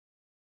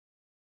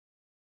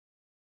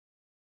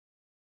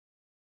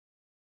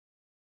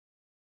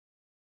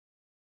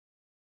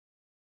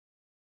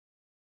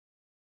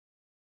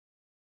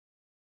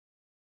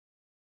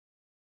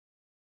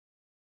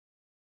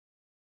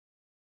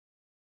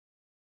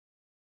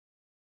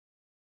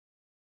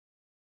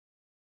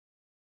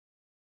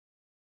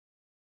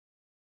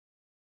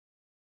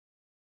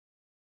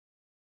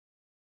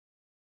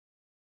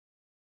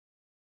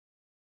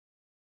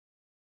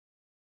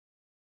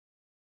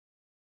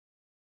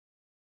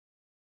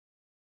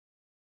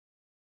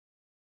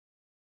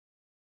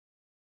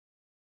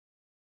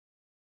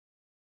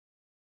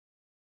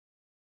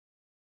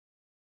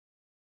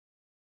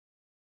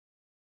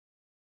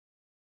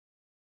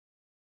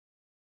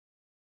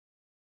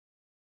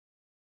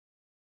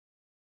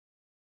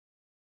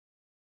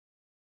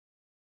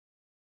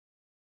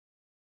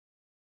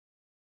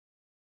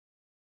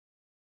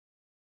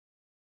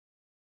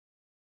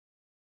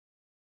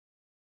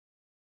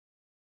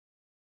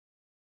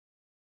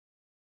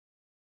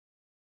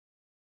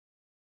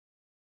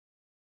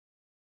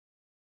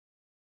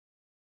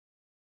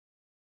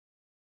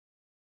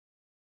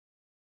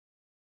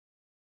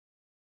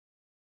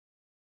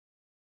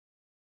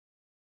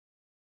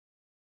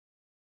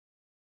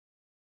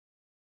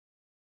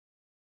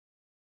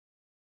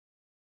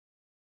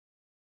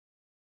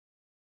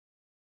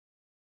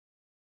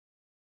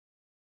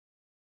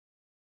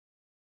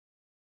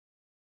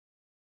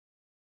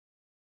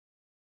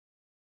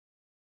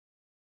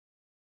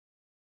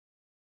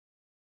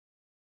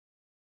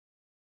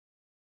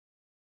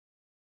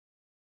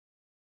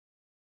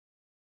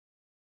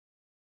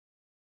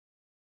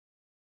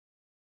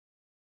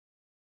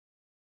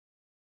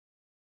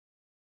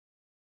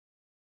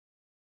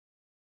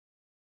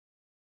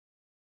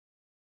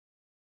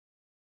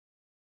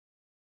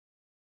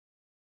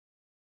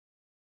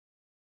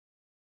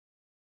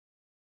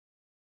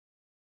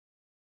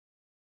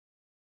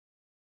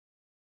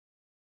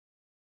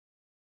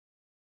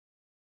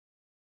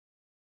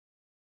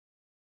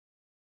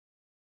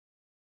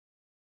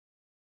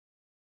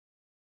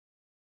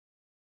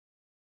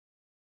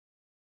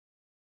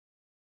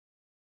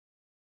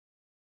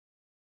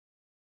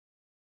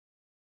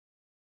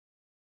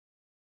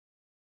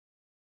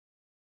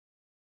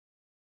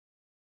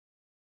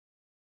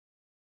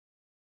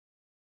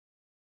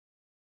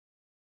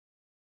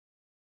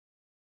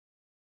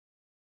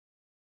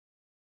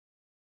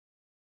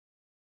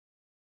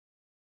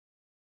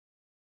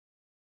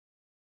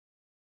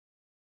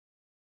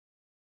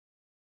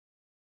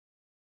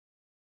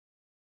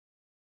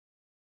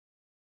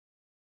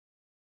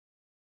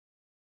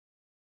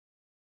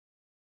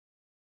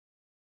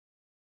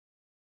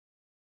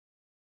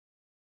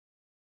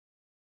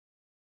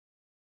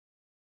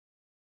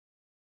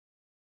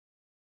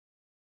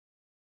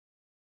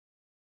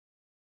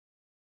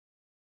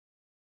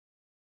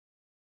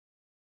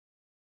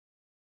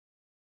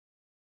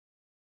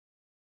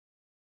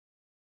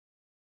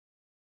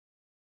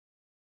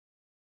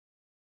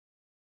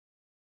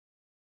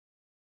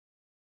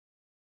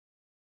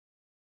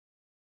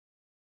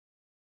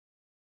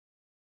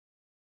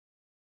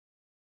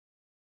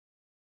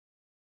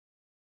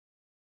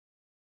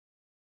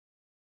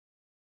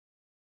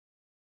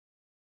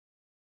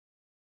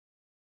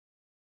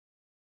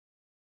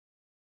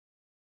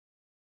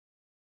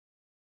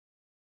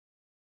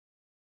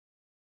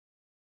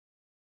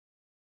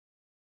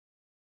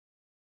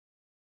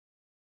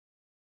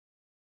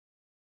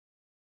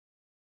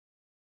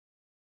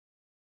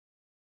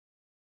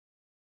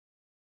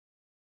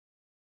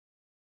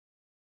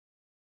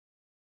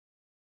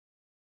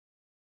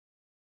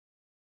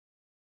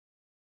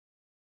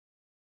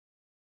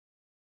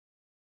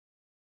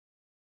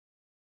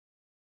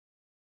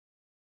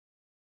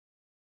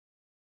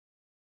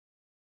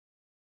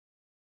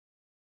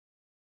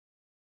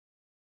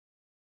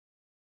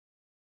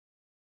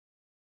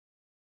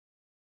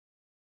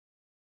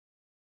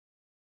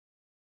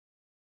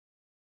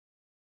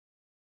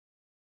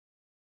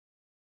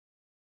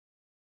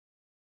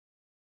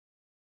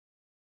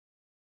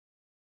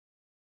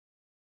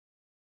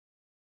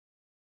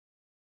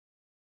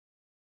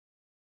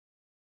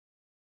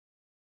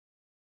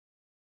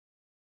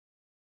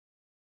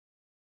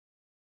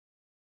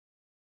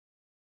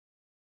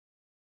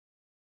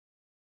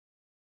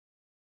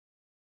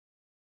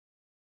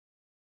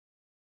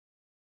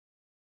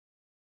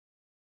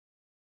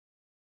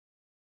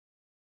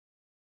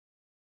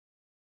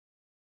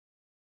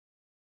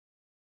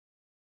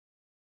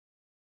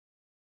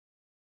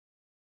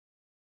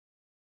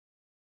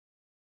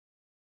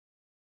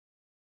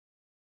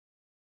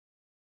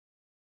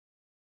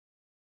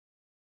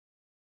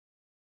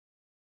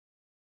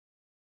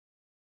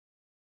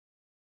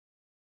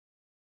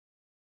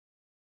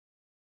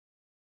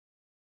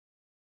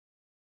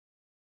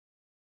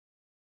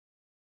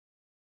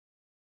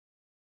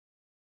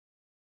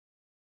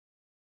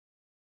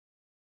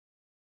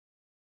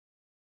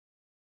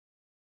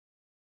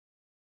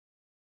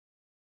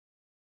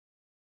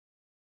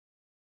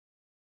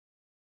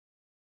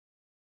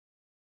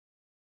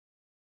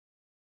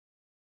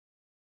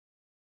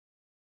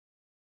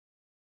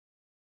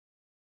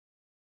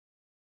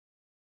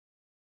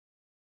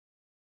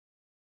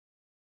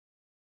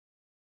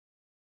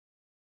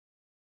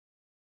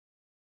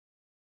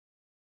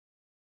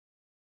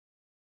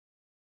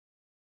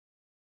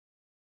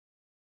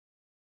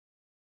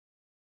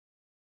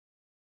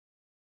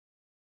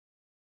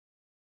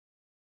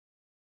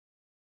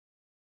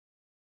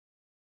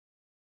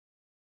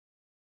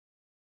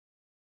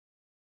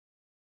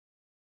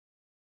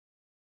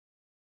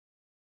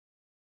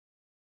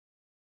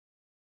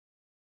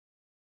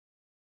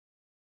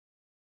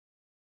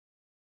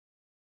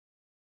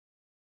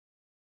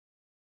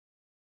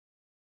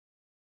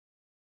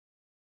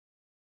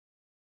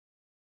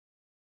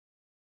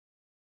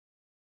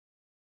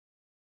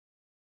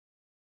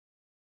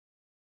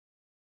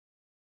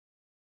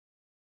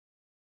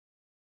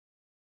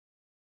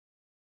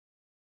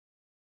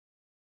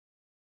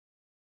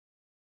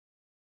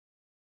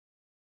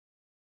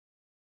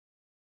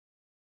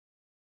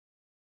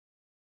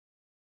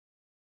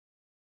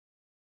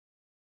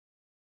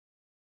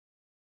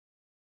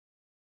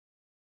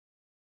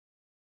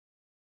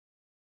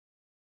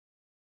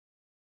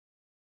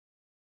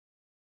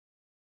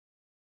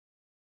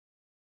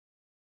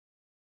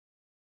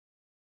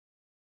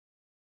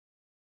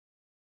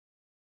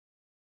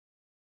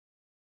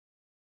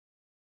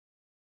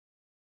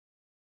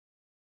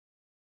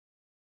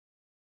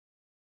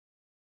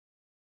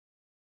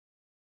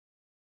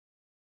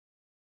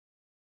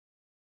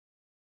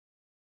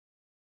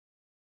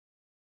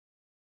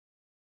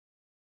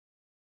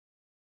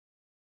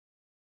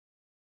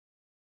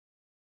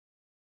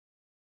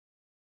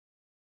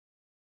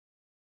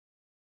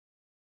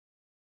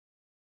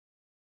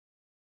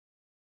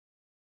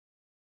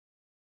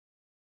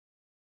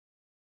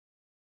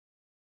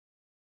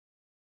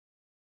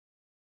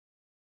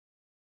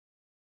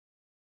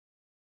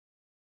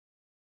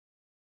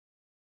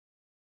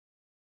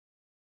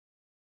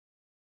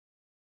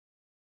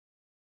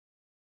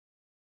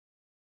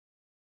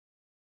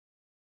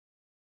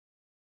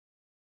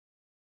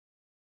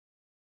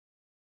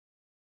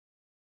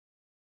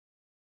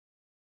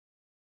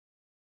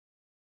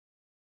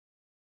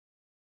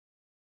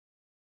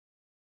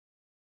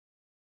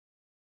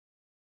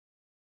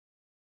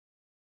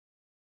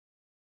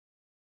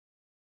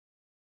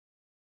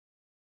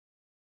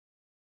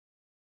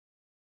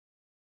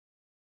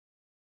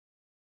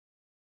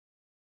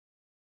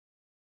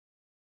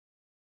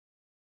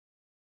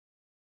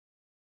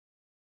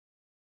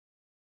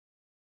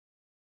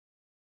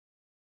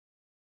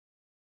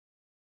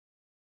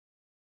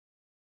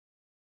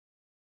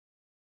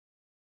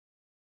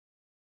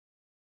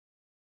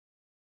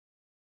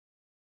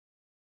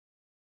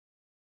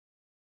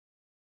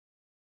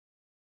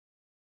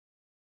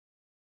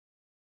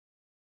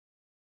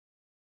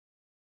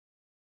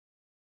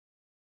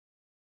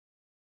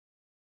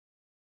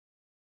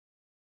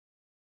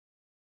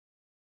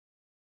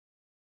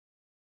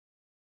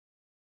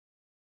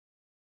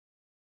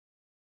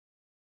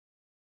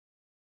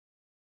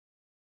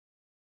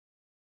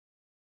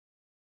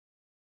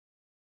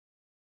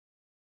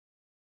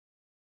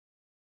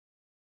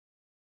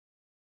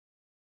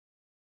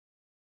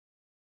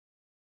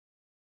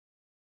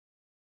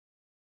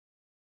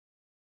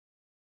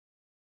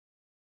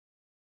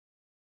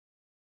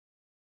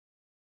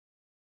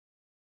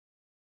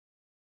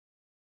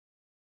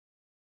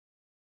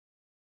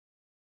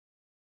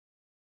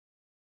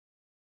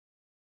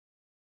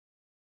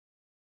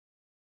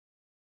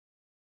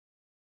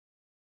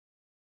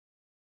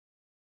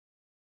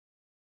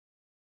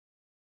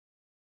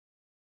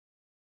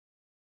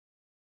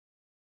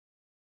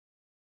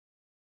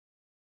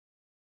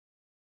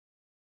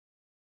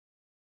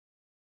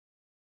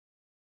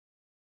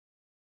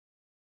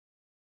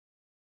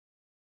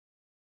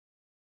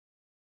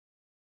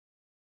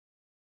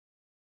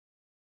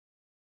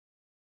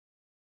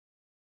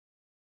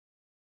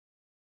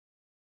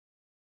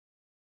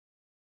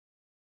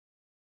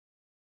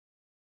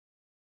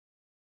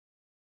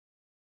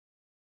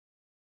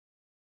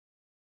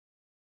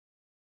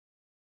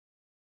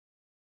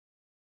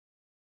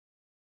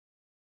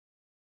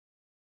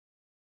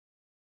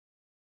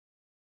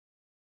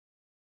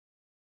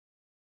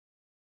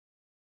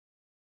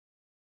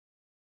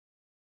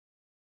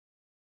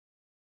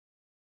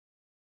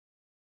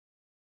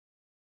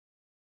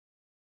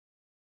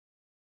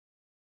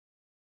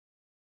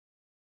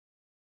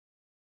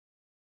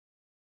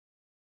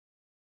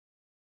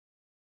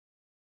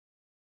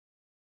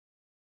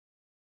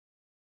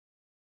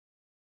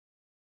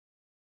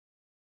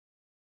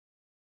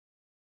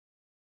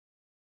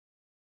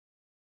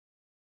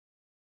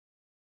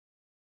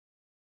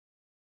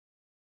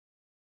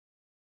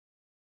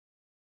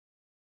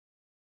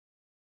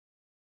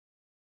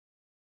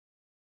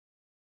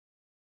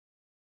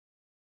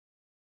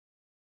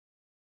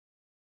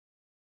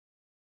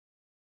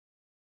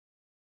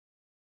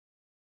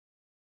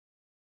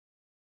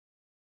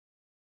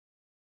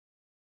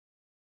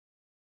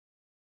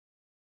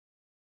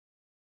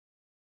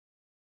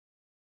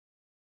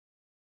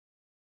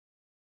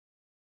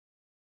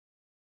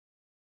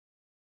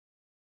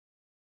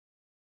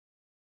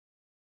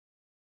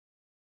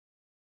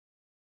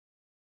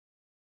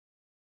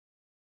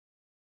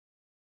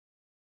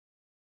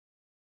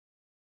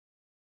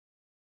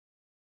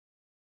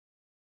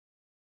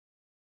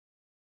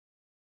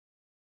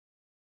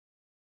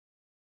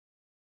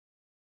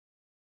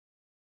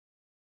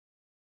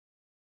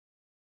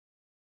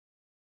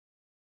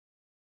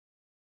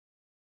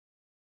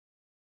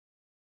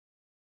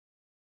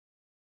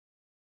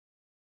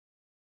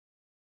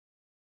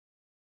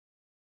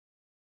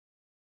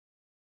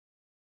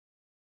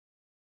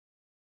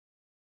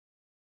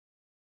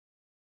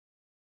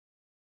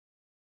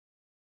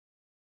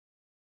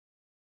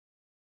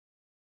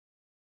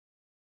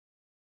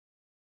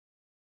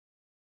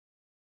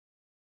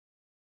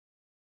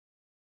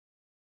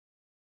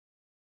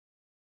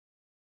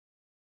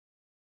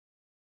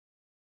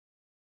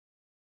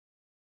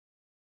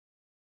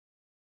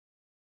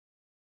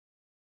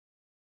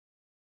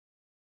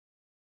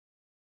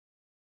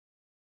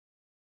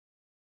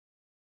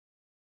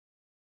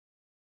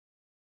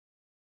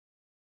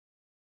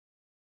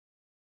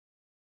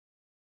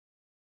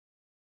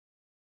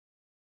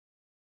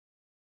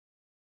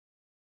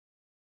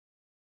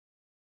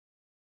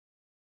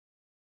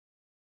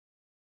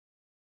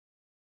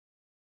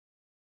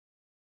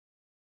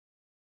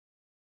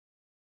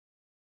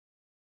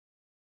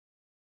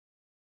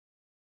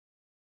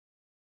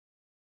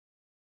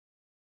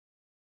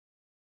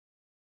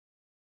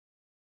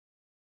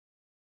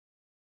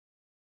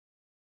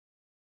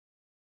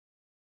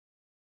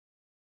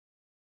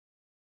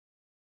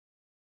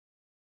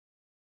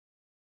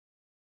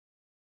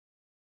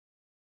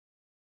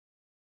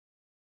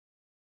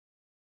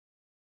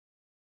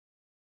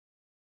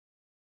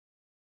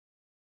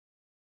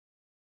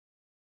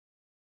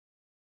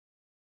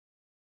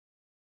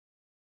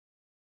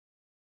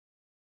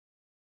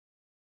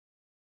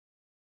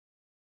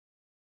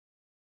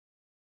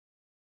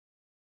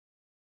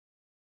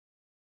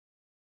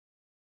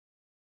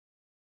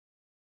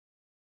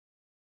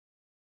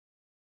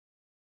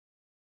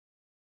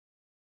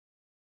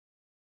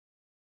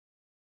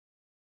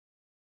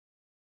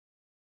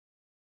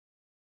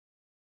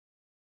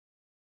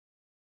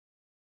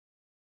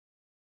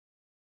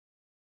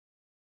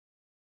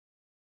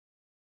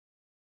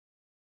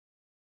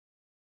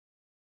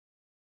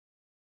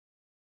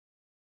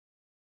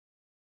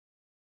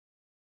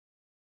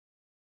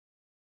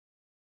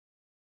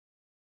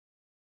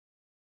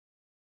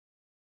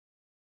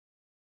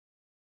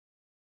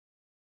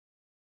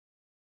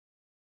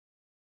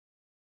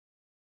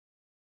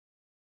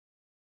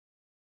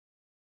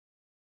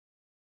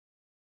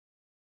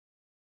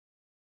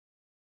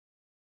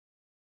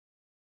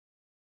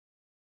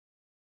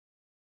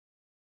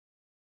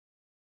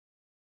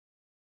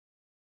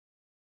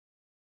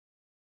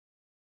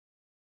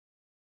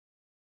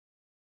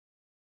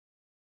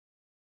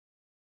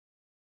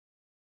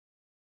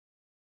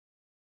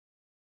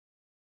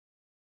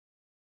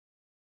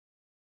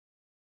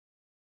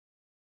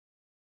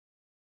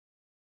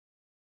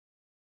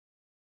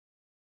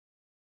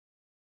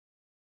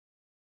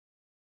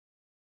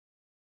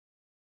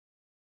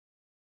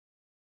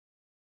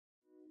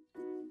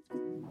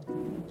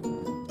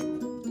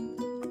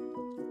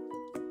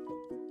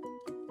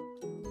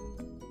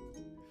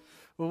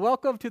Well,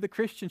 welcome to the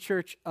Christian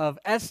Church of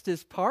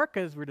Estes Park,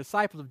 as we're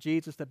disciples of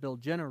Jesus that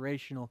build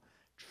generational,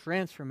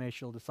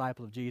 transformational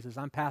disciples of Jesus.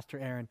 I'm Pastor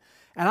Aaron,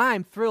 and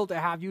I'm thrilled to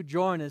have you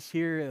join us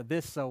here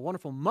this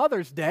wonderful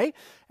Mother's Day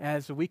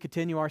as we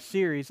continue our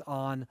series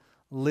on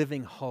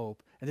living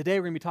hope. And today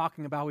we're going to be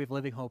talking about we have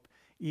living hope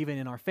even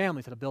in our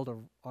families, how to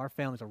build our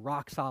families a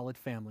rock-solid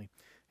family.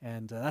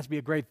 And that's be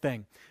a great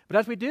thing. But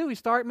as we do,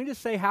 let me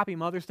just say Happy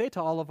Mother's Day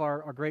to all of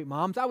our great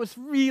moms. I was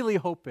really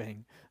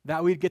hoping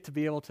that we'd get to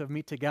be able to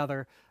meet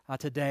together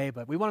today,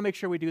 but we want to make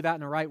sure we do that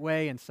in the right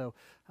way, and so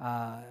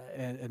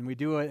and we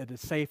do it in a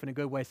safe and a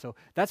good way. So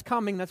that's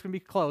coming. That's going to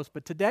be close.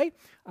 But today,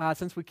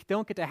 since we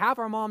don't get to have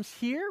our moms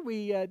here,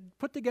 we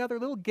put together a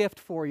little gift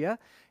for you,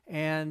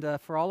 and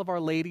for all of our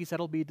ladies,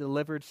 that'll be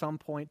delivered some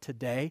point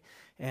today.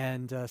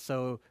 And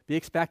so be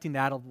expecting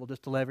that. We'll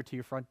just deliver it to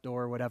your front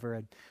door or whatever.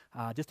 And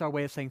just our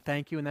way of saying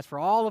thank you. And that's for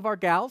all of our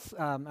gals.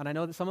 And I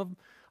know that some of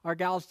our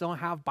gals don't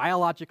have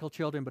biological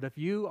children, but if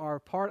you are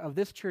part of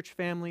this church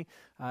family,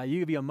 you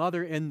can be a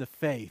mother in the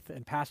faith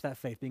and pass that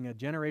faith, being a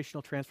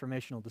generational,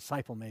 transformational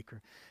disciple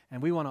maker.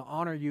 And we want to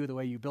honor you the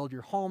way you build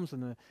your homes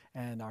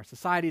and our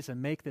societies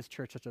and make this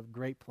church such a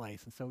great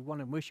place. And so we want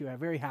to wish you a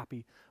very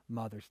happy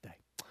Mother's Day.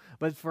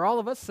 But for all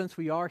of us, since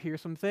we are here,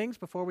 some things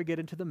before we get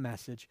into the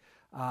message.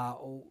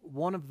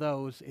 One of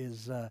those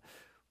is,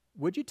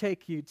 would you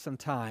take some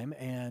time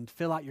and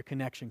fill out your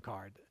connection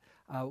card?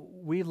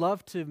 We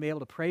love to be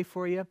able to pray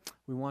for you.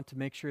 We want to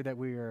make sure that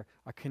we are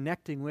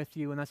connecting with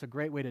you, and that's a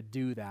great way to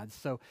do that.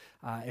 So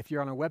if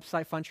you're on our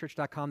website,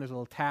 funchurch.com, there's a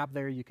little tab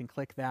there. You can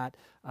click that.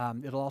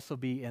 It'll also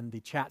be in the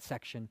chat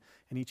section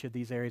in each of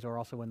these areas, or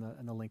also in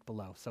the link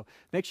below. So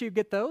make sure you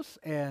get those,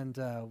 and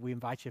we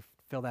invite you to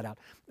fill that out.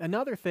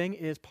 Another thing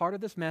is part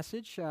of this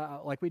message,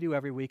 like we do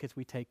every week, is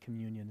we take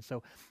communion.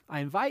 So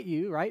I invite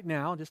you right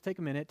now, just take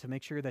a minute to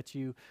make sure that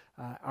you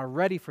are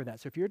ready for that.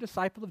 So if you're a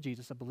disciple of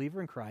Jesus, a believer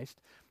in Christ,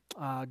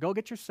 go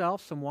get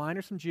yourself some wine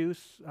or some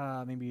juice,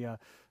 maybe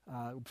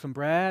some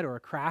bread or a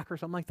cracker or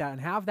something like that, and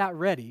have that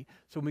ready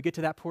so when we get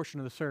to that portion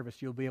of the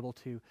service, you'll be able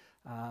to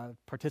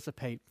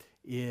participate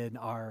in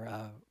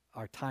our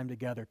time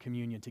together,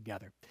 communion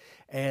together.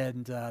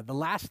 And the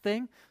last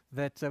thing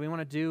that we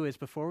want to do is,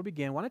 before we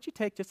begin, why don't you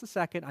take just a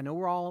second. I know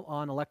we're all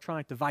on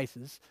electronic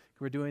devices.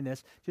 We're doing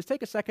this. Just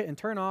take a second and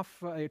turn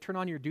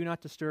on your Do Not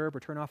Disturb, or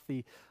turn off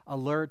the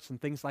alerts and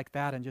things like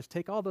that, and just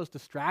take all those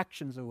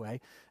distractions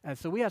away. And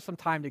so we have some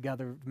time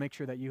together to make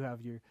sure that you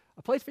have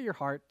a place for your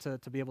heart to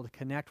be able to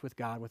connect with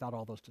God without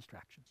all those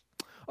distractions.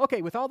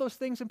 Okay, with all those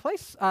things in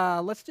place,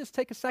 let's just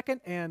take a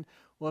second and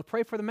we'll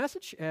pray for the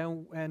message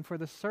and for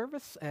the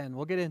service, and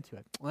we'll get into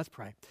it. Let's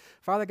pray.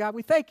 Father God,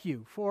 we thank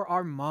you for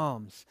our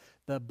moms,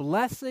 the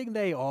blessing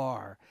they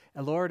are.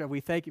 And Lord, we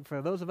thank you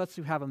for those of us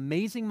who have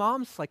amazing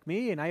moms like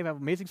me, and I have an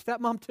amazing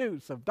stepmom too,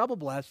 so double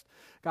blessed.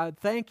 God,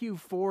 thank you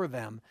for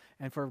them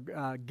and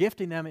for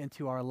gifting them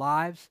into our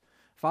lives.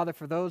 Father,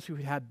 for those who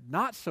had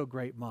not so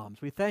great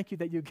moms, we thank you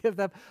that you give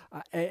them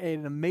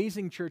an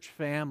amazing church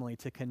family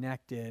to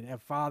connect in.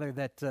 And Father,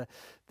 that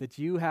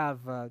you have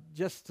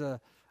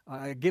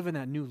given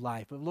that new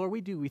life. But Lord,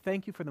 we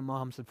thank you for the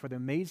moms and for the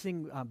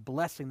amazing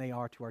blessing they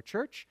are to our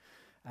church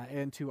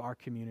and to our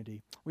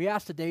community. We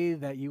ask today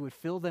that you would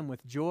fill them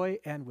with joy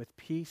and with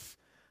peace.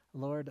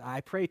 Lord,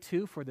 I pray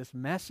too for this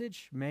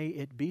message. May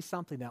it be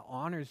something that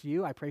honors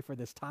you. I pray for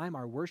this time,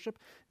 our worship.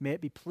 May it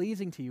be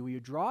pleasing to you. Will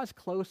you draw us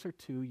closer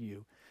to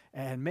you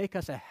and make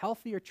us a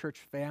healthier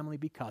church family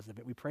because of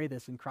it? We pray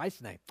this in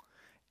Christ's name.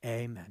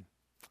 Amen.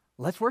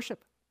 Let's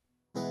worship.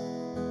 Good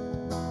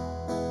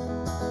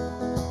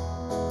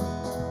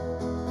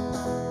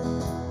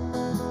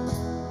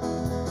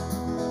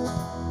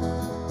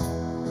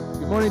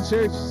morning,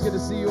 church. It's good to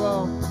see you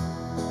all.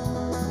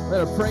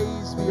 Let our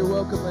praise be your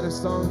welcome. Let our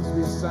songs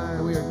be a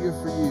sign we are here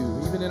for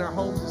you. Even in our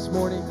homes this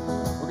morning,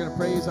 we're going to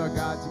praise our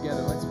God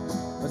together.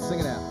 Let's sing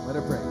it out. Let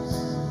our praise.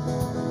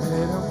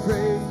 Let our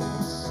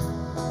praise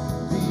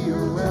be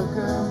your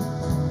welcome.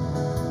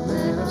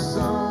 Let our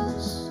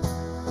songs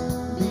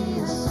be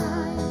a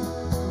sign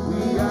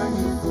we are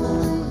here for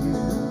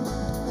you.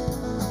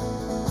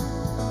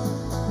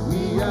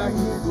 We are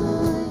here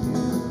for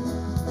you.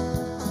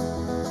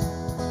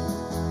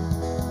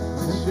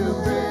 Let your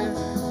breath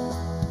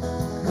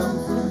come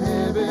from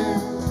heaven,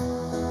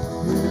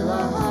 fill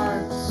our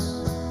hearts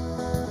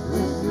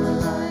with your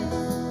light.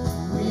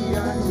 We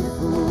are here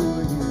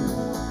for you.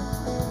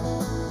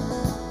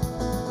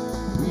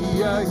 We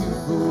are here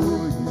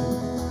for you.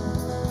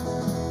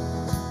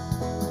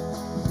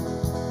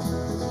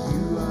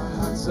 You, our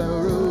hearts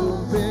are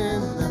open,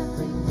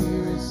 nothing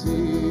here is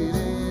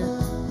hidden.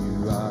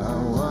 You are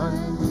our one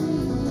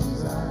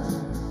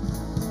desire.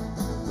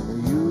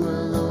 You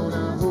alone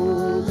are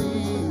holy,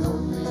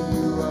 only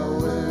you are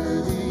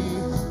worthy.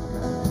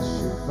 God, let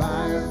your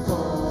fire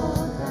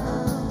fall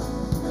down.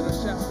 Let us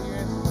shout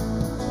here.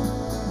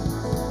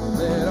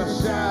 Let our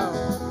shout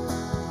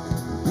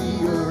be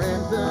your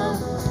anthem.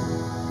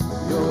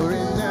 Your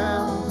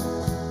renown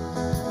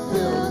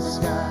fill the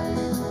sky.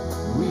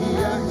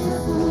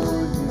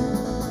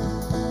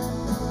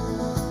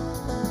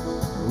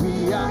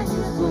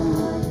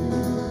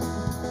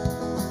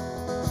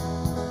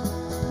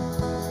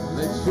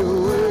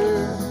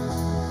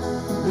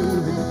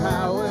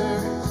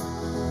 power.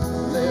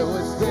 Let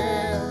what's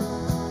dead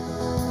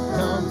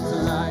come to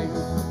life.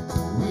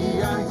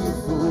 We are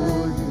here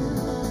for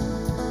you.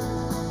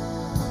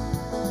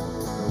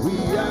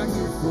 We are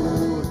here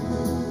for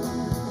you.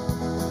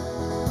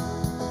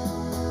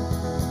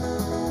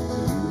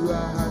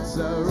 Our hearts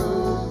are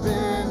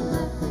open,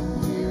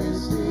 nothing here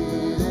is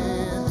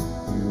hidden.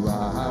 You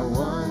are our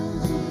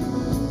one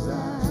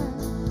desire.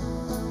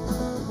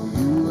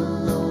 You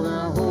alone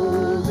are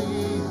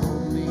holy,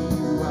 only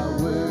you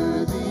are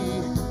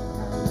worthy.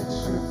 Now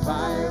let your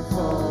fire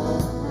fall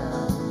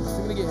down.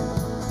 Sing it again.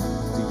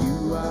 To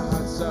you our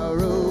hearts are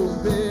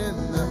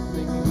open,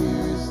 nothing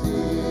here is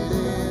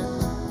hidden.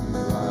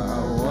 You are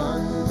our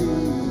one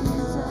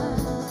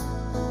desire.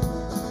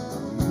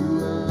 You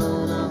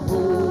alone are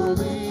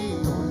holy,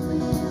 only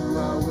you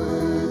are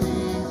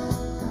worthy.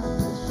 Now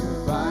let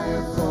your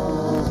fire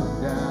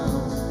fall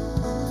down.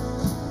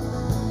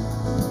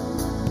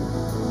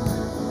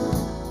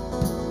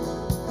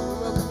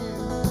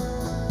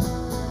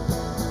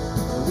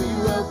 We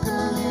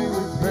welcome you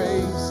with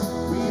praise.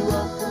 We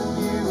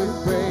welcome you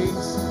with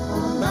praise.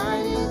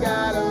 Almighty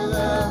God of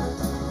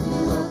love,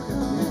 we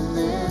welcome in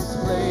this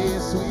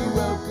place. We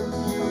welcome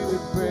you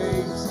with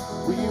praise.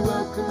 We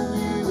welcome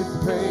you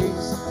with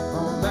praise.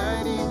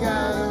 Almighty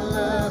God of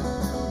love,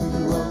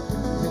 we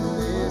welcome in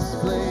this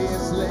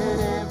place. Let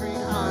every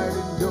heart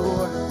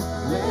adore,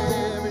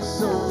 let every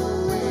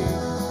soul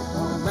awake.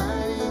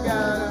 Almighty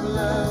God of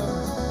love,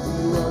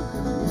 we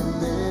welcome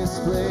in this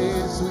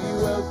place.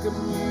 We welcome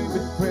you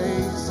with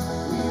praise.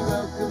 We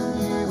welcome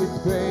you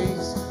with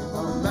praise.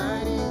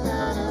 Almighty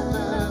God of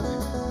love,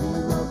 we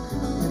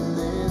welcome in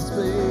this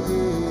place.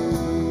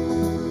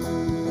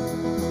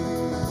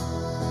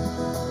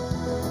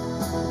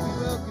 We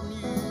welcome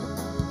you.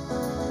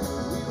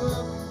 We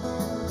welcome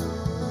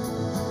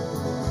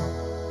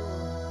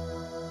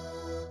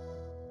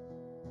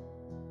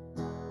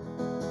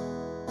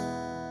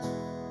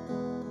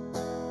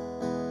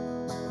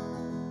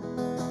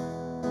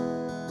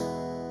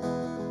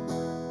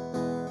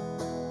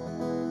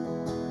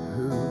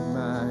Who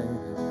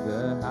might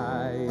the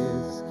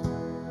highest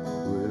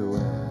would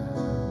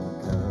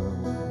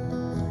welcome?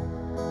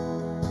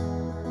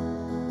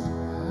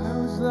 I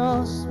was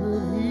lost,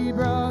 but he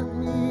brought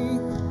me.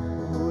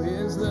 Oh,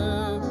 his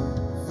love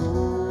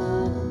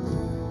for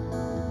me.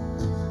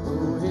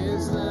 Oh,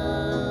 his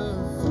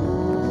love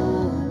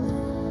for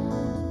me.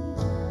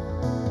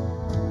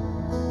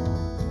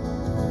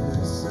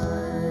 The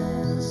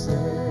Son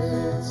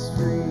sets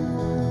free.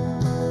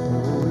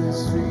 Oh,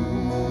 it's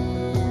free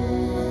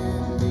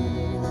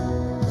indeed.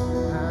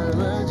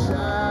 I'm a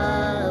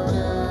child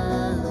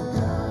of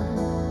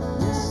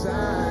God. Yes,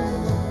 I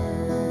am.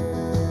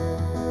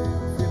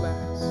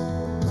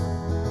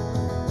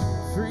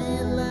 Free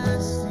at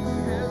last, he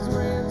has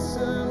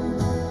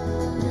ransomed.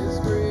 His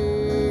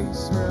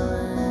grace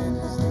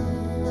runs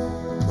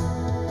deep.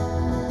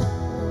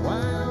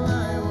 While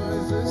I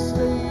was a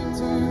slave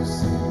to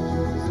sin,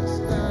 Jesus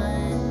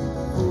died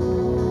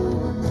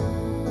for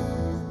me.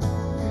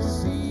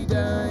 Yes, he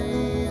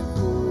died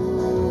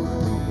for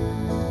me.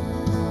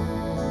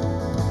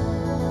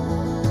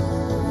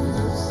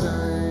 The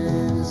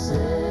Son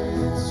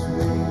sets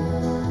free.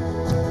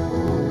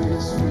 Oh,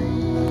 it's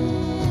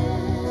free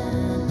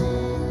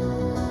indeed.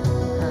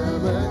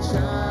 I'm a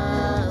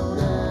child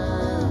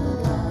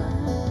of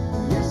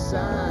God. Yes,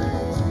 I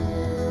am.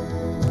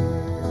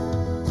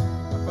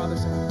 My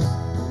Father's house.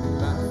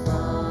 My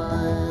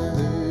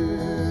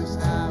Father's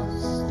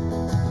house.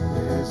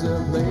 There's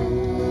a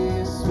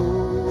place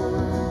for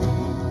me.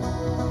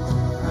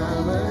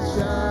 I'm a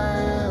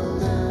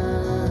child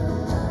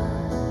of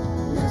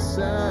God. Yes,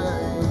 I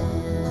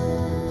am.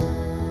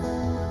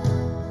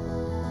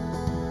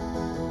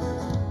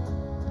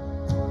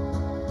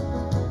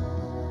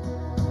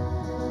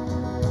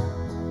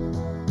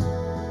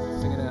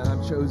 Sing it out.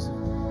 I'm chosen.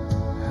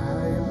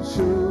 I am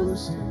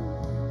chosen,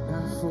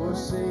 not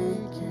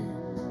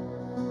forsaken.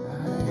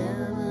 I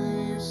am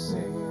who you say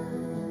I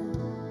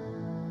am.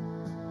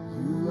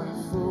 You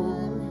are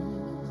for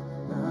me,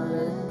 not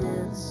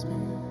against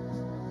me.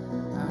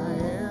 I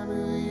am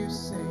who you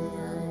say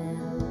I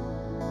am.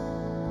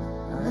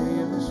 I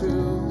am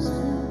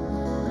chosen,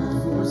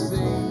 not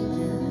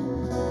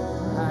forsaken.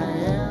 I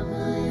am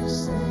who you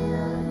say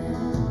I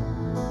am.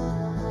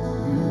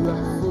 You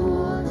are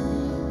for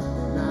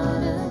me,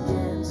 not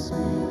against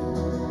me.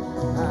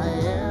 I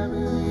am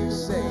who you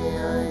say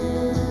I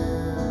am.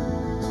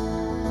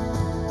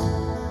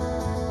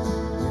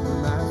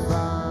 In my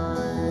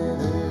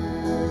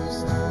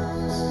Father's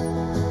house,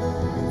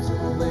 there's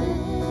a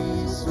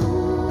place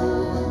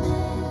for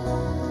me.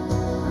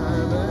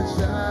 I'm a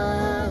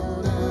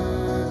child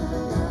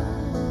of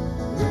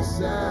God.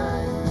 Yes,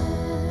 I am.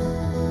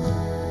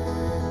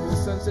 The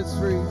Son sets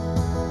free.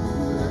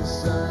 The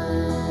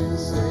Son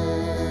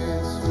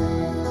sets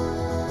free.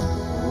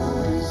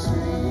 Oh, he's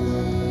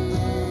free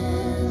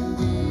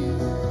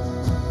indeed.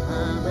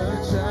 I'm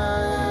a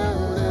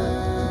child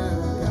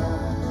of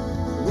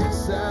God.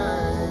 Yes,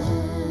 I am.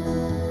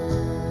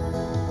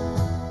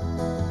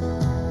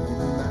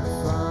 In my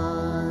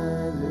Father's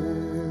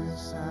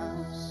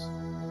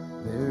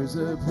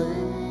there's a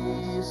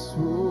place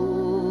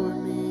for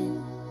me.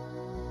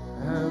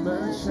 I'm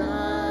a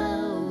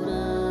child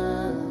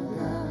of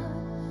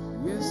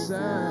God. Yes, I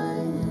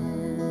am.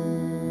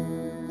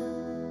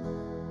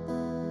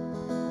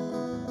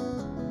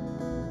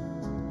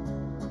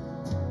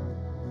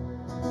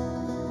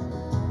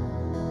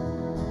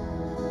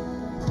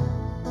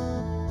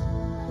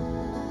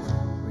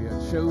 We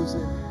are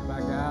chosen by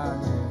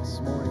God this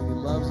morning. He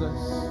loves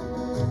us.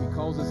 He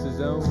calls us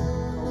His own. He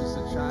calls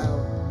us a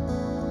child.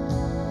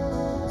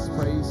 Let's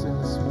praise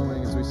Him this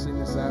morning as we sing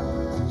this out.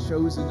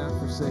 Chosen, not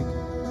forsaken.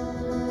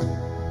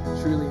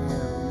 Truly am.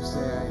 You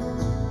say I am.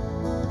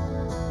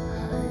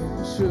 I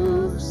am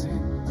chosen,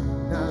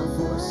 not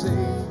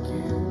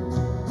forsaken.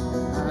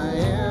 I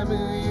am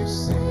who you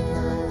say I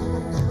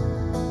am.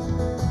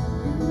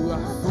 You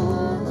are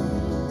for me,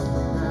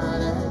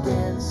 not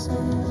against me.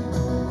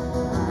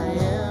 I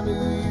am who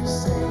you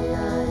say I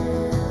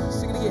am.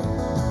 Sing it again.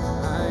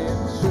 I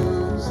am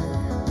chosen,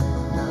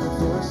 not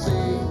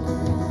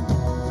forsaken.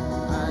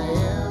 I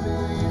am who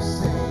you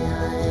say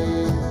I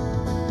am.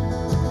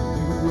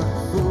 You are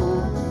for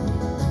me,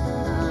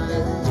 not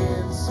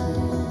against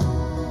me.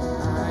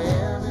 I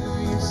am who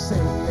you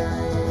say I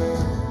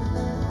am.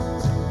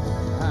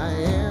 I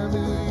am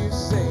who you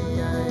say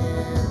I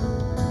am.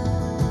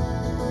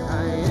 I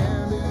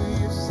am who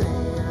you say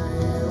I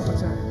am. One more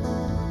time.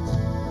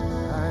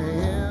 I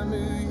am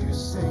who you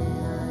say I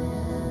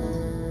am.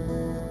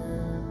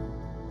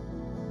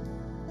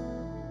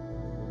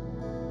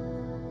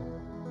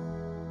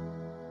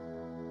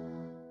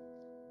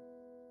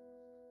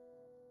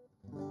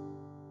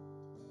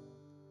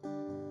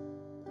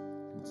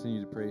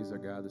 Continue to praise our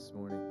God this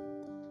morning.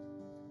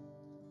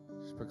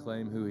 Just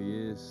proclaim who He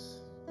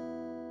is.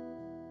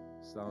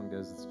 The song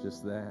does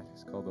just that.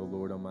 It's called "O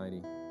Lord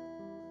Almighty."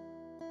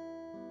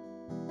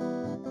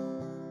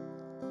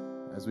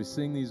 As we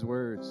sing these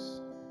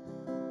words,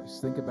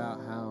 just think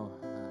about how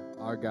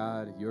our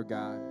God, your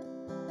God,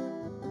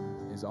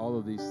 is all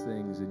of these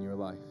things in your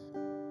life.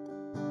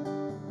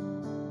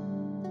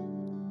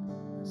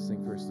 Let's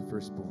sing first the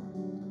firstborn.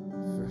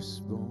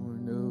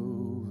 Firstborn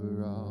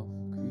over all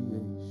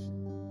creation,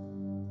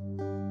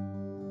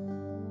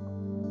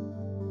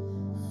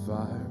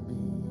 far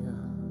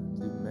beyond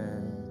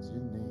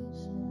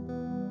imagination,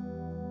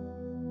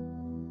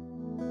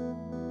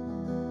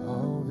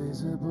 all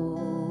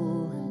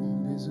visible and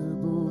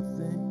invisible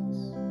things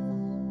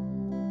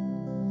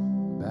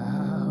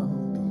bow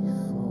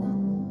before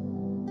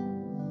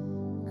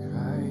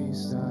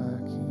Christ our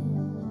King.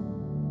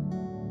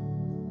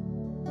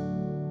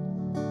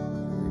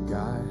 The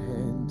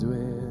Godhead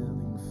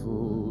dwelling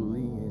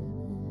fully in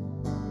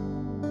Him,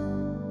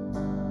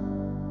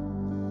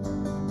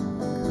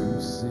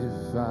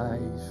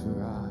 crucified for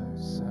our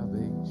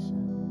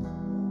salvation.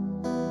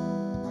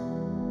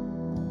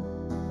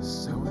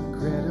 So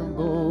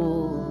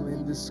incredible,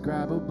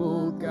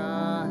 indescribable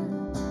God,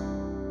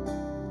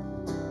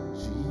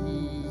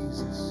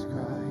 Jesus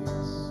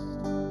Christ,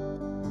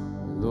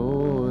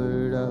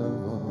 Lord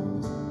of all.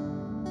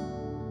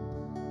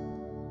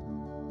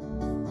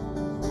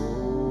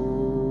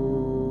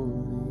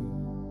 Holy,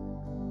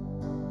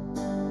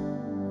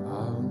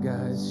 all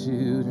God's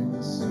children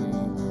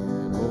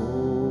singing holy.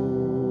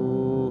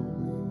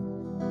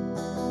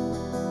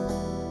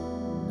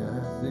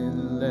 Nothing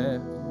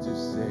left to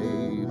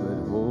say but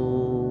holy.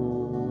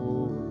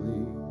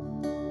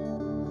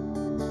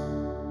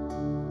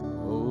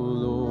 Oh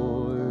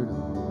Lord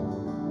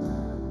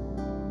Almighty.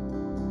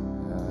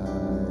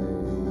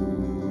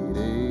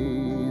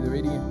 The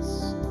radiance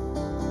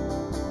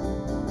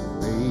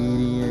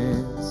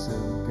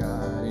of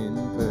God in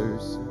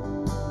person,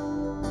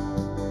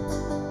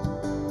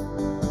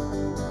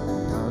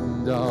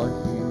 beyond all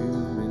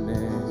human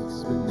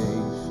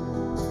explanation.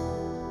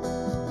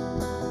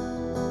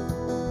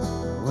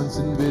 Once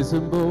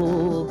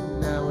invisible,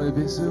 now a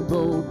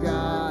visible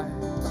God,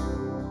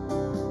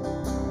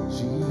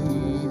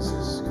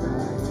 Jesus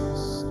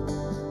Christ,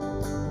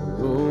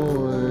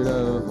 Lord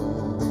of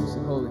all.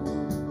 Sing holy.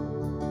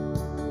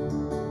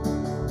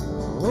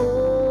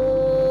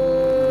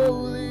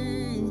 Holy,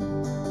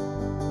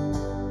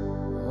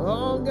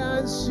 all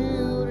God's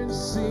children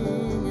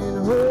singing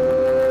holy.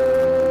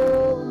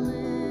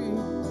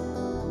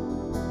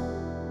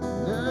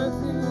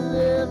 Nothing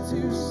left to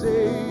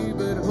say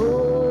but holy.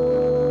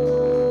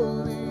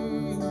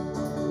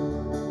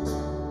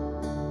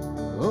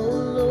 Oh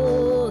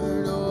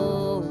Lord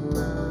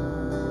Almighty.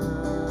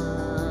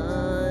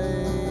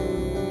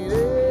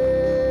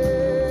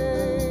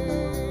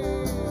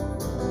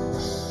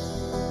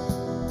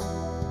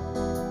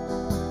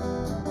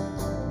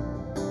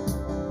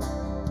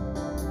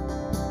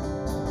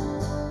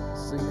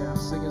 Sing now,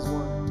 sing as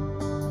one.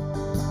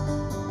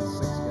 Let's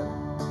sing together.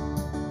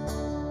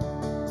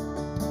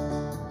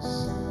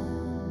 Sing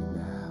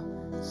now,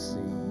 sing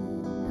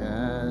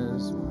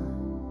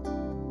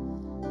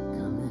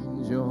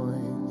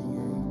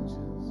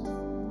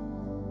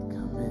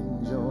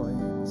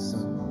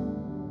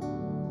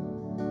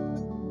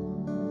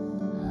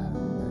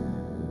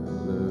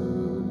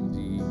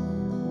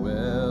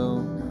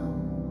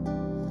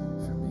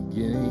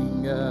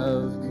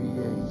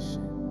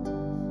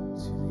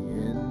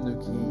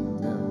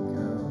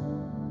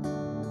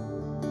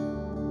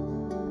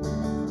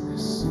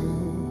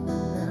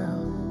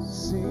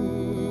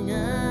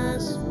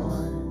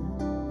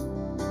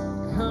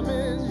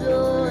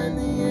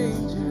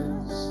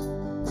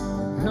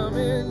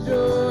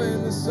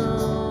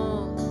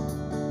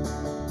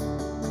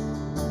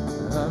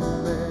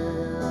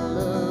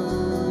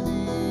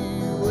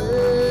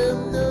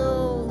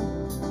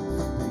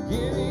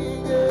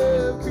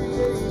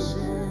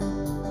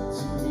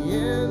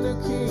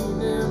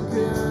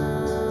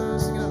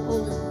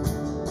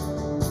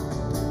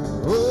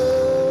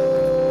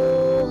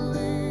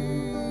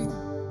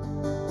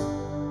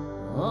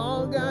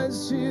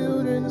God's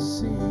children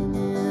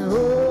singing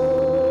holy.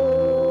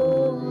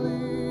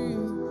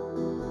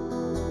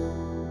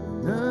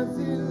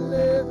 Nothing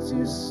left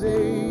to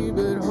say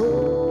but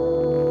holy.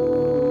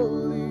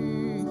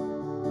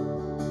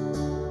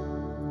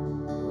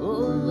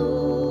 Oh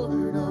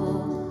Lord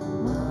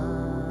Almighty.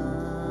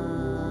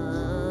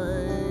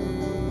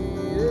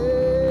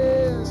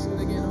 Sing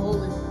it again,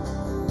 holy.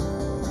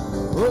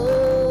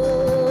 Holy.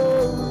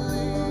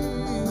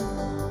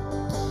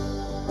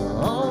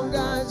 All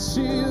God's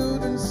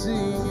children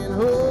singing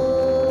holy.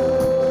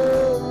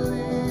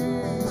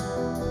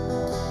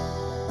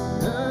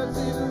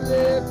 Nothing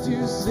left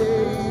to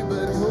say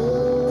but holy.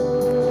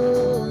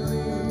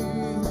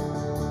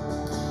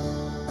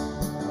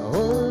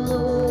 Oh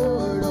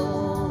Lord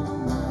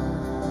Almighty.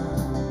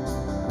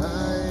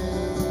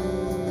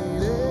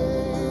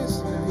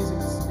 He's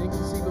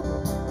inconceivable,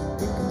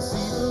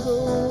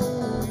 inconceivable,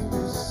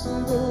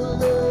 irresistible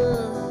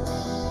love.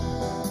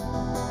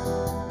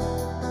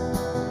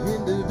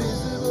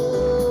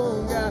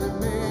 Indivisible, God and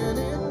man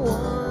in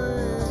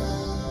one.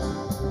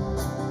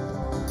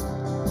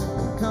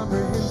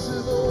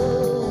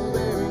 Incomprehensible,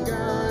 very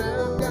God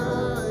of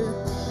God.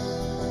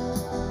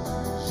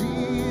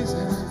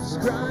 Jesus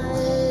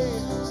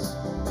Christ,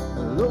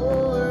 the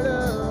Lord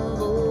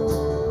of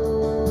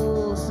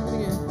all. Sing it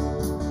again.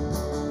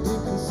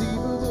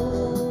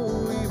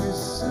 Inconceivable,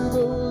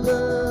 irresistible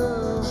love.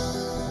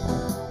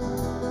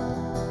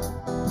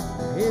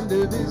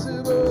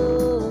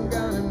 Indivisible,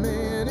 God and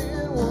man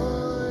in one.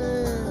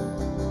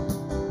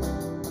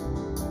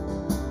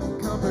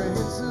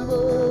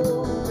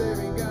 Incomprehensible,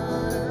 very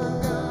God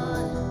of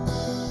God.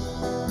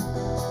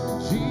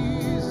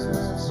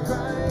 Jesus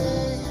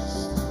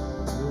Christ,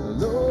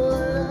 the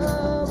Lord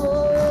of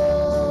all.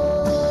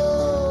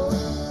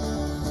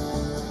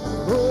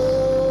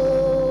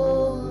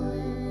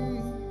 Holy,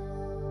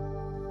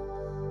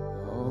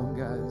 all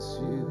God's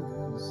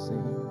children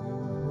singing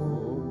holy.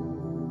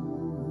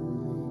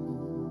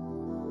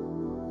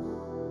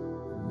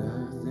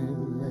 Nothing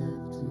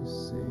left to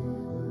say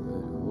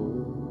but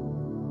holy.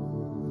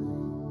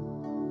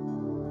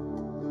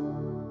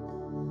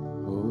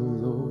 Oh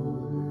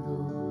Lord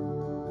Almighty.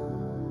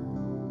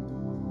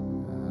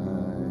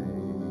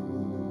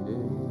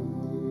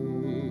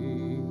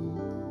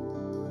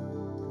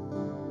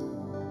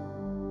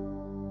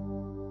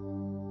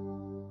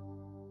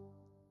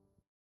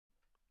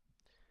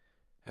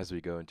 As we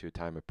go into a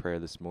time of prayer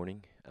this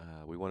morning,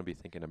 we want to be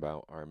thinking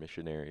about our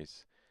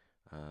missionaries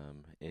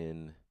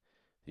in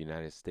the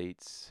United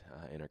States,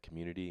 in our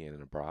community,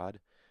 and abroad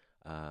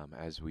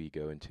as we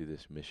go into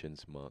this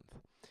missions month.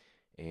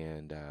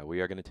 And we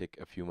are going to take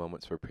a few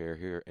moments for prayer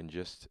here in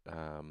just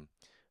a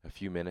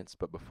few minutes.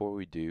 But before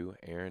we do,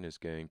 Aaron is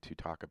going to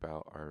talk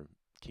about our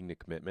kingdom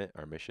commitment,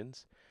 our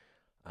missions,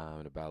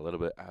 and about a little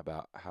bit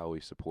about how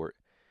we support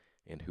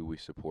and who we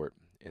support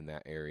in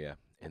that area.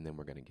 And then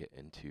we're going to get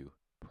into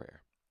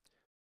prayer.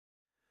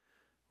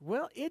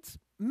 Well, it's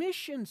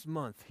Missions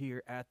Month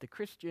here at the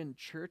Christian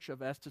Church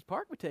of Estes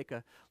Park. We take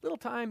a little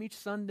time each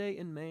Sunday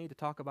in May to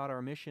talk about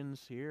our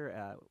missions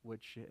here,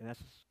 which in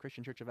Estes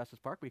Christian Church of Estes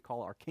Park we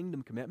call our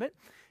Kingdom Commitment,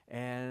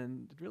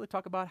 and really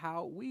talk about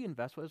how we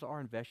invest, what is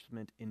our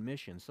investment in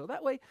missions. So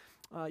that way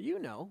you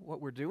know what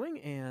we're doing,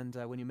 and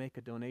when you make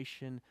a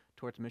donation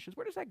towards missions,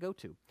 where does that go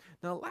to?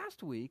 Now,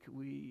 last week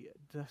we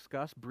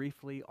discussed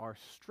briefly our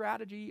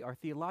strategy, our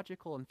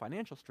theological and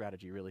financial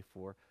strategy really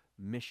for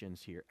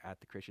missions here at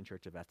the Christian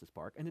Church of Estes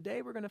Park. And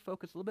today we're going to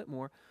focus a little bit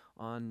more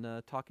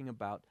on talking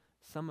about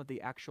some of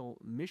the actual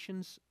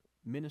missions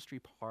ministry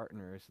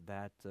partners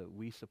that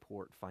we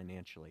support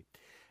financially.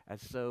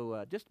 And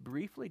so just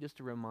briefly, just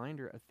a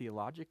reminder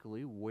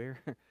theologically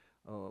where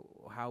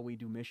how we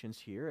do missions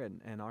here,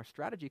 and our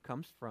strategy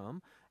comes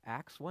from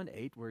Acts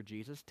 1:8, where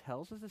Jesus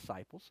tells his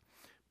disciples,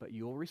 "But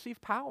you will receive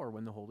power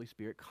when the Holy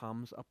Spirit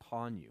comes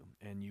upon you,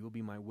 and you will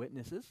be my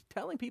witnesses,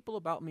 telling people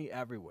about me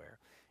everywhere,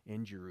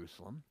 in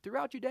Jerusalem,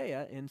 throughout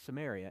Judea, in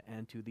Samaria,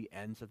 and to the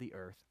ends of the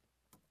earth."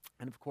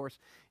 And of course,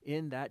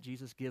 in that,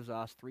 Jesus gives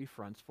us three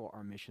fronts for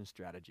our mission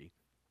strategy.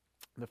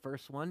 The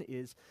first one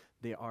is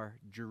our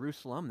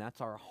Jerusalem. That's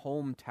our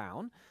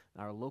hometown,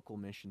 our local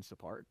mission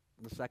support.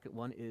 The second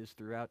one is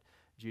throughout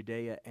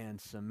Judea and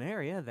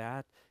Samaria.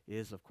 That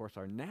is, of course,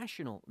 our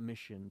national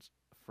missions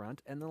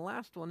front. And the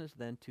last one is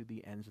then to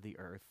the ends of the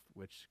earth,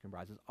 which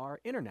comprises our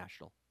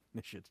international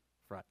missions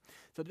front.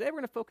 So today we're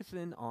going to focus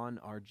in on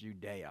our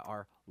Judea,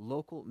 our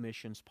local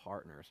missions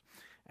partners.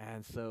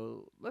 And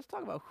so let's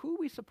talk about who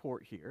we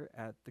support here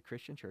at the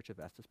Christian Church of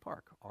Estes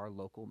Park, our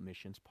local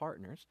missions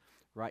partners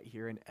right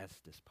here in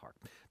Estes Park.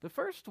 The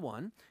first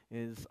one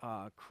is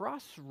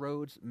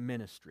Crossroads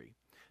Ministry.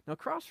 Now,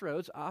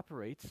 Crossroads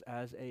operates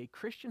as a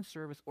Christian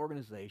service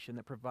organization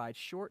that provides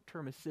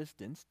short-term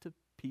assistance to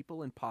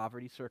people in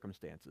poverty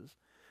circumstances,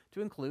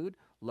 to include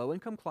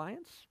low-income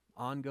clients,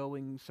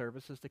 ongoing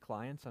services to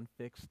clients on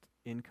fixed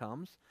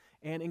incomes,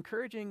 and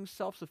encouraging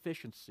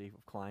self-sufficiency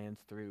of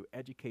clients through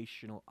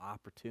educational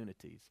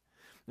opportunities.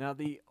 Now,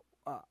 the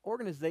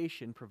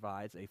organization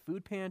provides a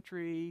food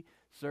pantry,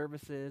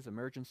 services,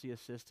 emergency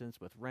assistance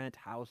with rent,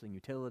 housing,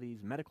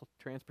 utilities, medical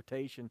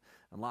transportation,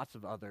 and lots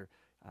of other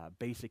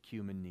basic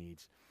human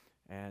needs.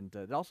 And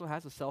it also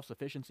has a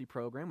self-sufficiency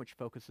program which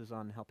focuses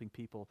on helping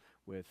people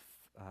with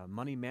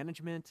money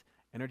management,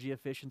 energy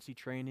efficiency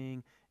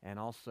training, and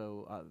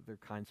also other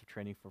kinds of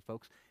training for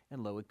folks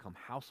in low-income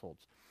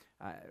households.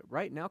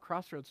 Right now,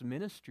 Crossroads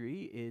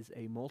Ministry is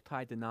a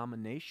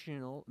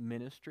multi-denominational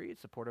ministry.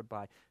 It's supported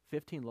by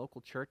 15 local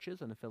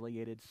churches and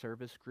affiliated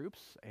service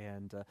groups,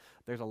 and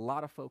there's a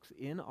lot of folks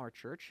in our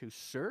church who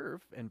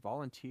serve and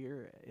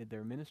volunteer in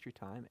their ministry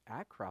time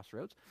at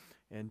Crossroads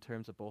in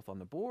terms of both on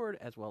the board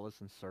as well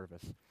as in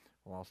service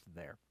whilst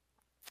there.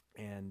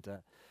 And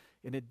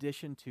in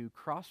addition to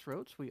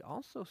Crossroads, we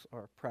also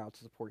are proud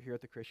to support here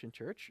at the Christian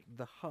Church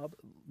the Hub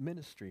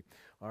Ministry,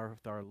 our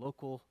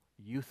local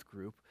youth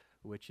group,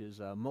 which is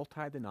a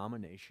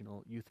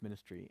multi-denominational youth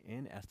ministry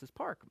in Estes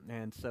Park.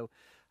 And so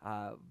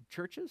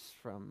churches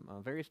from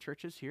various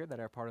churches here that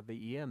are part of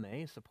the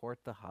EMA support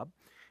the Hub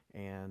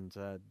and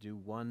do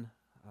one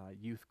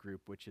youth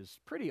group, which is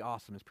pretty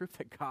awesome. It's proof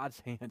that God's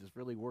hand is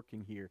really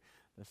working here,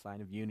 the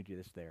sign of unity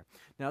that's there.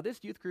 Now,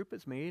 this youth group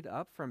is made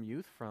up from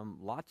youth from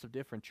lots of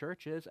different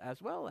churches,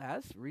 as well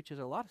as reaches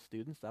a lot of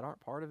students that aren't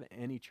part of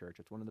any church.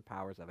 It's one of the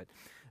powers of it.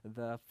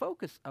 The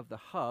focus of the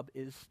Hub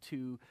is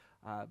to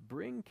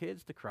bring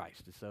kids to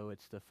Christ. So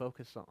it's to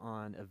focus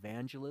on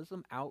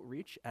evangelism,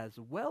 outreach, as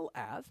well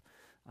as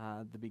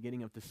the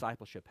beginning of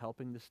discipleship,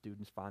 helping the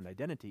students find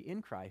identity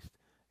in Christ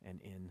and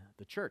in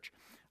the church.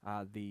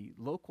 The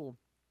local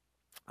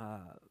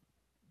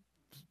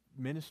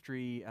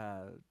ministry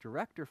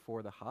director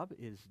for the Hub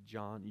is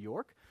John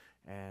York,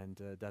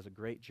 and does a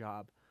great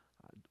job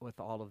with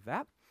all of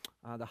that.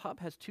 The Hub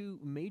has two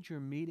major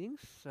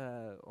meetings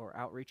or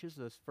outreaches.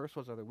 The first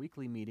ones are the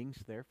weekly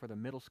meetings there for the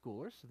middle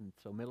schoolers, and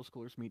so middle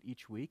schoolers meet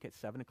each week at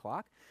 7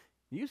 o'clock,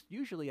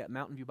 usually at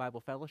Mountain View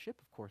Bible Fellowship.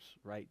 Of course,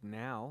 right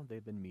now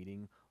they've been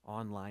meeting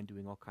online,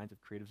 doing all kinds of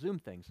creative Zoom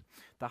things.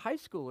 The high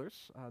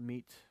schoolers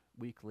meet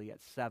weekly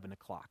at 7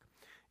 o'clock.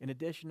 In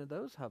addition to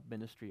those, Hub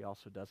Ministry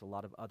also does a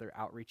lot of other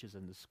outreaches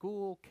in the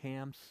school,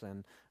 camps,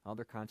 and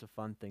other kinds of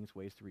fun things,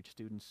 ways to reach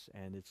students.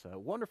 And it's a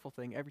wonderful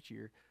thing every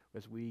year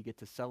as we get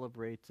to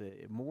celebrate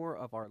more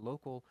of our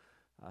local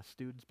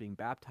students being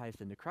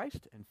baptized into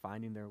Christ and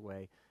finding their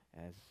way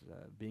as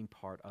being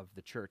part of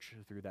the church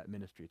through that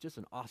ministry. It's just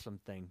an awesome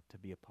thing to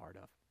be a part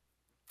of.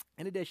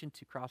 In addition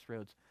to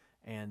Crossroads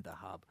and the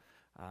Hub,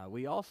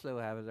 we also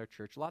have at our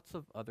church lots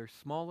of other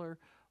smaller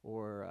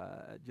or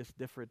just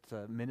different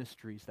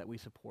ministries that we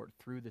support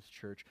through this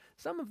church.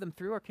 Some of them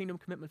through our Kingdom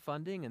Commitment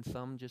funding, and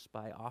some just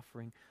by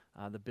offering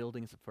the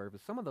buildings of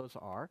service. Some of those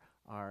are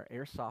our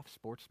Airsoft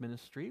Sports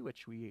Ministry,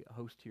 which we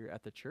host here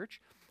at the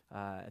church.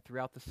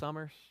 Throughout the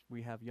summer,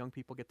 we have young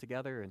people get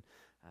together and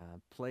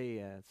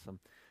play some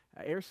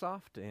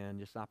airsoft, and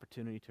just an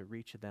opportunity to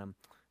reach them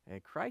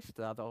at Christ.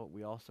 Though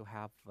we also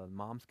have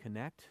Moms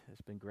Connect.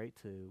 It's been great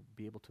to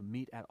be able to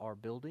meet at our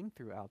building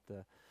throughout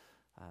the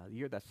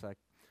year. That's a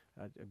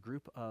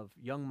group of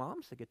young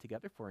moms that get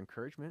together for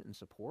encouragement and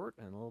support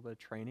and a little bit of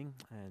training,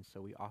 and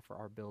so we offer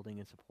our building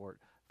and support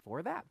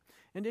for that.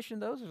 In addition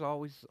to those, there's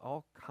always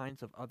all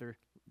kinds of other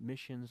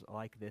missions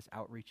like this,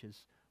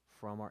 outreaches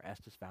from our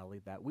Estes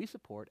Valley that we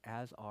support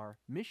as our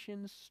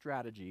missions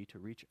strategy to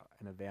reach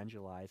and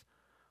evangelize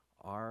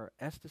our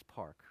Estes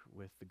Park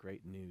with the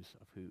great news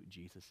of who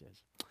Jesus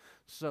is.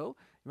 So,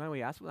 you might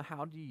ask, well,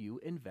 how do you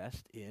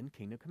invest in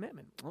Kingdom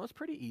Commitment? Well, it's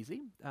pretty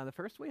easy. The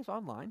first way is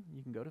online.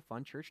 You can go to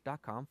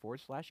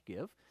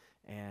fundchurch.com/give,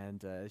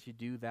 and as you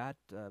do that,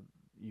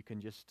 you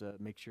can just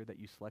make sure that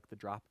you select the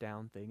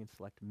drop-down thing and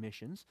select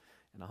missions,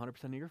 and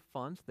 100% of your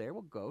funds there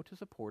will go to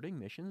supporting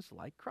missions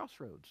like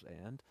Crossroads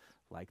and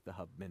like the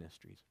Hub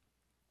Ministries.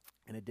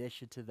 In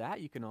addition to that,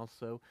 you can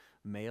also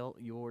mail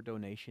your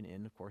donation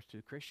in, of course, to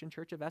the Christian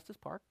Church of Estes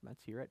Park.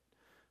 That's here at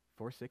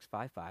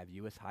 4655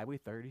 U.S. Highway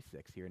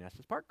 36 here in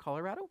Estes Park,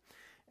 Colorado.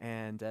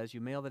 And as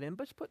you mail that in,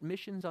 just put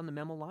missions on the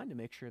memo line to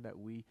make sure that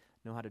we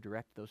know how to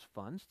direct those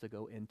funds to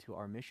go into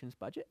our missions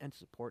budget and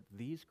support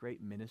these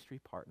great ministry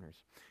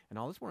partners. And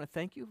I just want to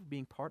thank you for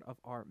being part of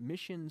our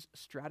missions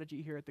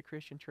strategy here at the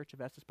Christian Church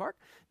of Estes Park.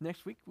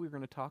 Next week, we're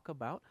going to talk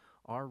about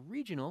our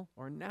regional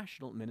or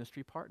national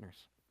ministry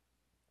partners.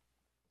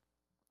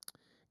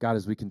 God,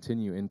 as we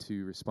continue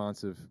into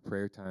responsive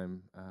prayer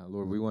time,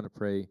 Lord, we want to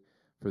pray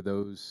for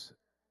those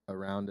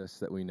around us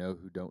that we know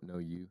who don't know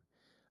you,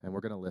 and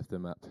we're going to lift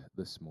them up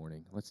this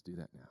morning. Let's do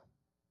that now.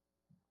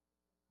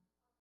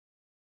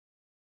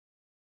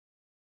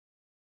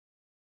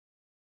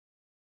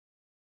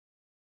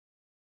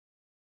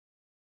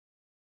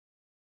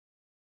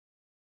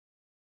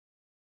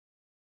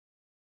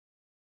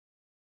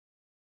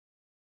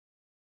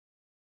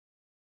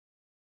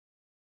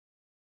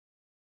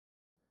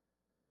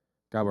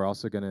 God, we're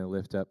also going to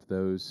lift up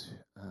those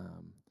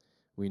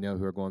we know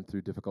who are going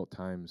through difficult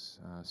times,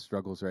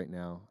 struggles right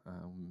now.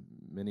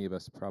 Many of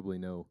us probably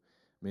know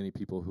many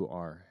people who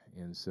are,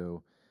 and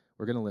so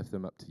we're going to lift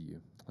them up to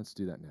you. Let's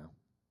do that now.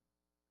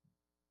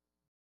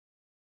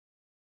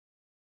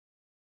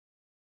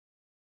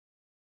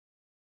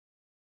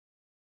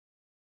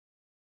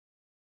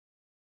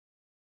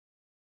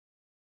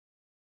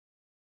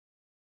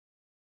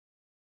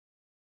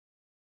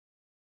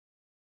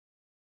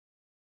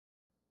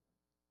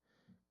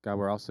 God,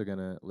 we're also going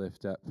to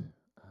lift up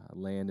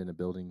land and a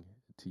building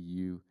to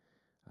you.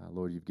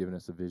 Lord, you've given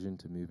us a vision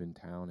to move in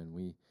town, and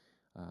we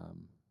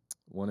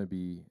want to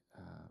be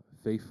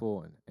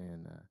faithful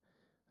and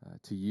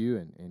to you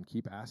and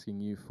keep asking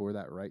you for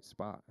that right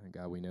spot. And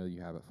God, we know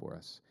you have it for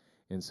us.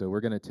 And so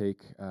we're going to take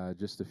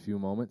just a few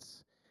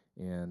moments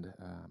and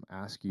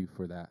ask you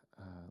for that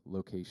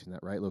location,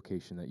 that right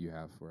location that you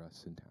have for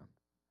us in town.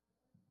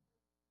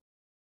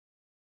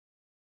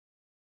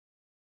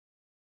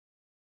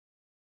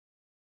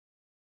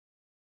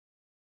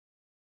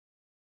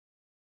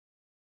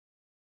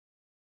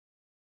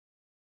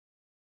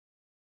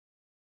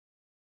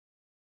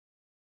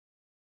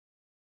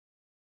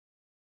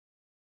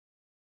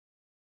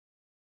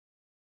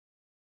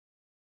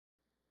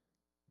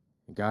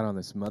 And God, on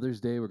this Mother's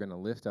Day, we're going to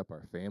lift up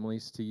our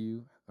families to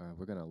you.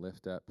 We're going to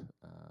lift up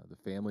the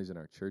families in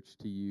our church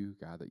to you,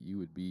 God, that you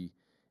would be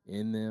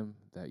in them,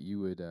 that you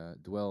would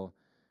dwell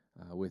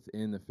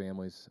within the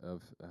families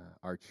of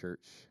our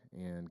church,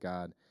 and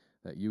God,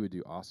 that you would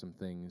do awesome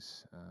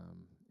things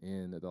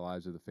in the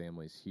lives of the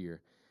families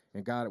here.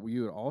 And God,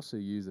 you would also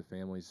use the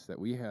families that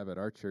we have at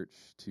our church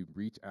to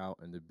reach out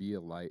and to be a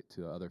light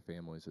to other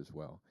families as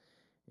well.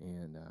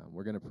 And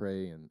we're going to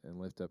pray and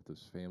lift up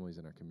those families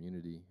in our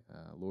community,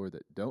 Lord,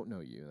 that don't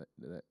know you,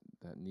 that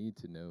need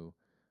to know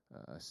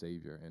a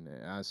Savior. And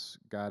as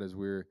God, as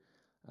we're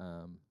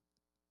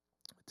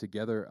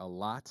together a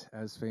lot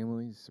as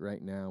families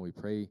right now, we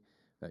pray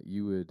that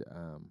you would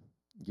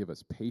give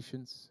us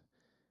patience,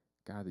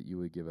 God, that you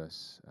would give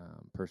us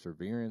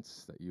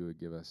perseverance, that you would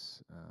give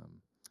us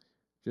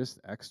just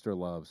extra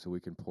love so we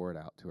can pour it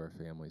out to our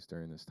families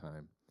during this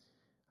time.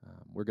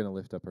 We're going to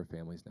lift up our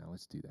families now.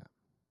 Let's do that.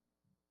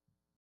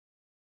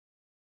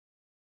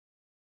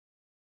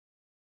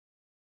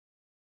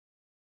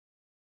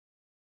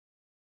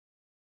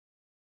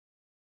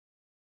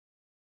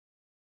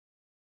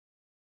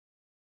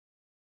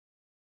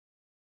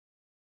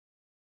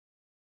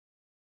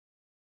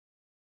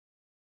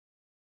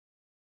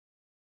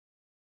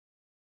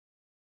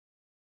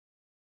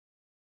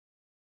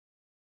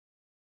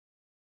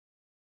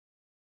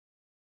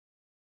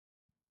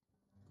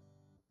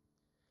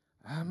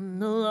 I'm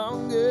no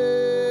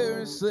longer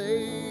a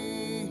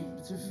slave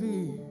to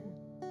fear.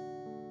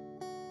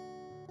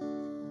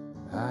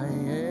 I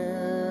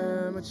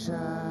am a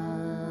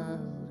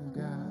child of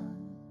God.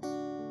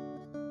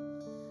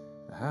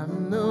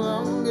 I'm no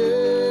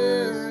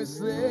longer a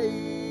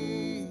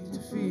slave to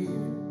fear.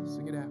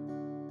 Sing it out.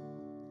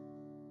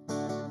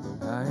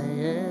 I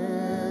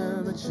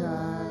am a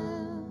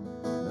child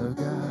of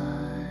God.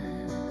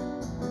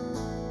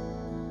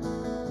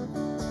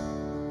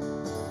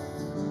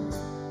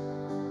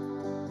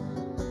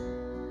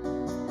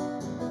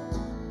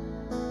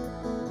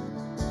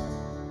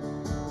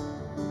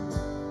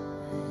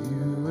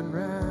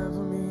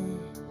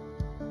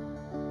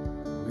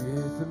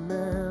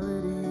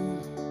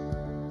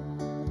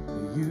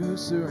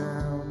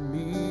 Surround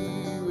me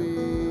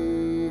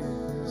with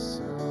a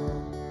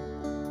song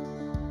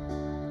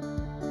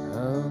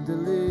of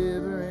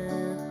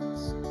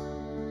deliverance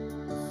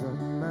from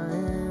my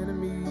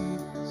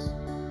enemies,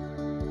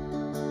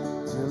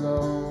 till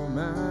all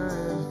my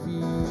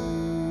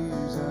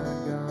fears are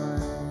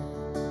gone.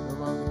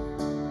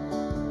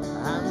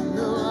 I'm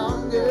no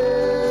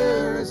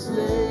longer a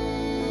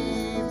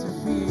slave to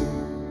fear.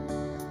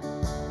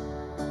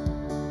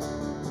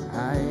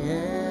 I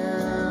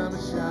am a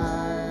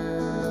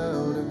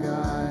child of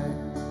God.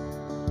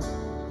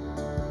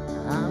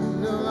 I'm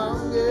no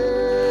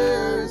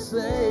longer a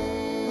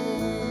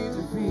slave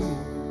to fear.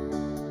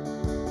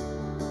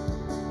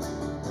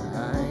 I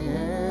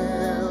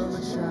am a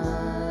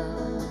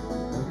child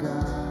of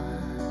God.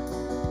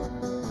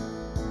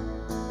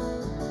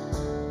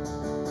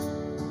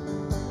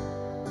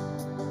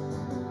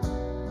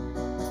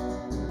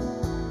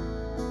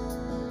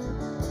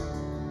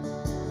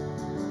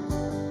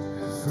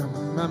 From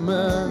my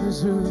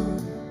mother's womb,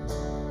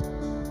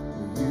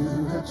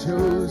 you have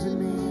chosen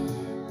me.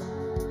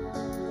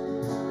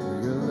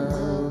 Your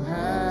love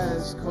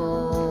has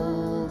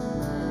called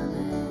my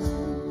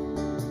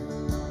name.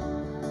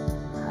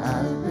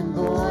 I've been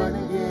born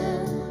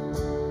again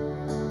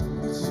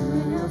to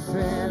your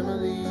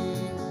family.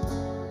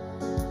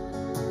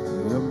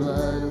 Your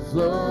blood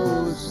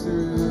flows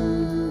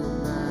through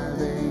my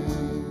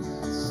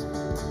veins.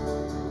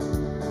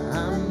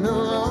 I'm no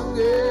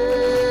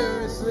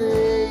longer a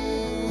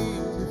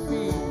slave to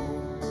fear.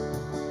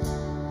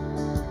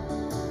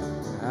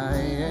 I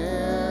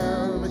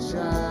am a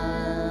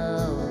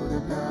child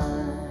of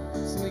God.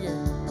 Sing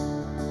again.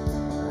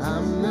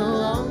 I'm no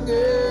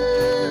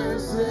longer a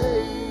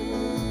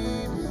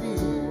slave to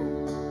fear.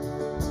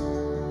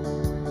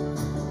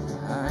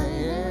 I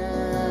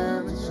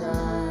am a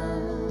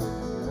child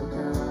of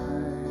God.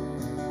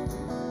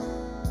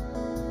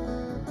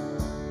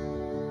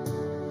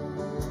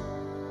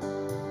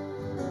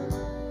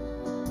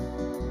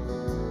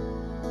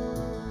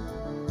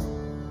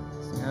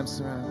 Sing, I'm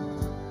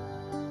surrounded.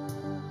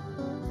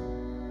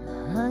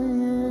 I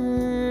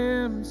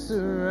am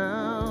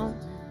surrounded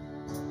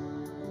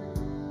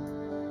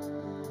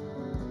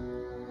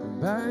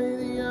by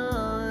the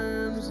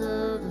arms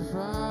of the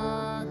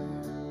Father.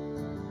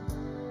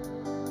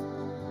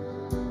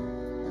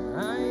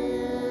 I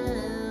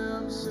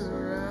am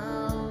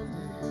surrounded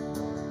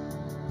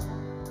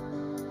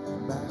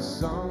by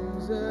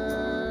songs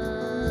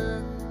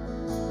of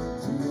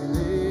deliverance.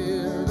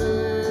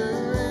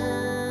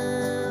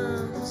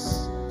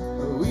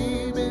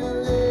 We've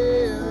been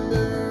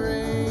liberated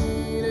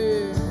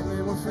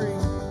and we're free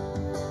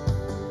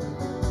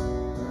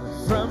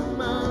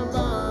from our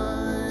bondage.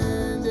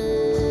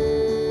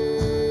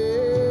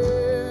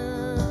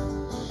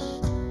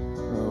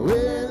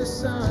 We're the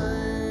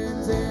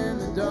sons and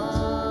the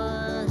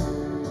daughters.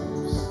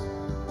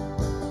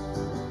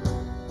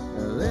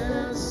 Let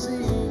us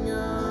sing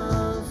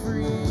of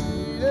freedom.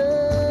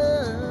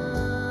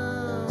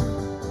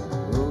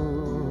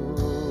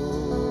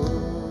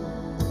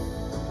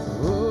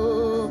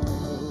 Oh,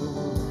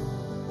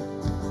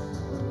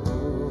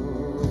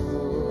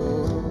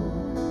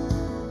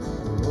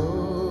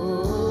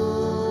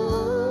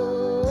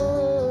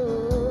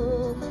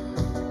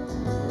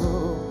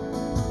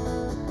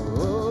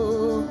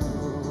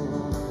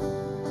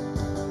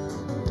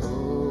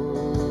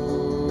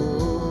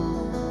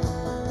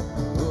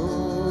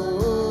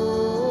 oh,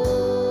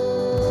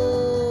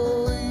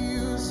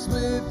 you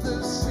split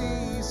the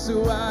sea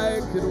so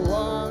I could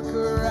walk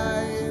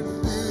right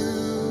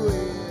through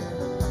it.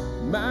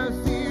 My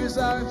fears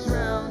are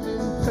drowned in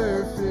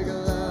perfect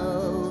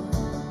love.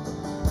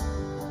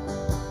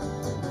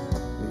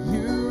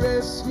 You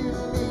rescued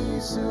me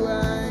so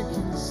I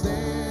can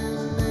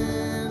stand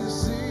and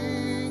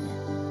sing.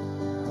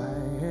 I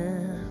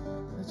am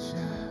a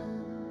child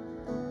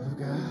of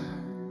God.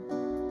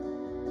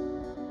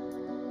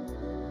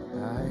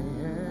 I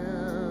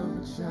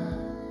am a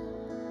child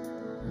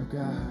of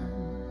God.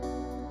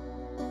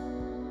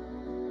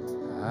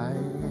 I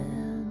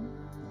am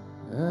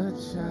a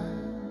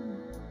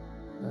child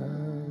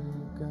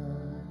of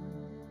God.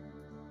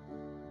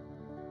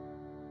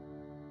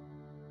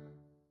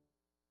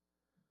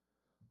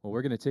 Well,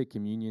 we're going to take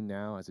communion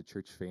now as a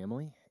church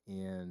family.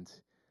 And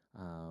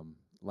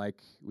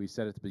like we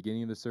said at the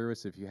beginning of the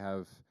service, if you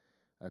have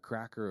a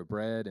cracker, a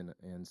bread,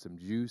 and some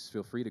juice,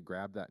 feel free to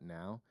grab that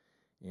now.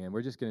 And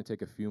we're just going to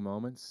take a few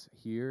moments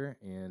here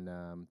and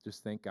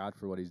just thank God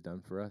for what he's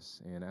done for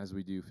us. And as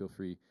we do, feel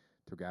free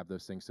to grab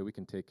those things so we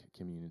can take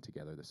communion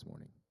together this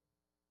morning.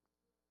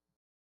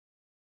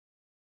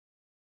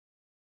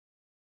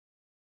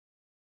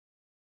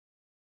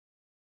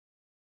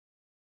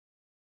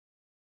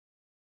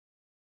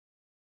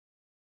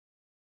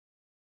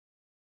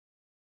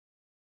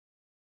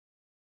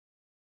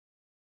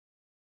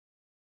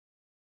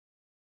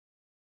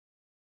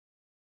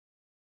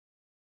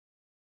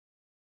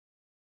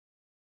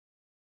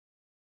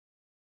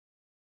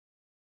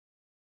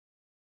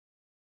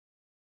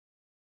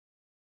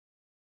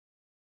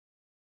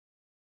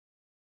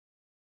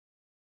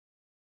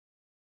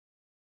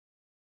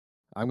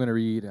 I'm going to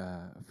read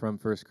from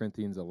 1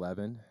 Corinthians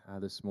 11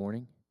 this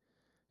morning.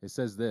 It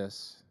says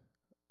this,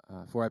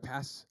 for I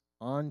pass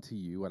on to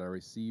you what I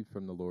received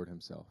from the Lord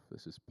himself.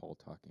 This is Paul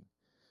talking.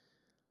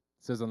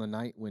 It says, on the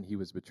night when he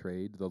was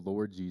betrayed, the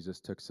Lord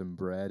Jesus took some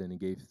bread and he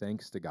gave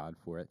thanks to God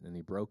for it, and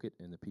he broke it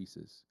into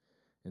pieces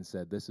and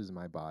said, this is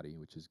my body,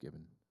 which is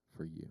given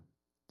for you.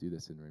 Do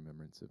this in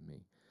remembrance of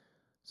me.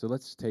 So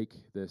let's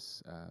take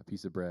this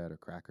piece of bread or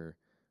cracker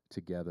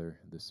together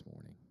this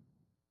morning.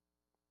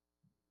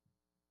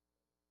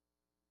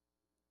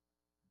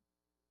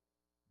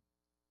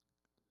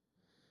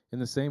 In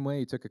the same way,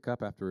 he took a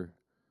cup after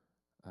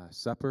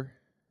supper.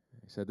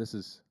 He said, this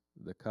is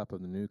the cup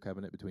of the new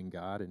covenant between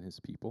God and his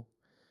people,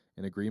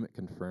 an agreement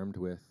confirmed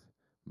with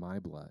my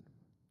blood.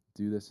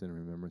 Do this in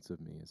remembrance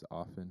of me as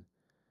often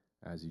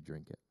as you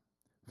drink it.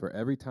 For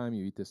every time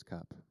you eat this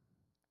cup,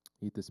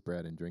 eat this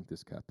bread and drink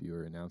this cup, you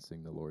are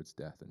announcing the Lord's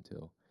death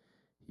until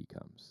he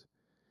comes.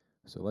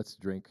 So let's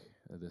drink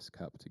this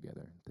cup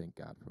together and thank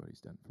God for what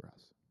he's done for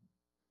us.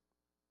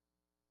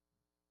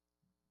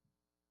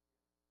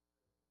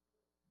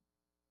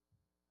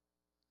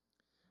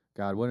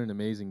 God, what an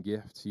amazing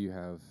gift you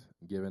have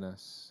given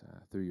us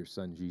through your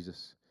Son,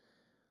 Jesus,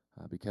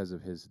 because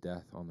of his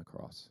death on the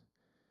cross.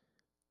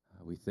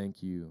 We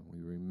thank you.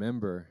 We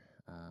remember,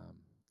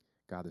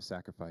 God, the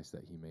sacrifice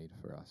that he made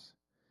for us.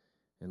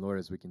 And Lord,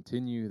 as we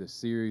continue the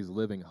series,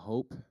 Living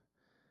Hope,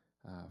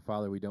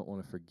 Father, we don't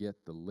want to forget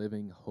the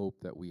living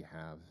hope that we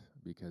have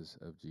because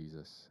of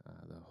Jesus,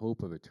 the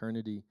hope of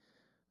eternity,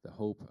 the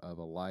hope of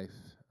a life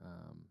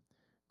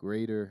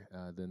greater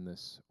than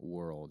this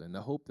world, and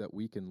the hope that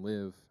we can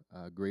live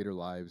greater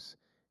lives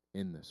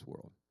in this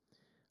world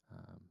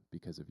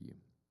because of you.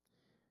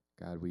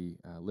 God, we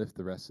lift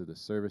the rest of the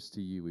service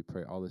to you. We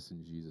pray all this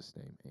in Jesus'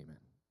 name. Amen.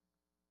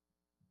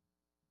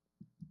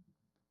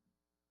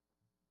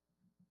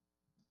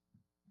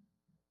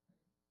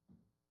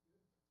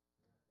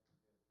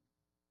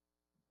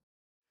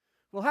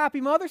 Well,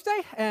 happy Mother's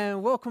Day,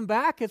 and welcome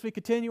back as we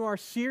continue our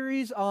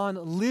series on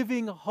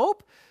living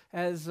hope,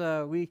 as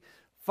we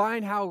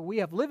find how we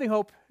have living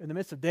hope in the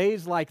midst of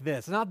days like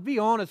this. And I'll be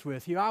honest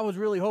with you, I was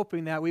really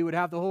hoping that we would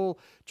have the whole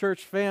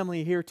church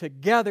family here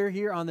together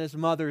here on this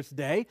Mother's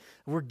Day.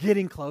 We're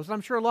getting close.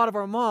 I'm sure a lot of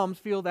our moms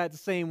feel that the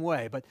same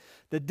way, but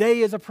the day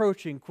is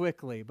approaching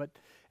quickly. But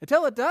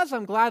until it does,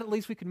 I'm glad at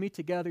least we can meet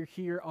together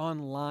here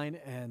online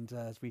and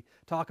as we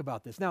talk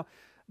about this. Now,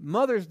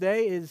 Mother's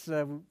Day is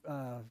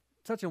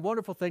such a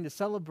wonderful thing to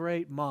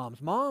celebrate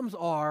moms. Moms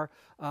are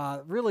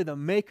really the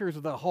makers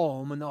of the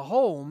home, and the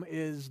home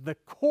is the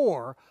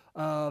core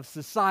of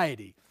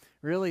society.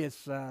 Really,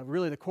 it's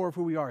really the core of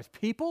who we are as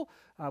people.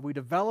 We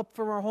develop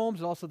from our homes,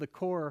 and also the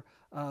core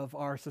of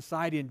our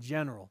society in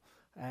general.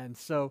 And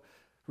so,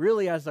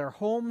 really, as our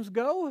homes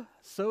go,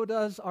 so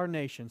does our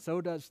nation, so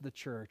does the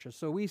church. And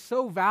so we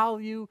so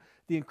value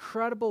the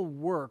incredible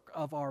work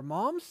of our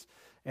moms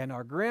and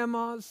our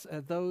grandmas,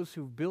 and those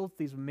who've built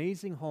these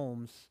amazing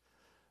homes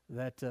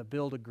that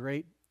build a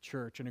great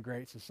church and a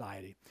great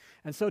society.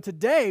 And so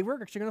today,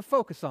 we're actually going to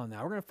focus on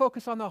that. We're going to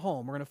focus on the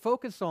home. We're going to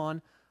focus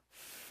on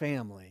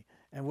family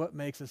and what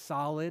makes a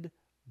solid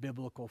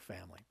biblical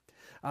family.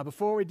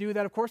 Before we do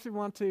that, of course, we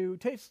want to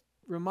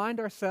remind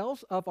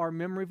ourselves of our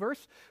memory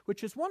verse,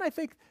 which is one I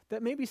think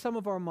that maybe some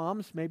of our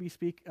moms maybe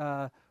speak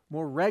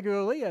more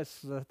regularly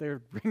as they're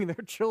bringing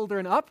their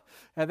children up.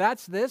 And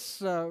that's this,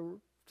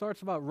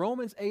 starts about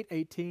Romans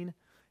 8:18.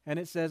 And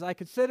it says, I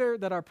consider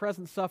that our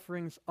present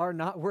sufferings are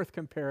not worth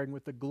comparing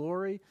with the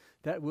glory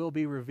that will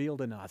be revealed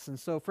in us. And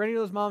so for any of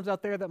those moms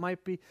out there that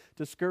might be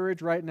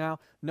discouraged right now,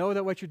 know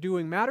that what you're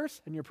doing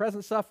matters, and your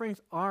present sufferings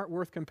aren't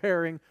worth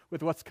comparing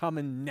with what's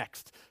coming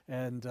next.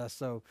 And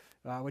so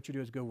what you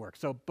do is good work.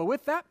 So, but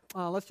with that,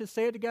 let's just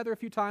say it together a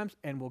few times,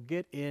 and we'll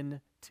get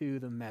into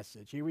the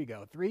message. Here we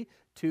go. 3,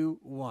 2,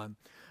 1.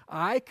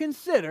 I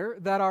consider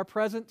that our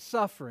present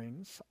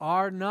sufferings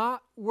are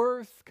not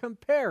worth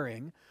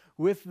comparing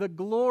with the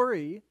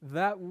glory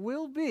that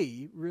will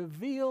be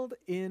revealed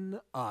in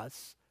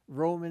us.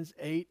 Romans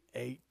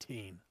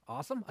 8:18.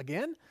 Awesome.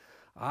 Again,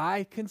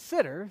 I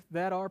consider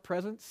that our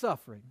present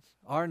sufferings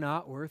are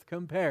not worth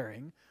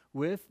comparing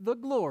with the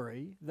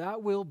glory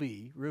that will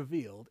be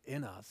revealed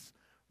in us.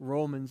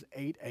 Romans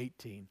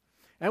 8:18.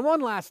 And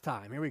one last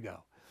time. Here we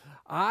go.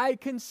 I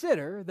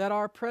consider that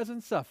our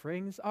present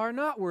sufferings are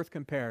not worth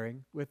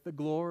comparing with the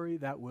glory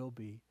that will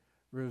be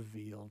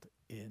revealed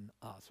in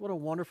us. What a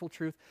wonderful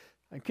truth.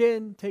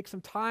 Again, take some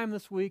time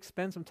this week,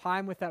 spend some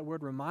time with that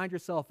word, remind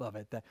yourself of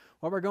it, that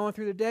what we're going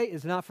through today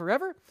is not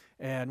forever,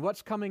 and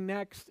what's coming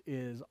next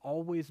is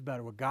always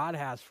better. What God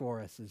has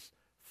for us is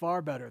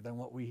far better than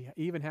what we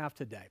even have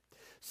today.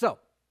 So,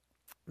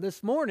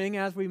 this morning,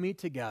 as we meet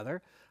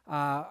together,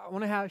 I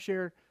want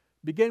to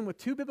begin with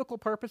 2 biblical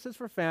purposes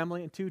for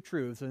family and 2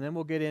 truths, and then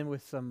we'll get in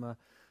with some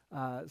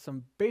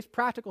base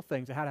practical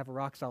things of how to have a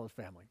rock-solid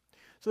family.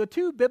 So the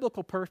 2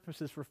 biblical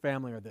purposes for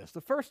family are this.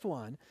 The first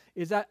one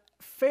is that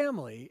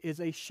family is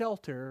a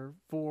shelter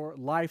for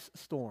life's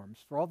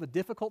storms. For all the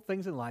difficult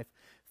things in life,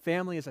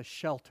 family is a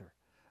shelter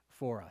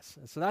for us.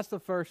 And so that's the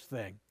first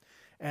thing.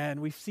 And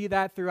we see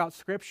that throughout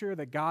Scripture,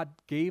 that God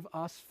gave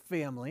us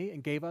family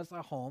and gave us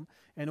a home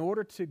in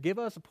order to give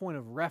us a point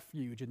of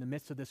refuge in the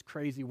midst of this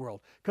crazy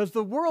world. Because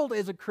the world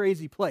is a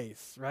crazy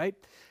place, right?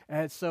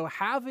 And so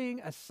having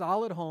a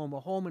solid home, a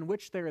home in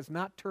which there is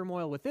not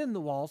turmoil within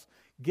the walls,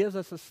 gives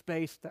us a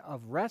space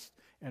of rest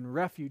and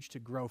refuge to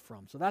grow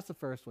from. So that's the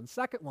first one.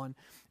 Second one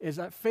is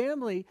that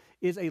family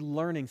is a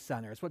learning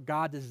center. It's what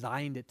God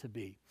designed it to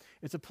be.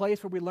 It's a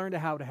place where we learn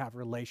how to have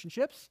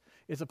relationships.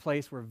 It's a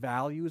place where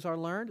values are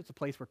learned. It's a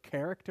place where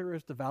character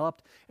is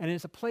developed. And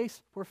it's a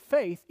place where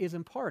faith is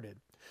imparted.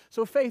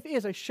 So faith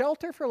is a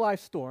shelter for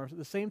life's storms. At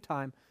the same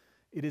time,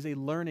 it is a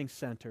learning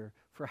center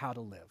for how to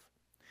live.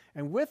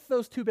 And with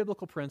those 2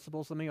 biblical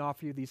principles, let me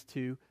offer you these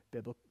 2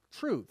 biblical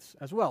truths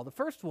as well. The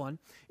first one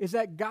is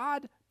that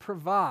God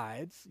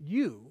provides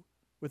you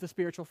with a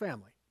spiritual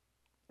family.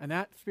 And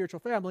that spiritual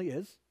family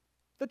is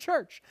the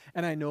church.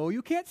 And I know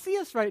you can't see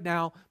us right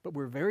now, but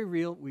we're very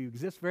real, we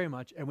exist very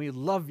much, and we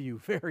love you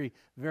very,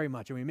 very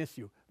much, and we miss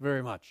you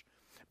very much.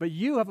 But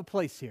you have a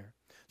place here.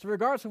 So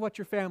regardless of what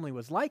your family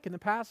was like in the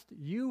past,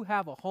 you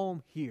have a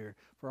home here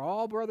for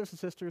all brothers and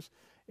sisters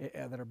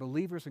that are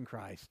believers in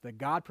Christ, that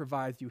God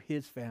provides you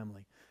His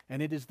family.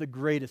 And it is the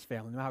greatest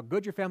family. No matter how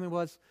good your family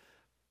was,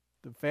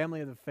 the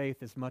family of the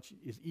faith is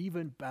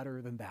even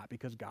better than that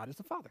because God is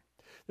the Father.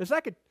 The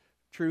second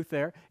truth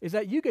there is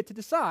that you get to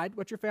decide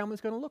what your family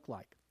is going to look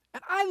like.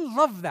 And I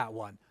love that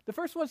one. The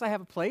first one is I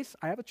have a place,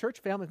 I have a church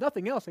family. If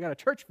nothing else, I got a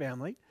church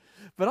family.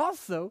 But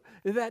also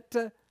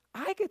that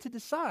I get to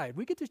decide.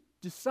 We get to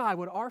decide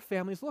what our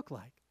families look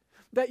like.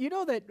 That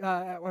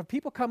that when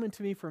people come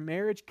into me for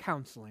marriage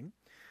counseling,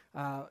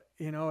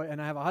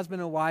 and I have a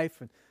husband and a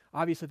wife, and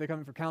obviously they're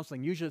coming for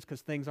counseling. Usually it's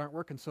because things aren't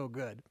working so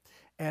good.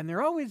 And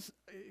they're always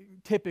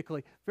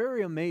typically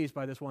very amazed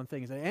by this one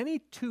thing, is that any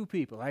 2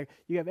 people,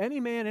 you have any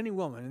man, any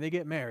woman, and they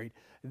get married,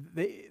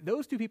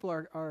 those 2 people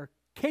are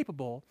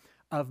capable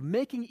of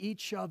making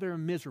each other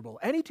miserable.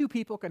 Any 2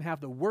 people can have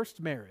the worst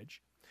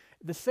marriage.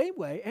 The same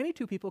way, any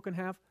 2 people can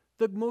have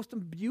the most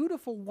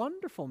beautiful,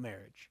 wonderful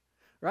marriage,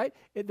 right?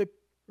 The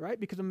right?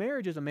 Because a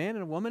marriage is a man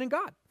and a woman and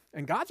God.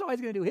 And God's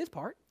always going to do his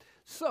part.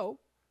 So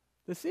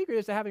the secret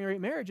is to having a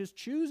great marriage is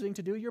choosing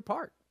to do your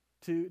part,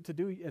 to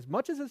do as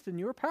much as it's in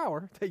your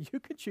power that you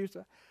can choose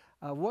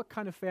what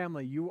kind of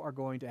family you are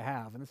going to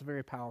have. And it's a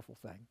very powerful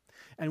thing.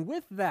 And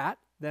with that,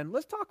 then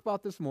let's talk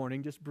about this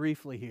morning, just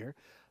briefly here,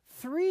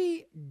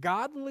 3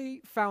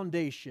 godly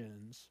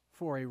foundations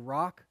for a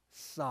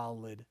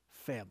rock-solid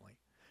family.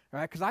 All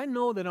right? Because I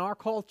know that in our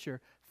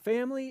culture,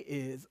 family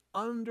is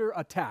under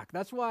attack.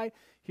 That's why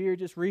here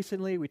just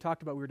recently we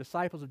talked about we're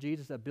disciples of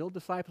Jesus that build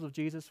disciples of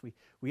Jesus.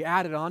 We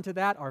added on to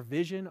that our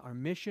vision, our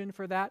mission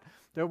for that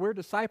we're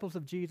disciples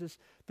of Jesus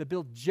that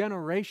build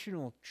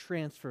generational,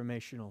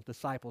 transformational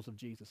disciples of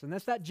Jesus. And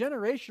that's that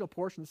generational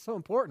portion that's so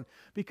important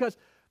because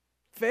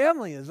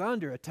family is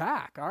under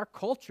attack. Our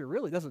culture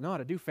really doesn't know how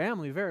to do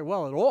family very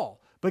well at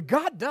all, but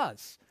God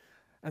does.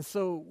 And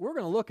so we're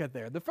going to look at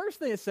there. The first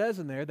thing it says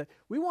in there that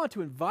we want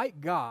to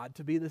invite God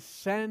to be the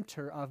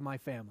center of my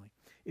family.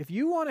 If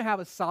you want to have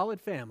a solid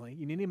family,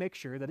 you need to make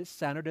sure that it's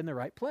centered in the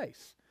right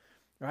place.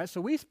 All right? So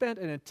we spent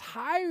an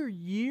entire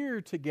year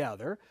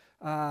together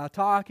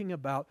talking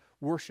about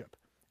worship.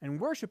 And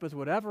worship is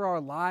whatever our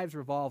lives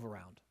revolve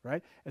around,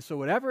 right? And so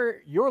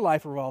whatever your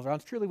life revolves around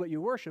is truly what you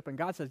worship. And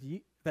God says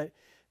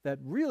that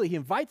really He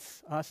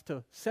invites us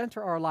to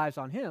center our lives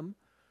on Him.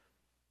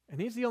 And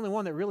He's the only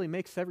one that really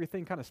makes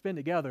everything kind of spin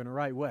together in the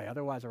right way.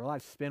 Otherwise, our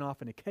lives spin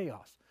off into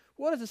chaos.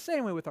 Well, it's the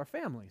same way with our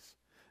families.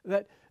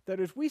 That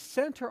as we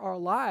center our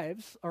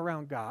lives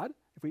around God,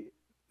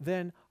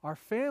 then our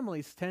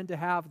families tend to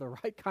have the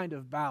right kind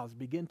of vows,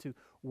 begin to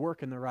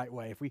work in the right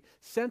way. If we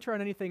center on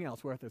anything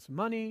else, whether it's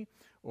money,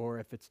 or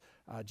if it's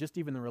just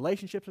even the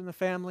relationships in the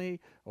family,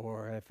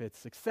 or if it's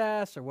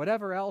success, or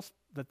whatever else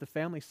that the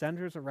family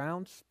centers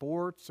around,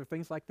 sports or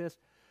things like this,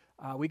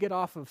 we get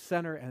off of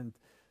center and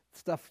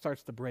stuff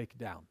starts to break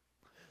down.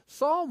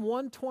 Psalm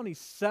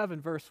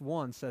 127 verse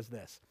 1 says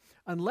this,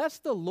 "Unless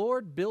the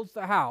Lord builds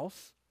the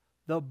house,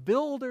 the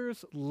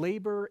builders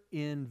labor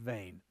in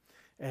vain."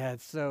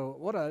 And so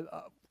what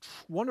a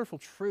wonderful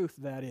truth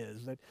that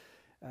is, that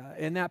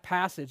in that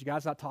passage,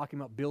 God's not talking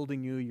about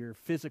building you your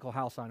physical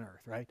house on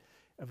earth, right?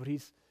 But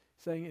He's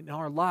saying in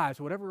our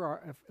lives,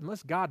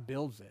 unless God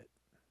builds it,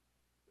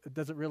 it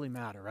doesn't really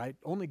matter, right?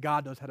 Only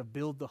God knows how to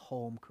build the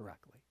home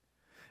correctly.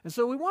 And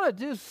so we want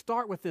to just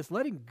start with this,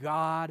 letting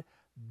God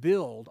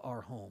build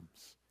our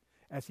homes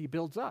as He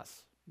builds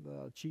us,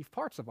 the chief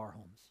parts of our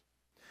homes.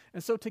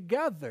 And so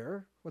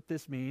together, what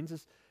this means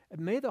is,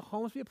 may the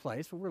homes be a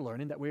place where we're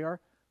learning that we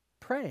are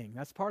praying.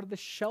 That's part of the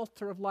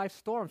shelter of life's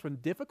storms. When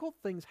difficult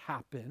things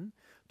happen,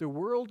 the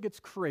world gets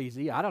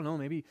crazy. I don't know,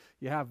 maybe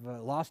you have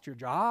lost your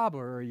job,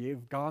 or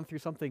you've gone through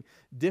something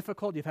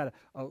difficult, you've had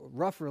a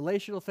rough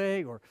relational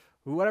thing, or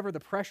whatever the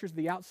pressures of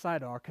the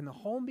outside are. Can the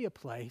home be a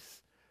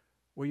place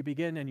where you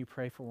begin and you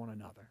pray for one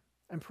another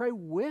and pray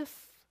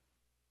with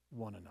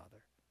one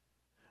another?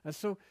 And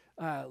so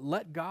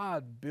let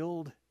God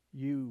build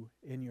you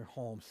in your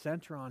home.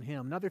 Center on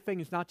Him. Another thing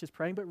is not just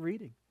praying, but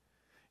reading.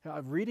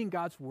 Reading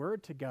God's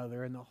Word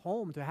together in the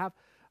home to have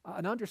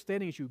an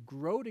understanding as you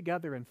grow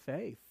together in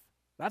faith.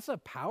 That's a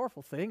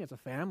powerful thing as a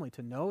family,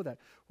 to know that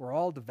we're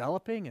all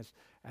developing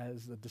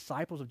as the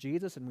disciples of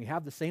Jesus, and we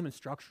have the same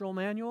instructional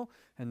manual,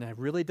 and that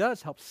really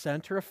does help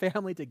center a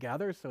family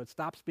together, so it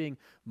stops being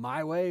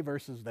my way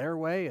versus their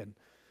way, and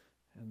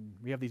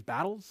we have these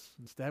battles.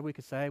 Instead, we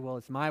could say, well,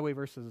 it's my way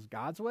versus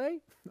God's way,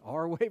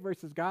 our way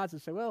versus God's,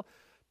 and say, well,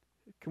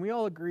 can we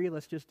all agree,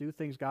 let's just do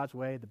things God's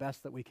way, the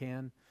best that we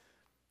can?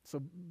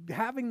 So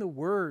having the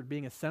Word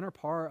being a center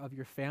part of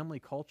your family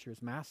culture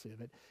is massive.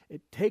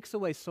 It takes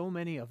away so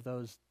many of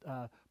those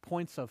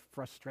points of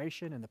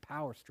frustration and the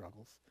power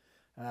struggles.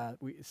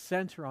 We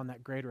center on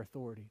that greater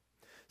authority.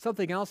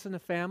 Something else in the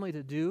family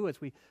to do as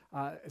we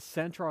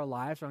center our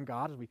lives on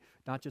God, as we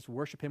not just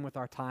worship Him with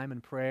our time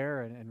and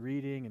prayer and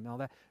reading and all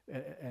that,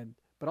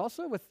 but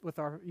also with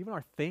even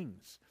our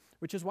things,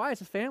 which is why as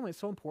a family it's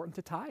so important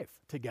to tithe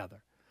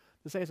together.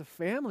 To say as a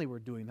family we're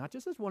doing, not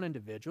just as one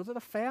individual, as a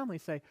family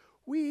say,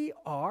 we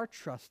are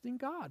trusting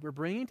God. We're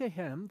bringing to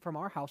Him from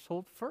our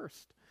household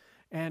first.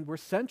 And we're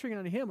centering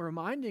on Him,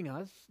 reminding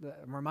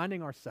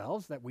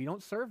ourselves that we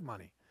don't serve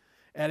money.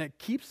 And it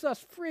keeps us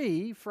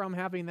free from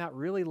having that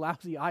really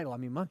lousy idol. I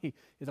mean, money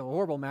is a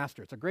horrible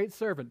master. It's a great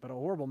servant, but a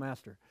horrible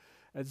master.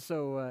 And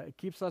so it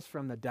keeps us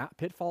from the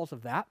pitfalls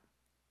of that.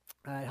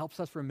 It helps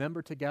us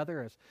remember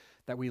together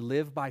that we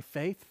live by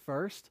faith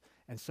first,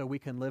 and so we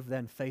can live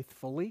then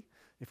faithfully.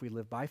 If we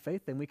live by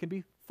faith, then we can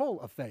be full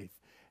of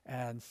faith.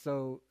 And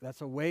so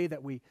that's a way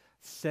that we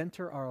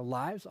center our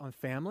lives on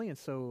family. And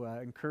so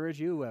I encourage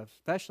you,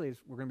 especially as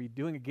we're going to be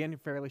doing again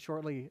fairly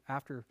shortly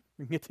after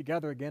we get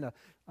together again,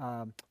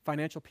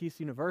 Financial Peace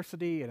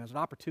University, and as an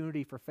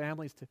opportunity for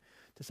families to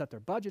set their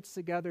budgets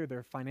together,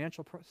 their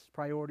financial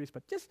priorities,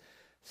 but just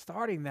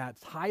starting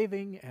that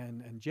tithing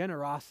and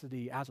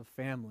generosity as a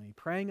family,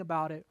 praying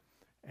about it,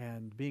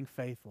 and being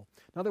faithful.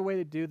 Another way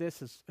to do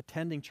this is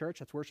attending church.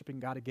 That's worshiping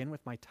God again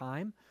with my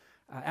time.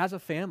 As a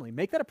family,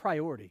 make that a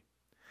priority.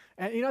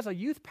 And as a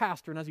youth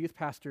pastor, and as a youth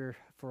pastor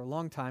for a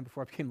long time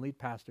before I became lead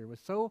pastor, it was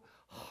so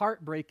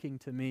heartbreaking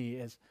to me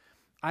as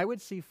I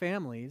would see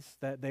families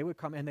that they would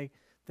come and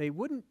they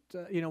wouldn't,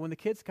 when the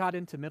kids got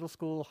into middle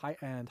school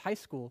and high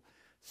school,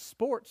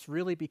 sports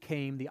really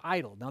became the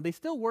idol. Now, they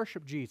still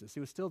worship Jesus. He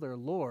was still their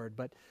Lord,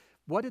 but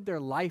what did their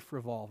life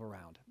revolve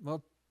around?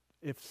 Well,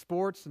 if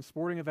sports and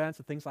sporting events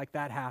and things like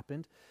that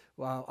happened,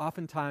 well,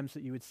 oftentimes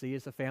that you would see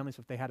is the families,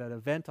 if they had an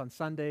event on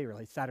Sunday or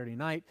like Saturday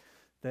night,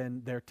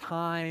 then their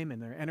time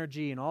and their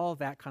energy and all of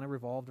that kind of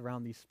revolved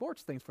around these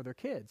sports things for their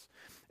kids.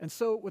 And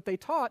so what they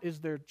taught is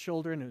their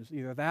children, it was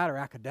either that or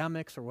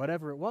academics or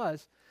whatever it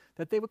was,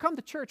 that they would come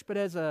to church, but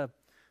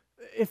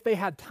if they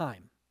had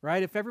time,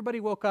 right? If everybody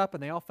woke up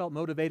and they all felt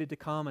motivated to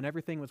come and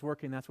everything was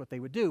working, that's what they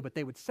would do. But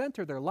they would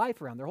center their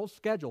life around, their whole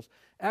schedules,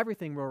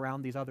 everything were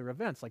around these other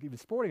events, like even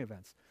sporting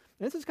events.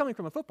 And this is coming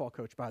from a football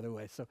coach, by the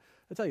way. So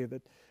I tell you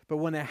that. But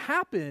when it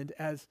happened,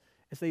 as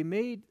they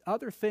made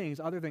other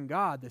things other than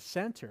God the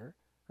center,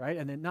 right,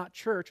 and then not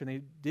church, and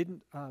they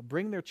didn't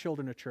bring their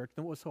children to church,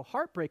 then what was so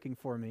heartbreaking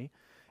for me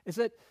is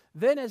that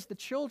then as the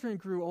children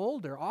grew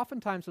older,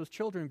 oftentimes those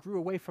children grew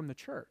away from the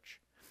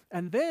church.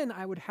 And then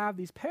I would have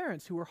these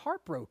parents who were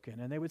heartbroken,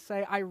 and they would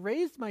say, I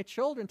raised my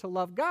children to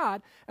love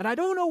God, and I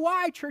don't know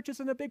why church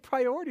isn't a big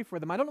priority for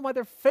them. I don't know why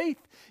their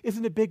faith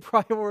isn't a big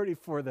priority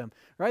for them,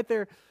 right?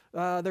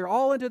 They're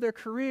all into their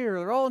career,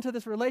 they're all into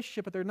this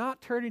relationship, but they're not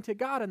turning to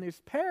God, and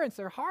these parents,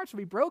 their hearts will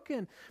be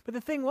broken. But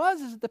the thing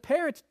is that the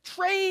parents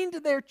trained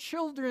their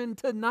children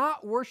to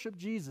not worship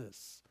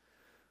Jesus.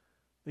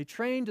 They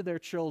trained their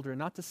children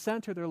not to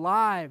center their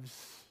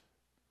lives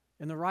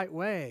in the right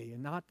way,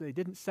 and they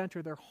didn't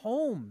center their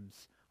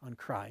homes on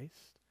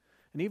Christ.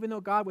 And even though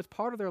God was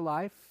part of their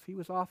life, he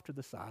was off to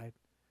the side.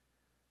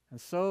 And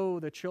so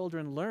the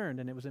children learned,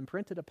 and it was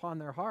imprinted upon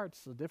their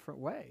hearts a different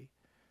way.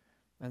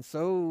 And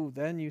so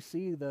then you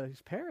see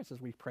these parents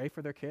as we pray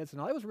for their kids,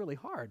 and it was really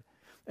hard.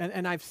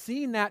 And I've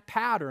seen that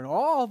pattern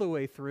all the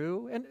way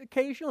through, and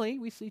occasionally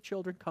we see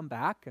children come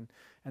back,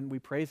 and we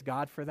praise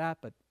God for that.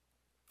 But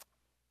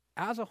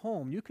as a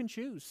home, you can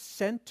choose.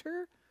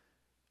 Center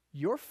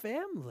your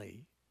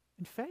family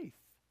in faith.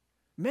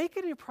 Make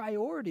it a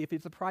priority. If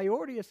it's a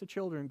priority as the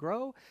children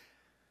grow,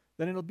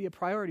 then it'll be a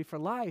priority for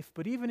life.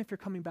 But even if you're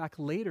coming back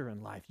later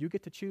in life, you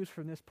get to choose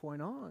from this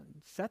point on.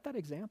 Set that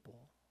example.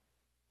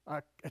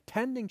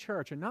 Attending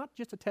church, and not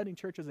just attending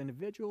church as an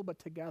individual, but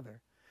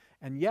together.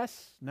 And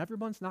yes,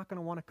 everyone's not going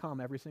to want to come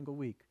every single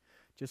week.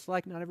 Just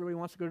like not everybody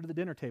wants to go to the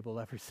dinner table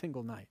every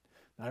single night.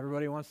 Not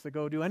everybody wants to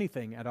go do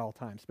anything at all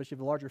times, especially if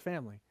you have a larger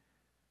family.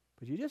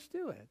 But you just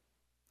do it.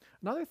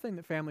 Another thing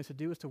that families should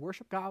do is to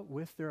worship God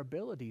with their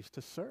abilities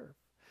to serve.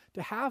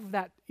 To have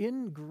that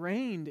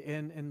ingrained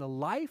in the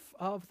life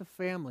of the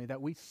family,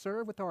 that we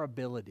serve with our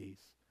abilities.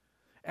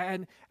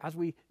 And as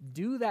we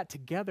do that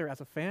together as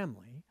a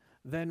family,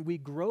 then we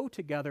grow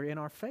together in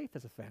our faith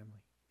as a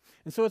family.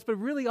 And so it's been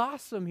really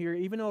awesome here,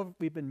 even though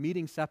we've been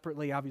meeting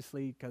separately,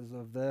 obviously, because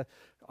of the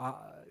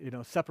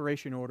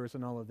separation orders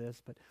and all of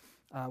this. But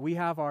we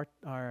have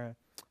our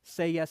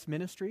Say Yes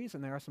ministries,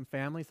 and there are some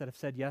families that have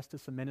said yes to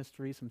some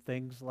ministries, some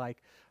things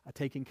like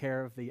taking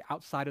care of the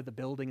outside of the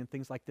building and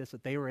things like this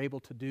that they were able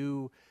to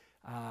do,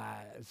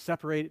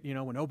 separate,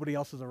 when nobody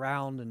else is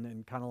around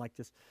and kind of like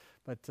this.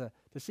 But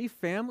to see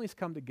families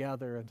come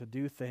together and to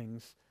do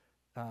things,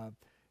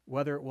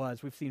 whether it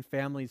was, we've seen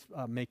families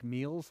make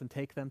meals and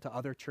take them to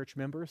other church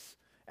members.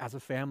 As a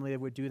family, they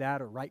would do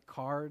that, or write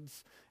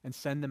cards and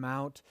send them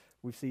out.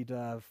 We've seen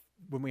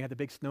when we had the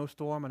big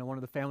snowstorm, and one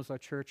of the families of our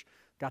church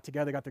got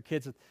together, got their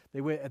kids,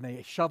 they went and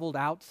they shoveled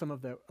out some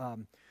of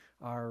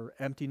our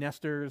empty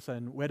nesters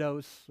and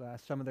widows,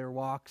 some of their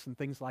walks and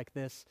things like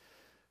this.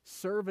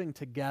 Serving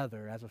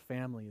together as a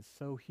family is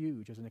so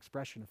huge as an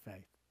expression of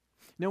faith.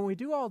 Now, when we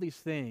do all these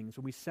things,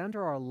 when we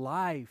center our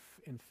life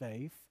in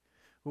faith,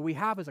 what we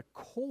have is a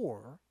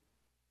core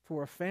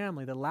for a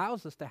family that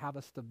allows us to have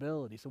a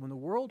stability. So when the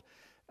world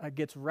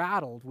gets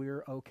rattled,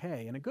 we're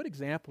okay. And a good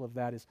example of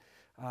that is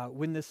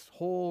when this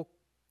whole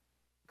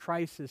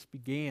crisis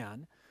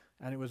began,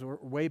 and it was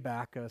way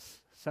back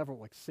several,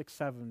 like 6,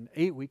 7,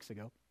 8 weeks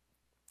ago.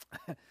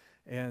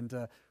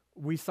 And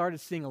we started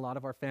seeing a lot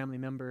of our family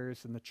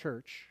members in the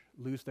church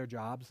lose their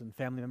jobs, and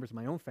family members in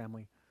my own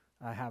family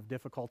have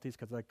difficulties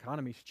because the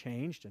economy's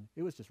changed, and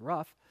it was just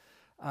rough.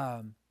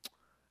 I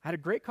had a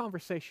great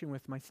conversation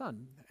with my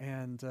son,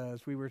 and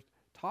as we were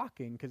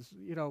talking, because,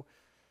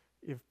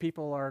 if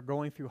people are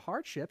going through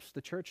hardships,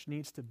 the church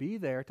needs to be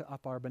there to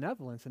up our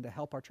benevolence and to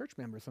help our church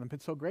members. And I've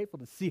been so grateful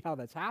to see how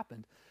that's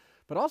happened.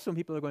 But also when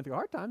people are going through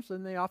hard times,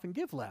 then they often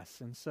give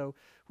less. And so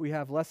we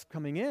have less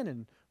coming in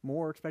and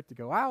more expected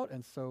to go out.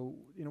 And so,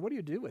 what do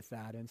you do with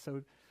that? And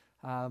so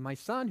my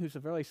son, who's a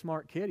very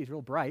smart kid, he's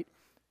real bright,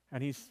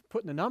 and he's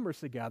putting the numbers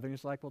together. And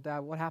he's like, well,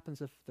 Dad, what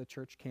happens if the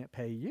church can't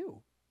pay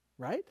you,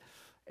 right?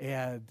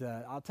 And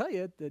I'll tell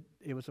you that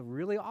it was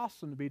really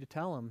awesome to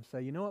tell him,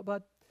 say, you know what,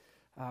 bud?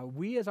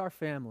 We as our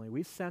family,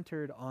 we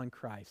centered on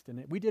Christ.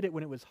 And we did it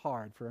when it was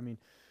hard.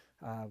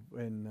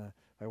 When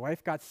my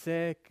wife got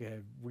sick,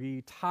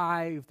 we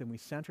tithed and we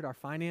centered our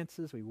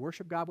finances. We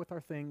worshiped God with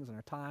our things and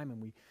our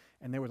time,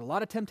 and there was a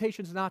lot of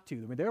temptations not to.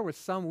 I mean, there were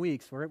some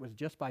weeks where it was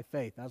just by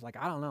faith. I was like,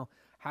 I don't know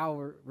how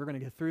we're going to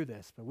get through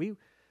this, but we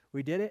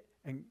did it.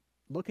 And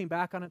looking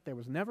back on it, there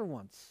was never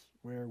once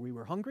where we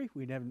were hungry.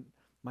 We never.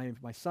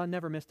 My son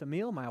never missed a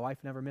meal. My wife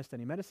never missed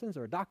any medicines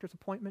or a doctor's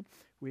appointment.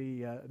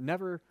 We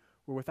never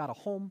were without a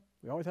home.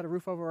 We always had a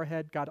roof over our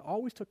head. God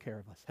always took care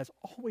of us, has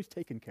always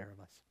taken care of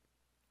us.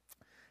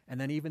 And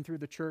then even through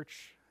the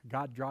church,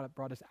 God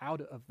brought us out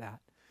of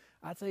that.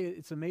 I'd say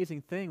it's an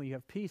amazing thing when you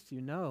have peace,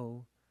 you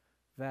know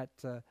that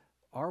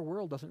our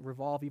world doesn't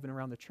revolve even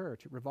around the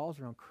church. It revolves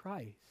around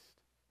Christ.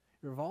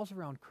 It revolves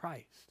around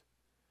Christ.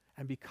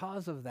 And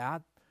because of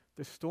that,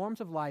 the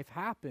storms of life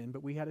happen,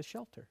 but we had a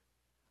shelter.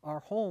 Our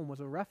home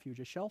was a refuge,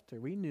 a shelter.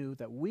 We knew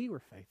that we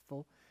were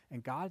faithful,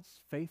 and God's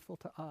faithful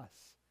to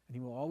us, and he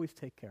will always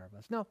take care of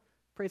us. Now,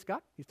 praise God,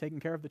 he's taking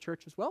care of the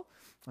church as well,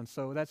 and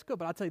so that's good.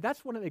 But I'll tell you,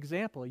 that's one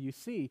example. You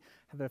see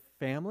how the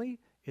family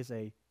is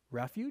a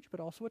refuge,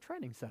 but also a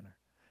training center.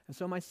 And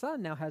so my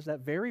son now has that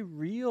very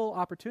real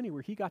opportunity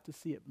where he got to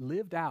see it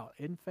lived out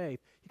in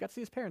faith. He got to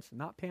see his parents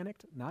not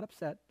panicked, not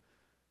upset,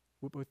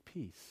 with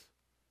peace.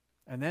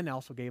 And then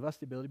also gave us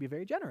the ability to be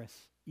very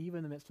generous, even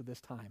in the midst of this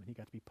time, and he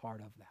got to be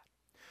part of that.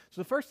 So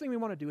the first thing we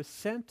want to do is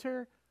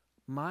center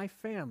my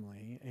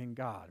family in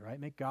God, right?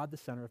 Make God the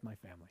center of my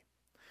family.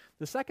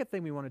 The second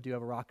thing we want to do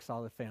of a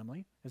rock-solid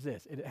family is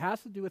this. It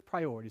has to do with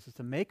priorities. It's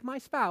to make my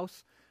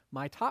spouse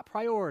my top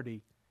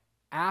priority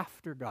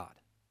after God,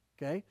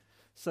 okay?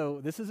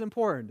 So this is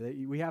important,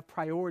 that we have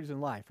priorities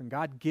in life, and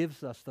God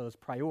gives us those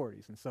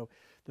priorities. And so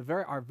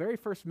our very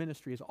first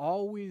ministry is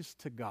always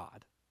to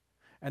God.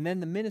 And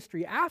then the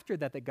ministry after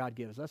that God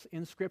gives us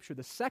in Scripture,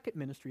 the second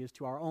ministry is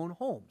to our own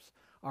homes,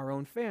 our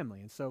own family.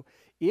 And so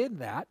in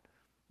that,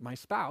 my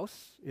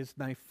spouse is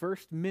my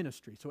first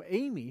ministry. So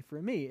Amy,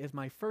 for me, is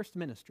my first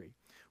ministry,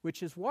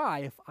 which is why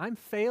if I'm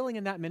failing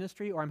in that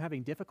ministry or I'm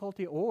having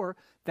difficulty or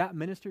that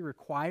ministry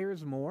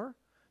requires more,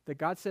 that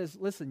God says,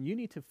 listen, you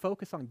need to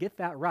focus on get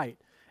that right.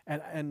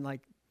 And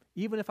like,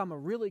 even if I'm a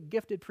really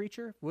gifted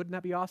preacher, wouldn't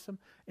that be awesome?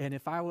 And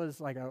if I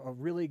was like a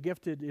really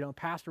gifted,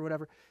 pastor or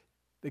whatever,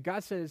 that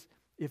God says,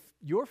 if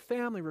your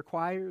family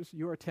requires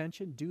your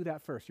attention, do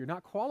that first. You're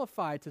not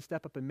qualified to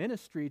step up in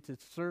ministry to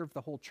serve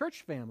the whole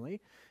church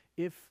family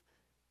if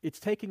it's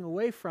taking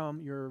away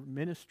from your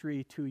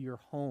ministry to your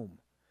home.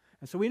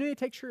 And so we need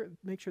to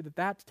make sure that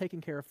that's taken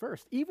care of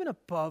first, even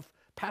above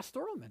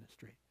pastoral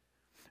ministry.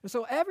 And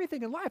so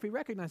everything in life, we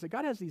recognize that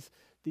God has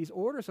these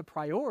orders of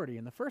priority.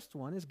 And the first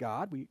one is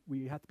God.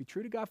 We have to be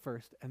true to God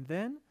first. And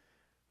then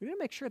we need to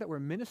make sure that we're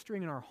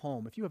ministering in our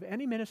home. If you have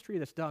any ministry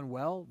that's done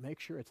well,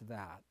 make sure it's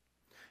that.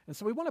 And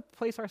so we want to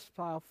place our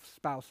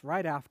spouse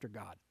right after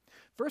God.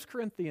 1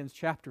 Corinthians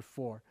chapter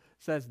 4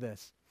 says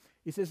this.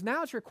 He says,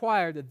 now it's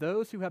required that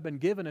those who have been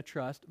given a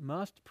trust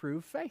must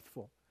prove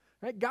faithful.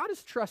 Right? God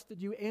has trusted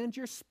you and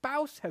your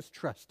spouse has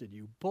trusted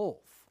you,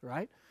 both,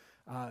 right?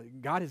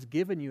 God has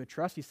given you a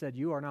trust. He said,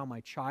 you are now my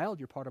child.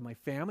 You're part of my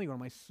family. You are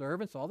my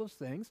servants, all those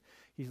things.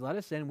 He's let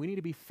us in. We need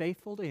to be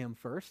faithful to him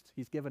first.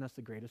 He's given us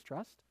the greatest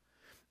trust.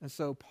 And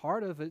so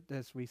part of it,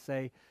 as we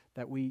say,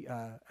 that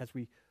as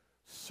we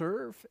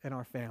serve in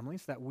our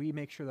families, that we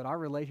make sure that our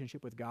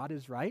relationship with God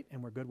is right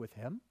and we're good with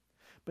him.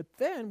 But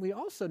then we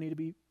also need to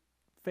be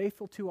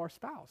faithful to our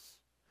spouse.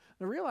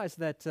 Now realize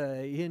that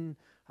in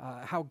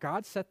how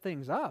God set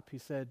things up, he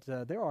said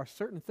there are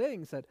certain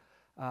things that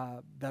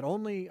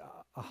only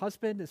a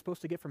husband is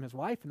supposed to get from his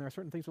wife, and there are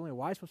certain things only a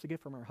wife is supposed to get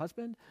from her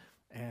husband.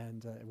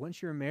 And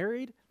once you're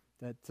married,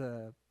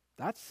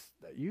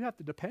 you have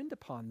to depend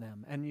upon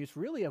them. And it's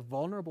really a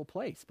vulnerable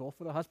place, both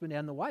for the husband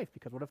and the wife,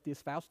 because what if the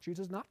spouse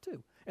chooses not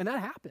to? And that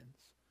happens.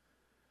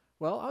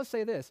 Well, I'll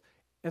say this.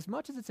 As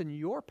much as it's in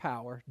your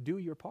power, do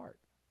your part.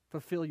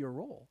 Fulfill your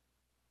role.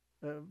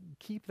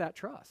 Keep that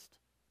trust,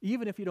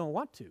 even if you don't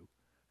want to,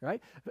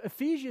 right?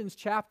 Ephesians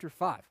chapter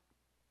 5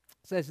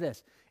 says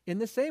this, in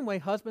the same way,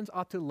 husbands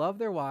ought to love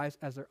their wives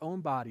as their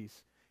own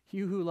bodies. He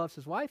who loves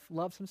his wife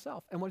loves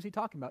himself. And what is he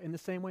talking about? In the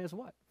same way as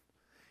what?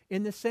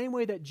 In the same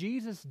way that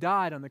Jesus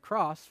died on the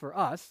cross for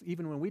us,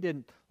 even when we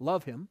didn't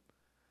love him,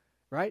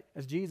 right?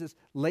 As Jesus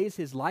lays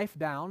his life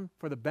down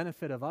for the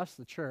benefit of us,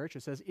 the church,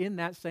 it says, in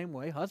that same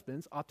way,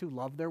 husbands ought to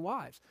love their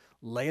wives,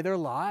 lay their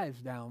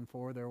lives down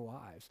for their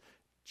wives,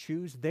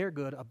 choose their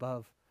good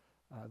above,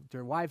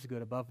 their wives'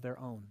 good above their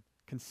own,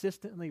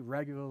 consistently,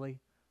 regularly,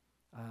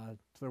 so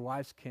their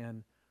wives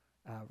can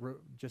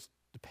just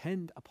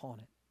depend upon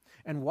it.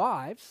 And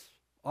wives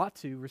ought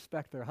to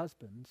respect their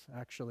husbands.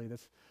 Actually,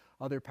 this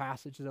other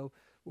passage, though,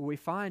 what we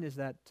find is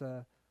that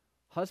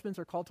husbands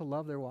are called to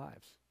love their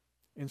wives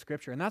in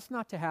Scripture. And that's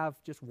not to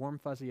have just warm,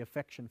 fuzzy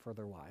affection for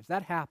their wives.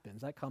 That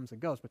happens. That comes and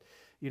goes. But,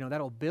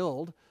 that'll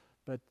build.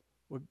 But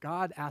what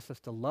God asks us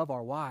to love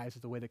our wives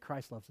is the way that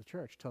Christ loves the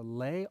church, to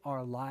lay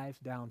our lives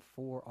down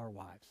for our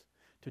wives,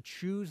 to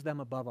choose them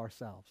above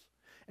ourselves.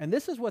 And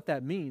this is what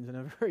that means in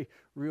a very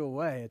real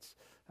way. It's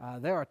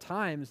there are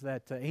times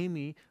that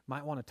Amy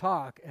might want to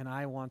talk and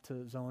I want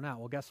to zone out.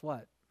 Well, guess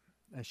what?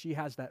 and she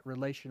has that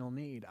relational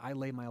need, I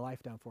lay my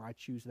life down for. I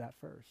choose that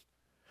first.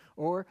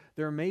 Or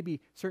there may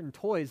be certain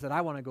toys that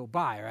I want to go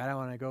buy, right? I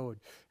want to go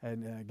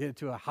and get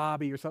into a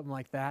hobby or something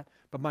like that.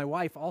 But my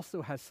wife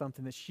also has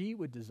something that she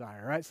would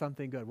desire, right?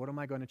 Something good. What am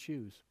I going to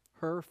choose?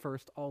 Her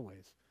first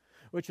always.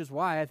 Which is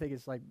why I think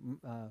it's like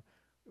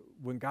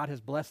when God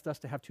has blessed us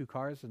to have 2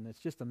 cars, and it's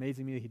just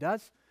amazing me that he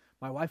does,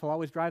 my wife will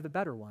always drive the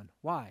better one.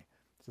 Why?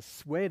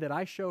 It's a way that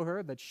I show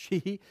her that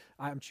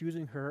I'm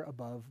choosing her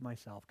above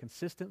myself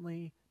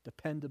consistently,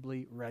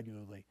 dependably,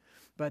 regularly.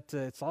 But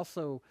it's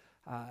also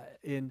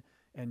in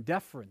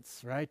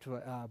deference, right, to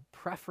a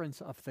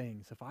preference of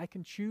things. If I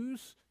can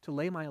choose to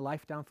lay my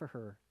life down for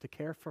her, to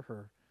care for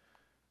her,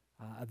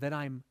 then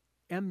I'm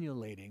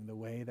emulating the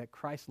way that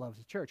Christ loves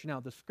the church. Now,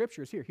 the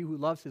scripture is here. He who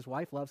loves his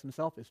wife loves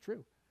himself is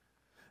true.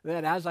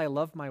 That as I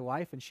love my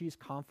wife and she's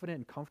confident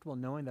and comfortable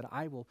knowing that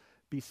I will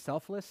be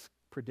selfless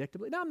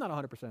predictably. Now, I'm not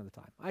 100% of the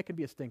time. I can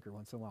be a stinker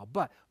once in a while.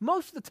 But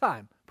most of the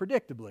time,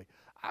 predictably,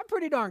 I'm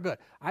pretty darn good.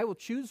 I will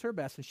choose her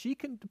best and she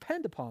can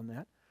depend upon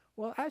that.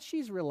 Well, as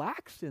she's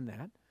relaxed in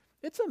that,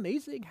 it's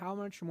amazing how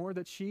much more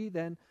that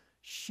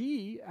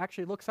she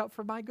actually looks out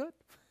for my good.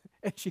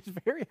 And she's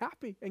very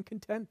happy and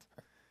content.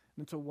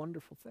 And it's a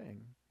wonderful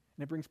thing.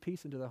 And it brings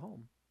peace into the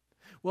home.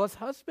 Well, as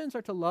husbands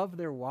are to love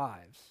their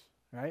wives,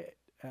 right?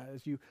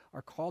 As you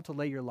are called to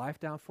lay your life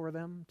down for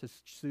them, to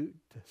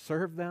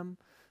serve them,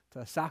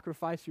 to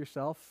sacrifice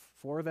yourself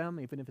for them,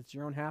 even if it's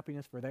your own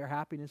happiness, for their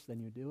happiness, then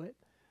you do it.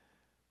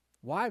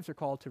 Wives are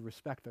called to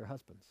respect their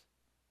husbands,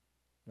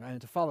 right? And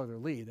to follow their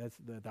lead. That's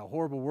the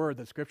horrible word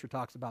that Scripture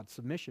talks about,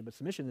 submission. But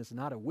submission is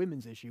not a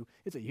women's issue.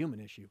 It's a human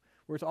issue.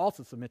 We're to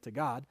also submit to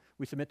God.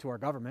 We submit to our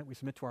government. We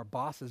submit to our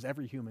bosses.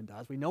 Every human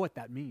does. We know what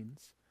that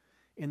means.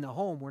 In the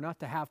home, we're not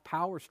to have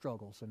power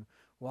struggles, and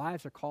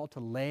wives are called to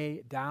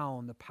lay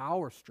down the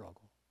power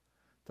struggle,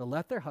 to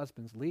let their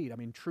husbands lead. I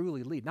mean,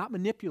 truly lead, not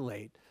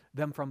manipulate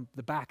them from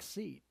the back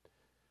seat,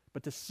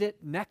 but to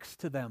sit next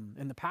to them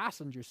in the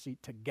passenger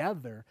seat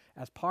together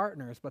as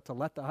partners, but to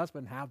let the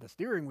husband have the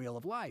steering wheel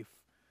of life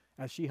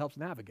as she helps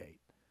navigate.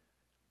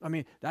 I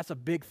mean, that's a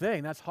big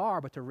thing. That's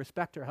hard, but to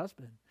respect her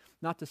husband.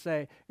 Not to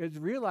say,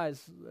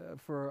 realize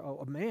for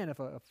a man, if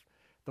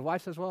the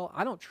wife says, well,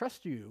 I don't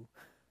trust you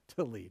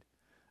to lead,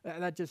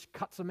 that just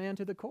cuts a man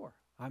to the core.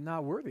 I'm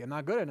not worthy. I'm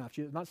not good enough.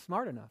 She's not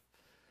smart enough.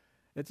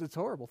 It's a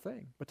horrible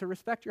thing. But to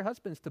respect your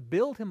husband is to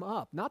build him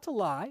up, not to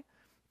lie,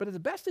 but as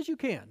best as you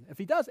can. If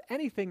he does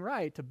anything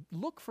right, to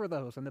look for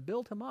those and to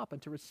build him up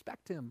and to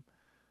respect him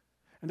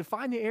and to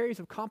find the areas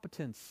of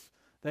competence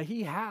that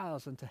he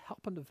has and to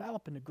help him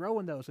develop and to grow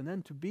in those, and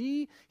then to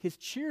be his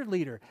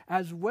cheerleader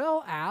as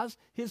well as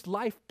his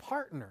life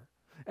partner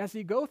as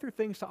you go through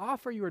things, to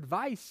offer your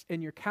advice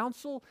and your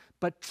counsel,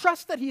 but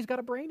trust that he's got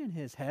a brain in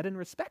his head and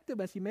respect him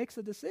as he makes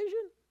a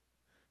decision.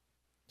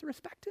 To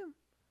respect him.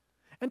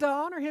 And to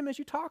honor him as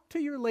you talk to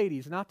your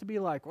ladies, not to be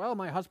like, well,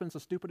 my husband's the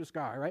stupidest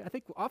guy, right? I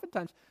think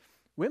oftentimes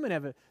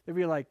women they'll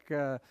be like,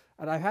 and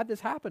I've had this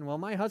happen, well,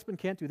 my husband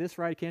can't do this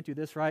right, can't do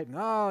this right,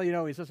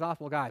 and he's this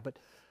awful guy, but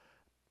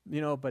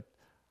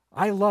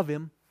I love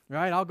him,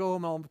 right? I'll go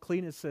home, I'll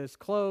clean his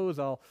clothes,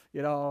 I'll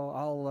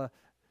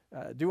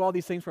do all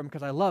these things for him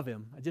because I love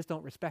him. I just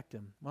don't respect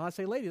him. Well, I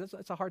say, ladies,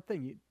 that's a hard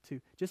thing.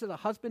 Just as a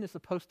husband is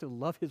supposed to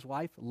love his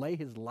wife, lay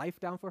his life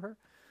down for her,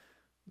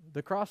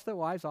 the cross that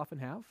wives often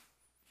have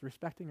is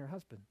respecting her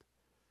husband.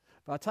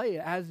 But I'll tell you,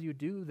 as you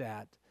do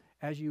that,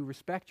 as you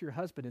respect your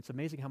husband, it's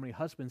amazing how many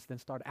husbands then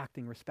start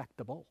acting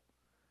respectable.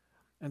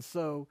 And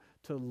so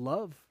to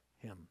love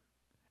him,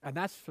 and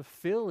that's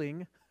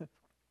fulfilling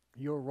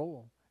your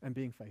role and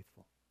being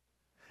faithful.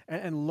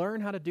 And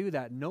learn how to do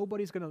that.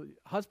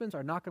 Husbands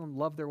are not going to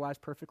love their wives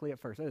perfectly at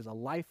first. It is a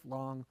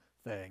lifelong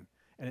thing.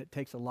 And it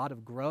takes a lot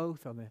of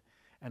growth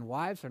and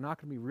wives are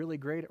not going to be really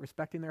great at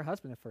respecting their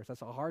husband at first.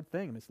 That's a hard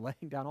thing. And it's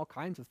laying down all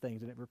kinds of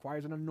things. And it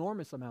requires an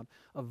enormous amount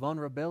of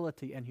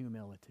vulnerability and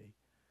humility.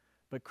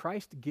 But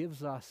Christ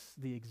gives us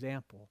the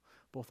example,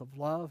 both of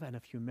love and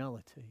of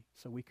humility,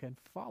 so we can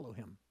follow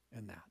him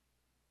in that.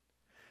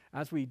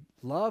 As we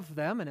love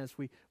them and as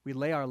we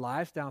lay our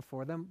lives down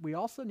for them, we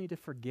also need to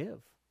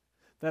forgive.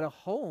 That a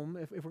home,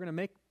 if we're going to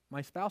make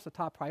my spouse a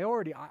top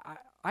priority,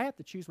 I have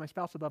to choose my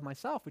spouse above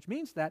myself, which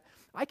means that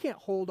I can't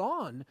hold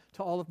on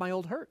to all of my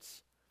old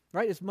hurts,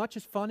 right? As much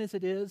as fun as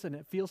it is, and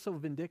it feels so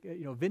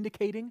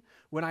vindicating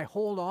when I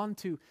hold on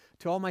to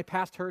all my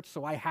past hurts,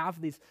 so I have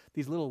these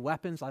little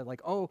weapons. I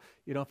like,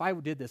 if I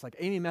did this, like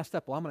Amy messed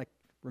up, well, I'm going to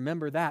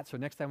remember that, so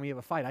next time we have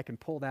a fight, I can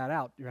pull that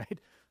out, right?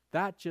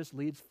 That just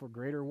leads for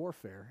greater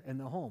warfare in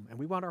the home, and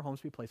we want our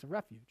homes to be a place of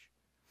refuge.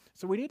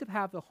 So we need to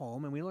have the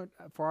home, and we learn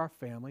for our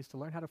families to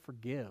learn how to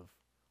forgive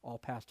all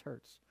past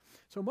hurts.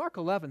 So Mark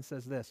 11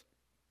 says this,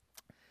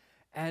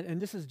 and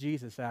this is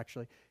Jesus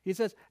actually. He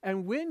says,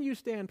 and when you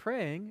stand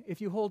praying,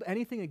 if you hold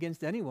anything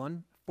against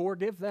anyone,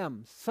 forgive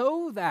them,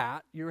 so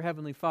that your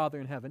heavenly Father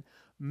in heaven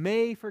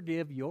may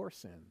forgive your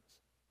sins.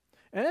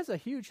 And that's a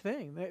huge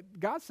thing.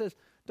 God says,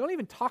 Don't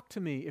even talk to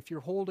me if you're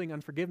holding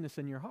unforgiveness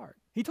in your heart.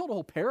 He told a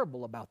whole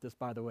parable about this,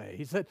 by the way.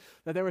 He said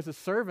that there was a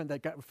servant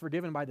that got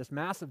forgiven by this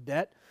massive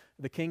debt.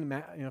 The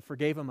king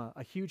forgave him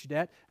a huge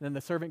debt, and then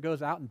the servant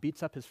goes out and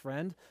beats up his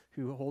friend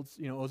who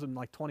owes him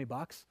like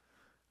 $20.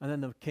 And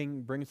then the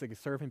king brings the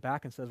servant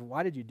back and says,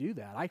 why did you do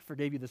that? I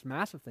forgave you this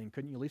massive thing.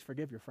 Couldn't you at least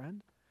forgive your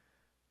friend?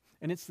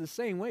 And it's the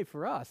same way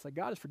for us. Like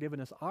God has forgiven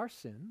us our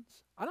sins.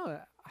 I don't know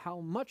how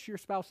much your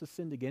spouse has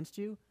sinned against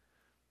you.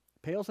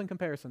 Pales in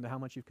comparison to how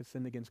much you've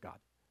sinned against God.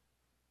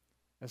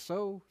 And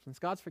so, since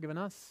God's forgiven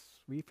us,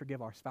 we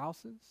forgive our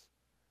spouses.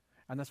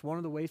 And that's one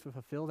of the ways we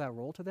fulfill that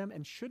role to them.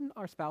 And shouldn't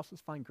our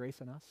spouses find grace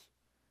in us?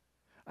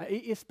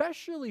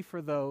 Especially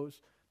for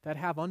those that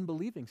have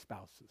unbelieving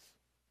spouses.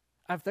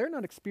 If they're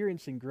not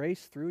experiencing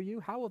grace through you,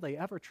 how will they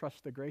ever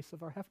trust the grace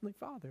of our Heavenly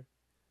Father?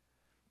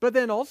 But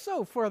then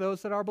also for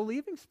those that are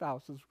believing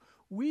spouses,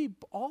 we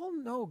all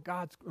know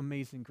God's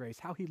amazing grace,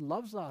 how He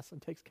loves us and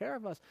takes care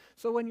of us.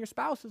 So when your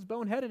spouse is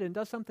boneheaded and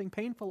does something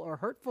painful or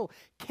hurtful,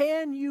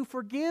 can you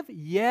forgive?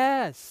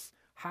 Yes.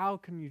 How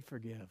can you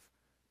forgive?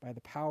 By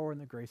the power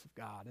and the grace of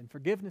God. And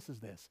forgiveness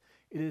is this.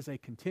 It is a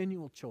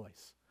continual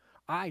choice.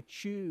 I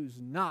choose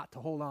not to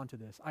hold on to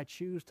this. I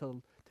choose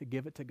to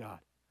give it to God.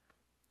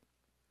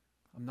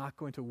 I'm not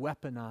going to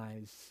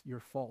weaponize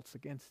your faults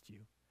against you.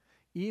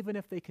 Even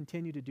if they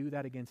continue to do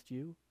that against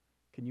you,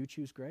 can you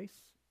choose grace?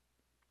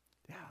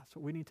 Yeah, that's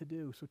what we need to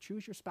do. So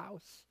choose your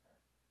spouse.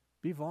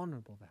 Be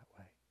vulnerable that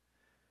way.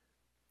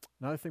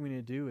 Another thing we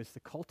need to do is to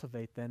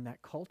cultivate then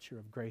that culture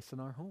of grace in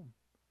our home.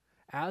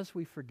 As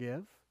we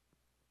forgive,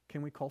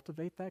 can we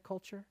cultivate that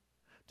culture?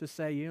 To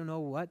say, you know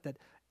what, that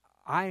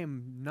I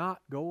am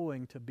not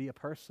going to be a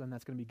person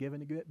that's going to be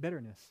given to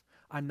bitterness.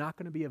 I'm not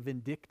going to be a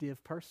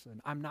vindictive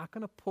person. I'm not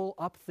going to pull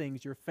up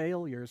things, your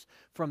failures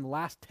from the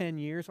last 10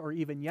 years or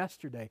even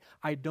yesterday.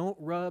 I don't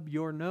rub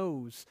your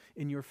nose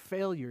in your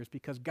failures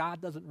because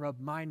God doesn't rub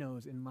my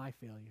nose in my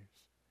failures.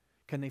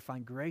 Can they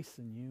find grace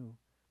in you?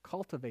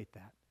 Cultivate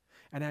that.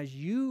 And as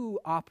you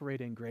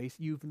operate in grace,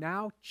 you've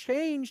now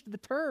changed the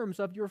terms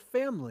of your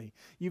family.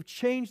 You've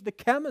changed the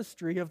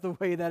chemistry of the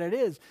way that it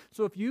is.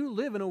 So if you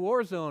live in a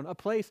war zone, a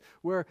place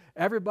where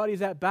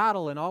everybody's at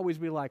battle and always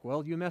be like,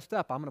 well, you messed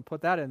up, I'm going to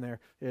put that in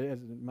there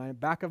in my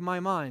back of my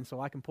mind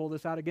so I can pull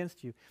this out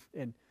against you.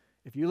 And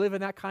if you live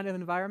in that kind of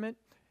environment,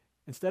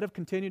 instead of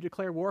continue to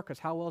declare war, because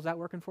how well is that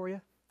working for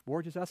you?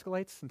 War just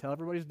escalates until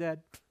everybody's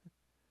dead.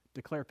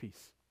 Declare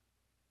peace.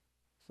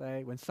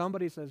 Say, when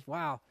somebody says,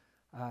 wow,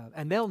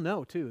 and they'll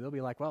know too. They'll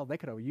be like, well, they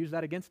could have used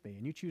that against me,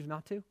 and you choose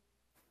not to.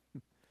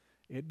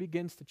 It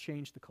begins to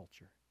change the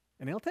culture.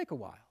 And it'll take a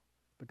while,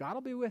 but God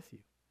will be with you.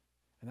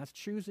 And that's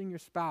choosing your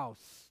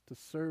spouse to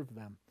serve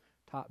them,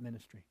 top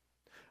ministry.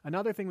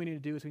 Another thing we need to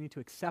do is we need to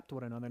accept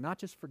one another, not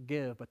just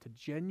forgive, but to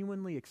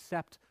genuinely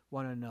accept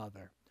one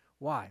another.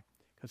 Why?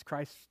 Because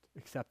Christ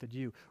accepted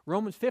you.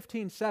 Romans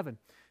 15:7,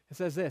 it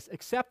says this,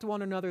 accept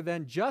one another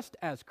then just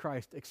as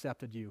Christ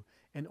accepted you,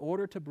 in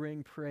order to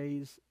bring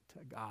praise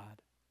to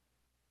God.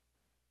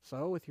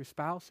 So with your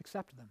spouse,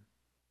 accept them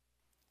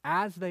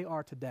as they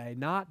are today,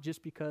 not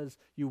just because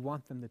you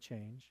want them to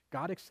change.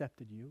 God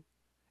accepted you,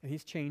 and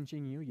He's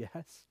changing you,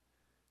 yes,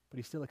 but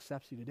He still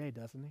accepts you today,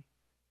 doesn't He?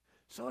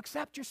 So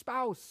accept your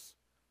spouse.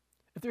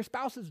 If their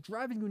spouse is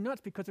driving you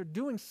nuts because they're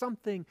doing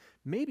something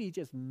maybe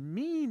just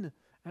mean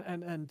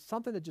and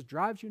something that just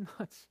drives you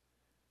nuts,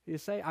 you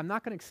say, I'm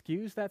not going to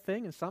excuse that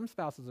thing, and some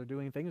spouses are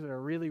doing things that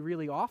are really,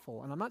 really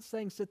awful, and I'm not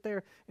saying sit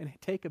there and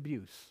take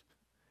abuse.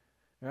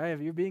 All right?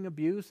 If you're being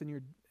abused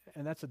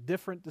and that's a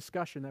different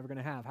discussion that we're going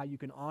to have, how you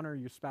can honor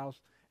your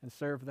spouse and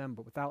serve them,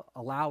 but without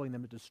allowing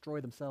them to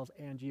destroy themselves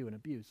and you in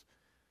abuse.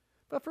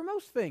 But for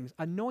most things,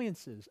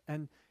 annoyances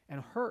and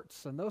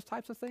hurts and those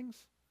types of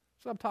things,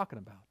 that's what I'm talking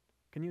about.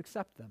 Can you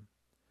accept them?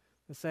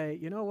 And say,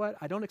 you know what,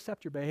 I don't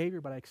accept your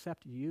behavior, but I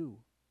accept you.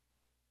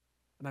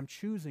 And I'm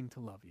choosing to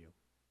love you.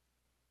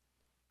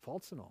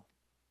 Faults and all.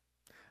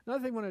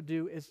 Another thing we want to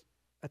do is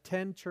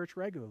attend church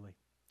regularly.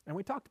 And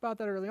we talked about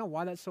that early on,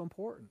 why that's so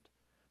important.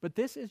 But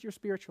this is your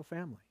spiritual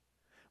family.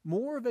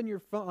 More than your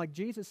phone. Like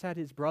Jesus had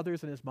his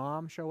brothers and his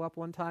mom show up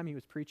one time. He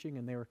was preaching,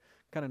 and they were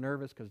kind of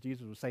nervous because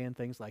Jesus was saying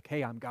things like,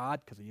 hey, I'm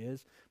God, because He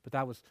is. But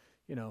that was,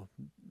 going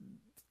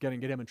to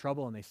get him in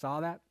trouble, and they saw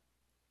that.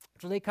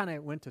 So they kind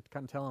of went to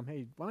kind of tell him,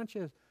 hey, why don't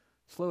you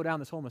slow down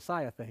this whole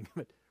Messiah thing?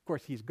 But, of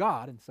course, He's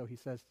God, and so He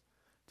says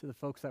to the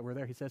folks that were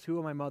there, He says, who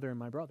are my mother and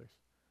my brothers?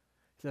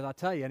 He says, I'll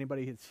tell you,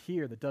 anybody that's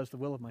here that does the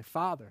will of my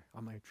Father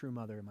are my true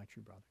mother and my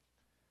true brothers.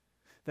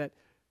 That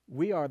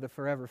we are the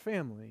forever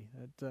family.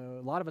 That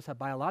a lot of us have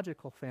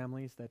biological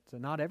families that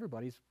not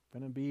everybody's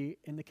going to be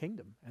in the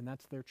kingdom, and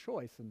that's their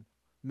choice. And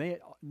may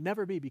it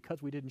never be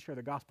because we didn't share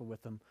the gospel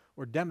with them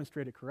or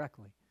demonstrate it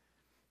correctly.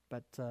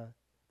 But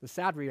the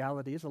sad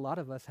reality is a lot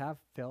of us have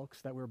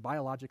folks that we're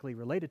biologically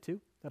related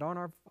to that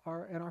aren't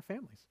in our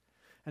families.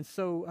 And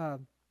so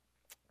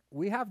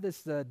we have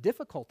this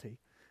difficulty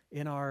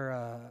in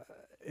our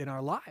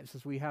lives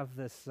as we have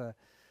this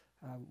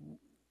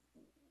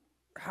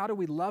how do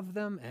we love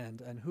them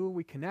and who are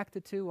we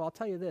connected to? Well, I'll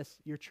tell you this,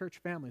 your church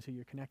family is who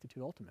you're connected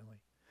to ultimately.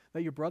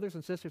 That your brothers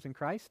and sisters in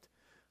Christ,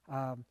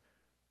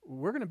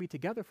 we're going to be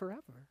together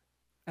forever.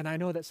 And I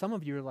know that some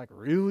of you are like,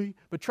 really?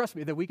 But trust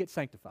me, that we get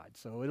sanctified,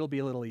 so it'll be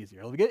a little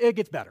easier. It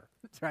gets better,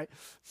 right?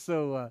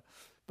 So,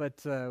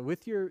 but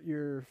with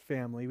your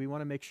family, we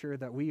want to make sure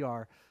that we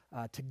are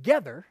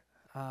together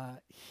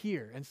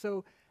here. And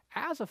so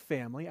as a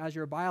family, as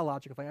your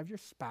biological family, as your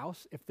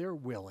spouse, if they're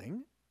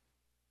willing,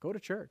 go to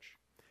church.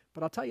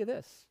 But I'll tell you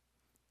this,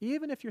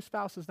 even if your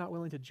spouse is not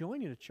willing to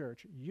join you to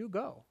church, you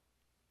go.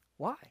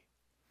 Why?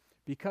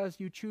 Because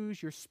you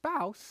choose your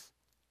spouse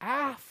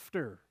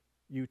after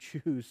you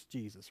choose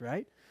Jesus,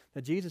 right?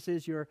 That Jesus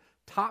is your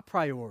top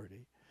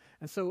priority.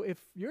 And so if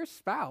your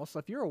spouse,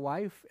 if you're a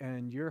wife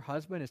and your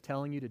husband is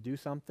telling you to do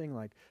something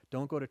like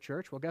don't go to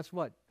church, well, guess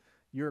what?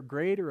 Your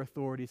greater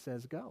authority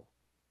says go.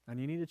 And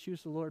you need to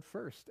choose the Lord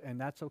first, and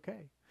that's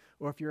okay.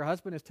 Or if your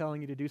husband is telling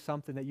you to do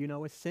something that you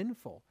know is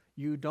sinful,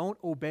 you don't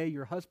obey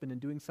your husband in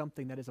doing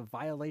something that is a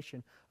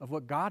violation of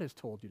what God has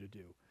told you to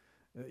do.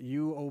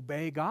 You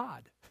obey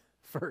God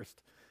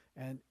first,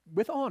 and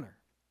with honor.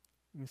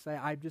 You say,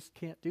 I just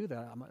can't do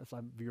that.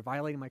 You're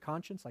violating my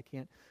conscience. I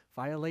can't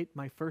violate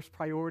my first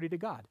priority to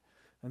God.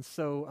 And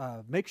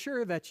so make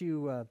sure that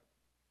you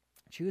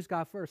choose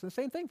God first. And the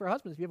same thing for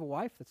husbands. If you have a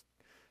wife that's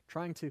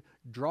trying to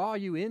draw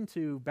you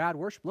into bad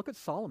worship, look at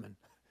Solomon.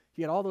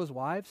 He had all those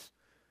wives,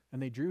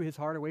 and they drew his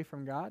heart away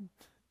from God,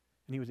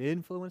 and he was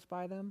influenced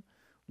by them.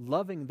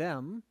 Loving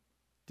them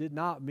did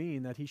not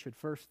mean that he should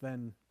first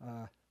then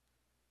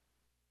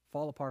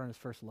fall apart on his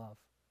first love.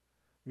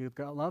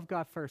 Love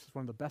God first is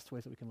one of the best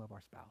ways that we can love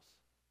our spouse.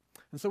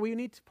 And so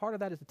part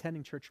of that is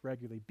attending church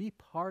regularly. Be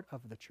part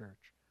of the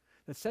church.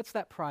 That sets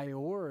that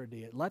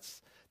priority. It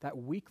lets that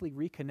weekly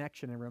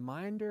reconnection and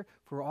reminder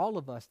for all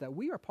of us that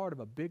we are part of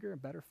a bigger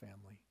and better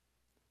family.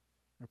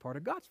 We're part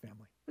of God's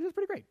family, which is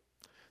pretty great.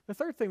 The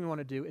third thing we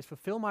want to do is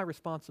fulfill my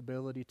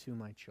responsibility to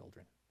my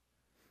children.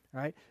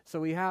 Right? So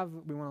we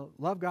want to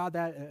love God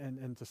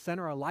and to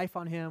center our life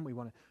on Him. We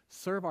want to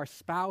serve our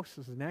spouse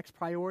as the next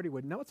priority.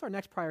 What's our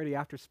next priority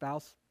after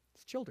spouse?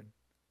 It's children.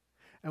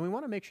 And we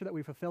want to make sure that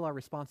we fulfill our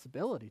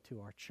responsibility to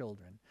our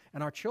children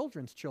and our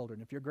children's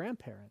children, if you're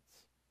grandparents.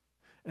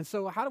 And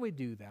so how do we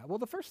do that? Well,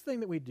 the first thing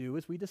that we do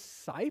is we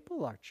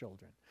disciple our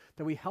children,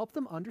 that we help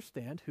them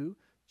understand who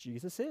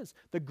Jesus is.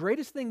 The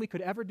greatest thing we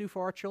could ever do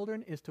for our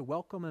children is to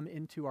welcome them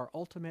into our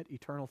ultimate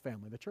eternal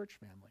family, the church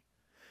family.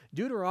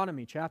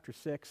 Deuteronomy chapter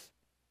 6,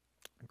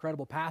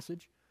 incredible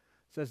passage,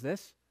 says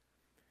this: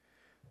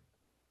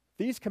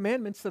 "These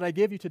commandments that I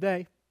give you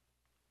today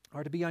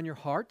are to be on your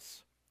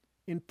hearts.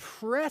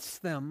 Impress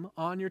them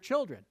on your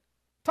children.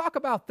 Talk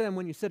about them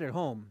when you sit at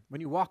home, when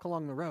you walk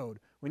along the road,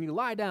 when you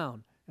lie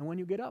down, and when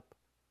you get up."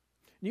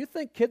 And you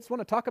think kids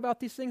want to talk about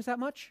these things that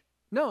much?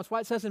 No, it's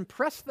why it says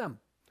impress them,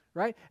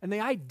 right? And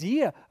the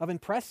idea of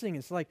impressing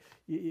is like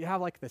you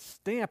have like the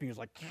stamp, and you're just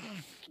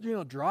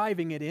like,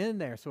 driving it in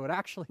there so it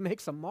actually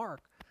makes a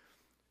mark.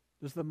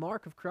 Does the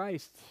mark of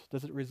Christ,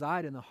 does it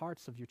reside in the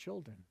hearts of your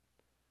children?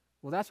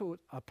 Well, that's what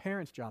a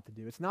parent's job to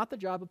do. It's not the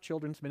job of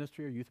children's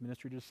ministry or youth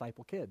ministry to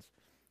disciple kids.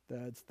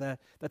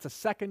 That's a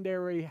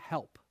secondary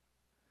help.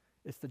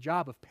 It's the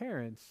job of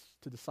parents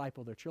to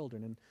disciple their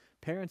children. And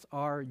parents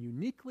are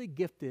uniquely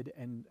gifted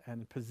and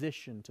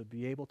positioned to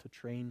be able to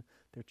train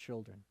their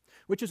children.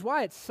 Which is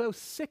why it's so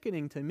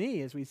sickening to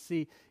me as we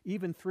see,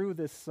 even through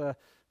this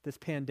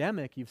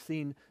pandemic, you've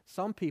seen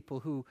some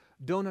people who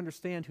don't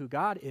understand who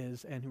God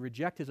is and who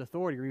reject His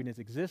authority or even His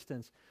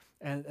existence.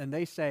 And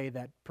they say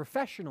that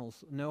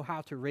professionals know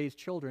how to raise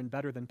children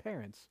better than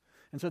parents.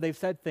 And so they've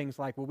said things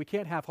like, well, we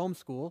can't have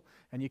homeschool,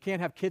 and you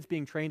can't have kids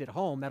being trained at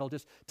home. That'll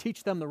just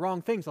teach them the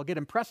wrong things. They'll get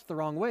impressed the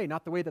wrong way,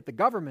 not the way that the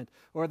government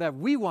or that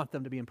we want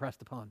them to be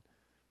impressed upon.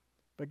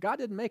 But God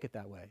didn't make it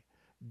that way.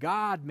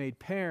 God made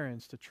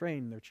parents to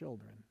train their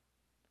children.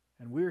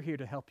 And we're here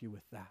to help you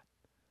with that,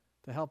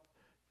 to help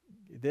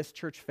this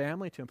church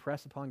family to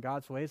impress upon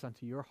God's ways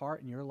onto your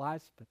heart and your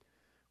lives. But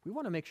we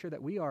want to make sure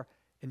that we are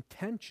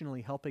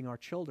intentionally helping our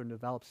children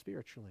develop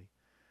spiritually.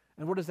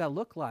 And what does that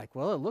look like?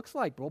 Well, it looks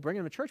like,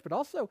 bringing them to church, but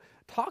also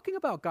talking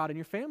about God in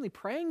your family,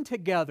 praying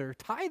together,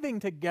 tithing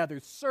together,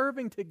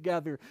 serving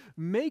together,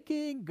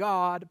 making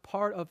God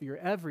part of your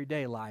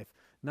everyday life,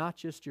 not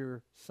just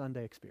your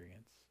Sunday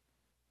experience.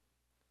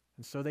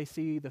 And so they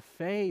see the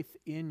faith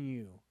in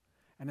you.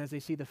 And as they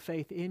see the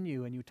faith in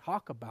you and you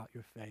talk about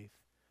your faith,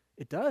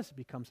 it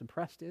becomes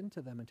impressed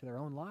into them, into their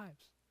own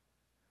lives.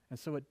 And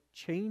so it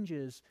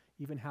changes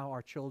even how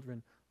our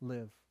children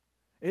live.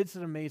 It's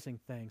an amazing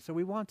thing. So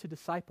we want to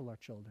disciple our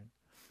children.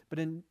 But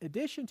in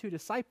addition to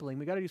discipling,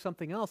 we got to do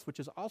something else, which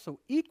is also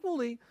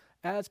equally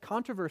as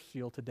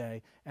controversial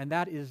today, and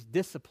that is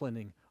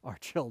disciplining our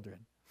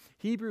children.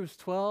 Hebrews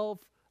 12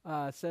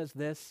 says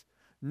this: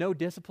 "No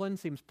discipline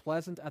seems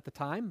pleasant at the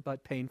time,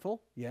 but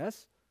painful,"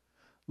 yes.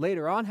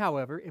 "Later on,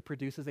 however, it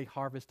produces a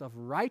harvest of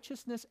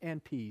righteousness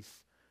and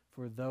peace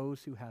for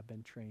those who have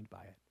been trained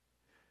by it."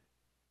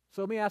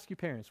 So let me ask you,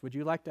 parents, would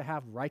you like to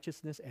have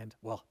righteousness and,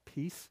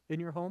 peace in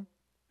your home?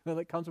 Well,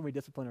 that comes when we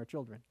discipline our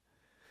children.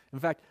 In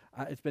fact,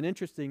 it's been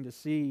interesting to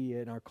see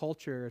in our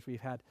culture as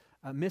we've had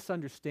a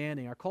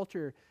misunderstanding. Our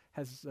culture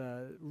has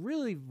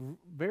really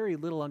very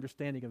little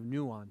understanding of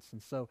nuance.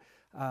 And so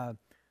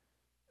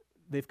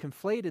they've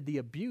conflated the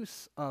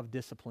abuse of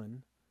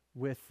discipline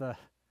with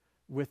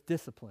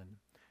discipline.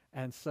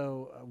 And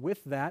so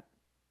with that,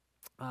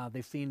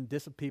 they've seen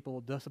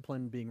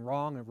discipline being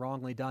wrong or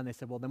wrongly done. They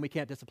said, well, then we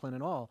can't discipline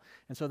at all.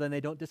 And so then they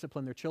don't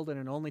discipline their children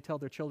and only tell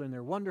their children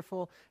they're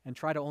wonderful and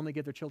try to only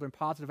give their children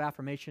positive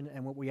affirmation.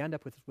 And what we end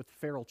up with is with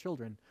feral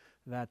children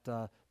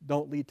that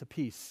don't lead to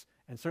peace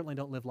and certainly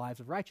don't live lives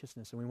of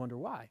righteousness. And we wonder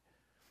why.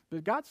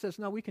 But God says,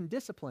 no, we can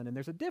discipline. And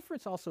there's a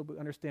difference also, we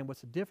understand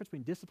what's the difference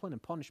between discipline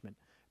and punishment.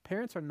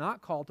 Parents are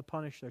not called to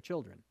punish their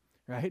children,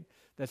 right?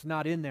 That's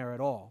not in there at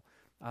all.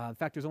 In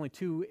fact, there's only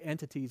two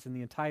entities in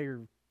the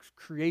entire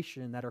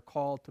creation that are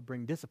called to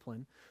bring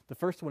discipline. The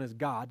first one is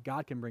God.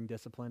 God can bring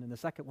discipline. And the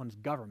second one is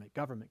government.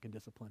 Government can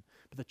discipline.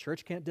 But the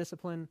church can't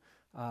discipline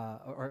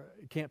or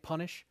can't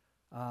punish.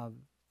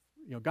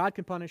 God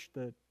can punish.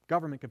 The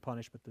government can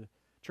punish, but the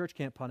church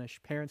can't punish.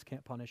 Parents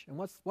can't punish. And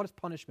what is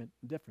punishment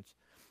and difference?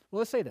 Well,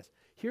 let's say this.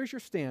 Here's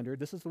your standard.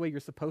 This is the way you're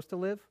supposed to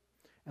live.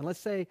 And let's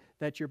say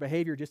that your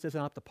behavior just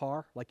isn't up to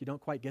par, like you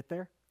don't quite get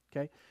there.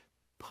 Okay?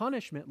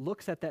 Punishment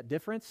looks at that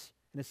difference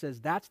and it says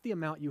that's the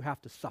amount you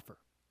have to suffer,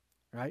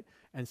 right?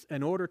 And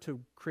in order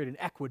to create an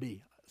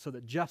equity so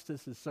that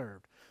justice is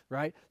served,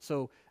 right?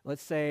 So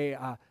let's say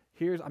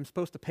I'm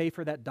supposed to pay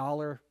for that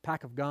 $1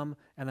 pack of gum,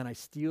 and then I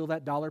steal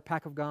that $1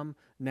 pack of gum.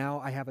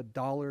 Now I have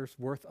 $1's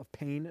worth of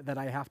pain that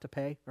I have to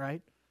pay,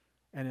 right?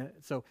 And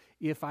so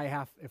if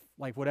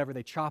whatever,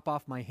 they chop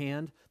off my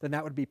hand, then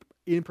that would be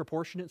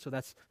disproportionate. So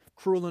that's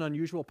cruel and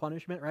unusual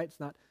punishment, right? It's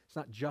not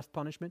just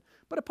punishment,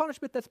 but a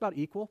punishment that's about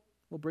equal.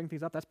 We'll bring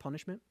things up. That's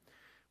punishment.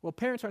 Well,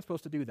 parents aren't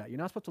supposed to do that. You're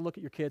not supposed to look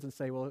at your kids and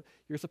say, well,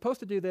 you're supposed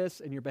to do this,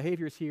 and your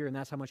behavior is here, and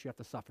that's how much you have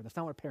to suffer. That's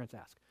not what parents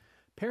ask.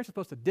 Parents are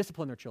supposed to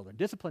discipline their children.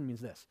 Discipline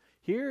means this.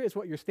 Here is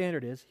what your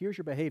standard is. Here's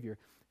your behavior.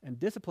 And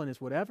discipline is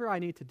whatever I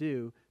need to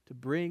do to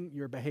bring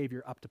your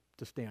behavior up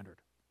to standard,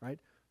 right?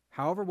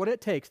 However, what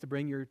it takes to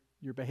bring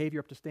your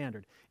behavior up to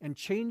standard. And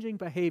changing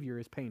behavior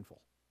is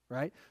painful,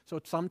 right? So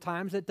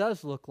sometimes it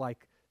does look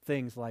like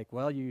things like,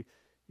 well,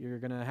 you're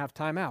going to have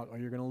time out, or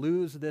you're going to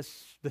lose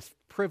this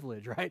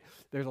privilege, right?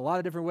 There's a lot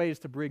of different ways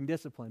to bring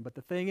discipline. But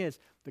the thing is,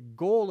 the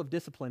goal of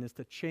discipline is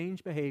to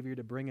change behavior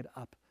to bring it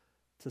up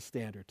to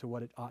standard, to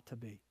what it ought to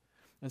be.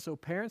 And so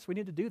parents, we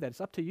need to do that.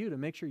 It's up to you to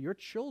make sure your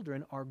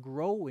children are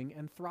growing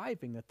and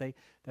thriving,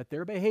 that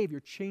their behavior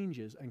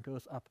changes and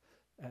goes up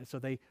so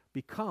they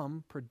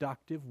become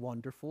productive,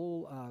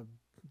 wonderful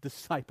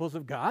disciples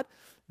of God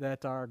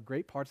that are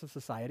great parts of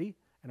society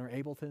and are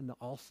able to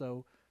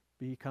also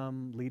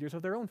become leaders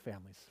of their own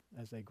families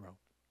as they grow.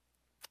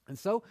 And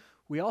so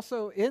we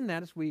also, in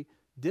that, as we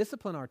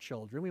discipline our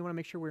children, we want to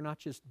make sure we're not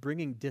just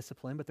bringing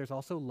discipline, but there's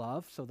also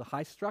love. So the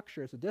high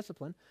structure is a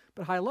discipline,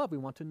 but high love, we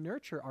want to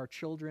nurture our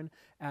children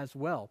as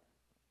well.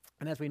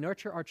 And as we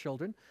nurture our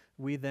children,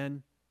 we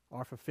then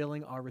are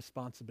fulfilling our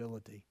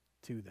responsibility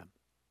to them.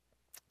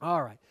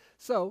 All right.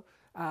 So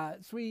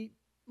as we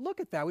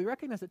look at that, we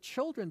recognize that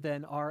children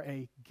then are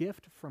a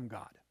gift from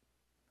God,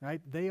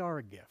 right? They are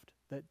a gift.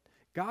 That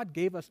God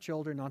gave us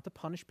children not to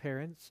punish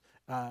parents,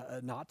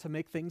 not to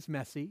make things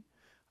messy,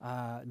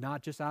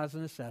 not just as a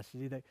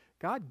necessity. That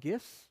God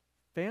gifts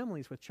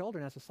families with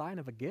children as a sign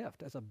of a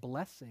gift, as a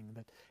blessing,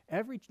 that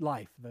every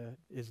life that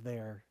is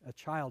there, a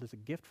child is a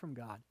gift from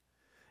God.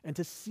 And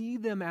to see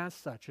them as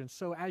such. And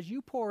so as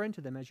you pour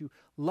into them, as you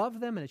love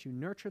them and as you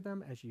nurture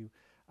them, as you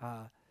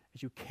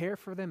care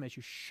for them, as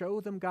you show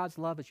them God's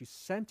love, as you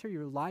center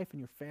your life and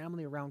your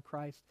family around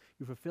Christ,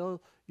 you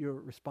fulfill your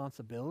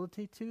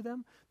responsibility to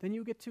them, then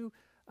you get to,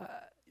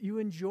 you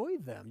enjoy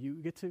them. You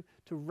get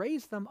to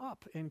raise them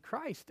up in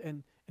Christ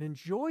and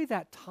enjoy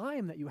that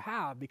time that you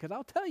have. Because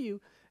I'll tell you,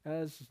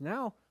 as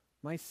now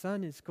my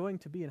son is going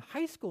to be in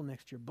high school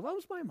next year,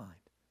 blows my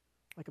mind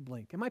like a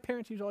blink. And my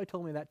parents usually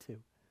told me that too.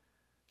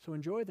 So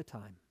enjoy the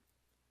time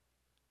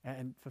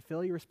and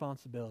fulfill your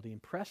responsibility,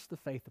 impress the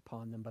faith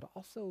upon them, but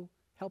also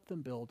help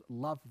them build,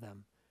 love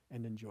them,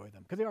 and enjoy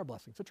them, because they are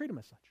blessings. So treat them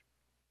as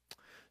such.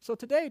 So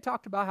today I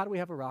talked about how do we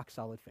have a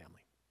rock-solid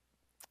family.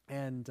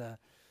 And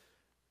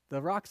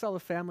the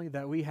rock-solid family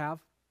that we have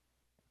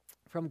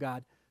from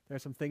God, there are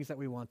some things that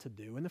we want to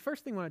do. And the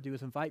first thing we want to do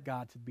is invite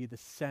God to be the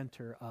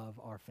center of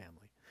our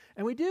family.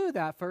 And we do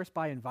that first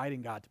by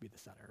inviting God to be the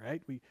center,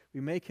 right? We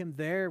make him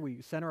there.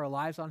 We center our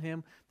lives on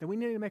him. Then we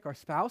need to make our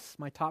spouse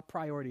my top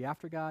priority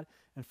after God.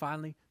 And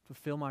finally,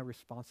 fulfill my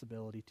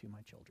responsibility to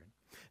my children.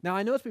 Now,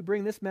 I know as we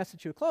bring this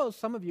message to a close,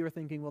 some of you are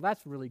thinking, well,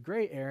 that's really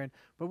great, Aaron.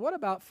 But what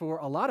about for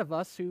a lot of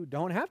us who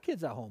don't have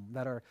kids at home,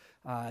 that are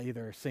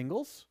either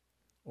singles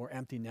or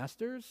empty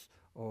nesters,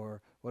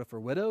 or what if we're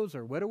widows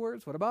or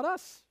widowers? What about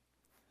us?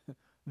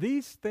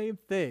 These same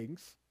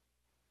things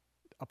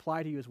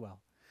apply to you as well.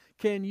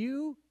 Can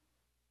you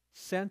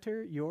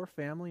center your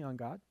family on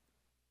God?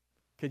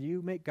 Can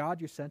you make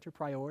God your center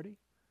priority?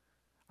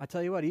 I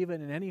tell you what,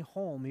 even in any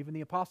home, even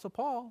the Apostle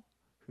Paul,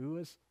 who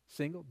was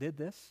single, did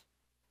this.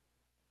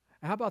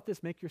 And how about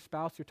this? Make your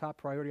spouse your top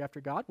priority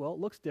after God? Well, it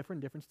looks different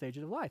in different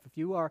stages of life. If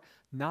you are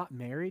not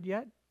married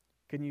yet,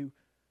 can you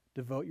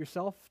devote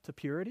yourself to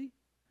purity?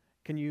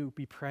 Can you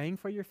be praying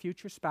for your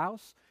future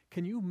spouse?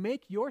 Can you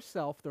make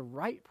yourself the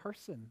right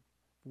person?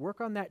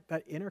 Work on that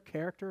inner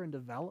character and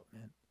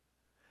development.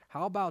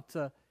 How about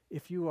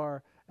if you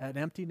are an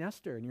empty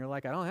nester and you're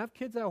like, I don't have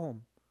kids at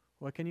home.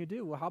 What can you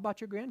do? Well, how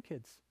about your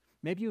grandkids?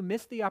 Maybe you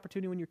missed the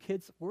opportunity when your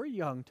kids were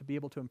young to be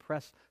able to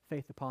impress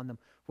faith upon them.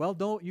 Well,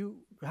 don't you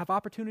have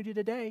opportunity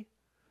today?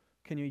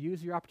 Can you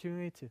use your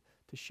opportunity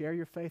to share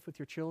your faith with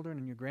your children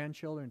and your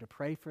grandchildren, to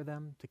pray for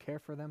them, to care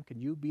for them? Can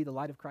you be the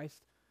light of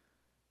Christ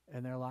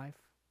in their life?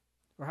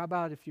 Or how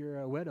about if you're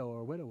a widow or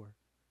a widower?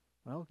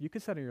 Well, you can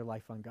center your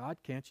life on God,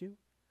 can't you?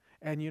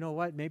 And you know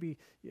what? Maybe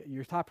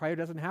your top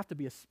priority doesn't have to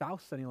be a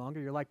spouse any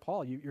longer. You're like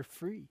Paul. You're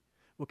free.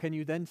 Well, can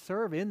you then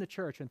serve in the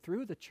church and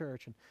through the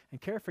church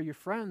and care for your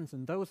friends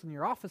and those in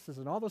your offices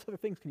and all those other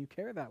things? Can you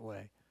care that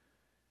way?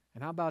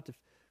 And how about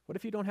what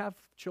if you don't have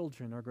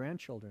children or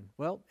grandchildren?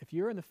 Well, if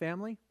you're in the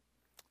family,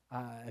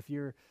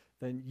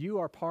 then you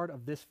are part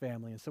of this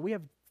family. And so we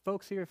have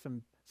folks here,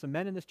 some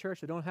men in this church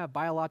that don't have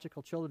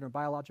biological children or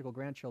biological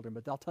grandchildren,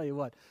 but I'll tell you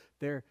what,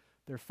 they're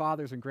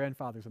fathers and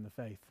grandfathers in the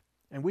faith.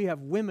 And we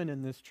have women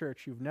in this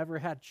church who've never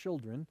had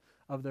children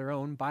of their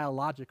own,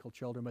 biological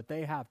children, but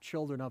they have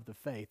children of the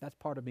faith. That's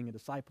part of being a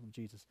disciple of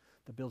Jesus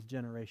that builds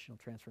generational,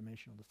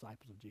 transformational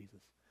disciples of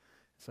Jesus.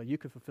 So you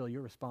can fulfill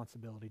your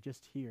responsibility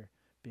just here,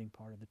 being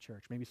part of the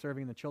church. Maybe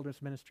serving in the children's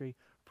ministry,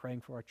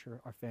 praying for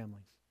our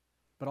families.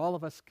 But all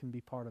of us can be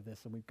part of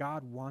this, and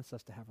God wants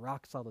us to have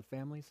rock-solid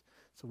families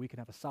so we can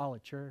have a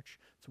solid church,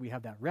 so we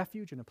have that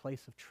refuge and a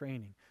place of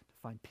training to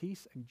find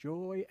peace and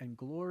joy and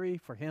glory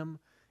for Him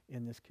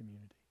in this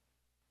community.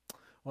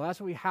 Well,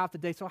 that's what we have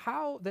today. So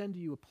how then do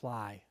you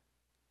apply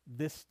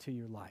this to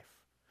your life?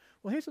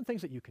 Well, here's some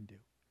things that you can do.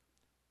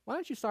 Why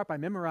don't you start by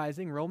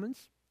memorizing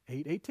Romans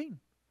 8:18?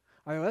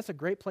 That's a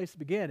great place to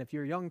begin. If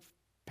you're a young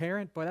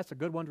parent, boy, that's a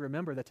good one to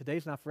remember, that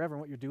today's not forever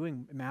and what you're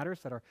doing matters,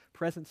 that our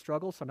present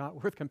struggles are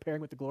not worth comparing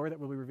with the glory that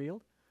will be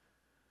revealed.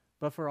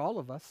 But for all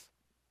of us,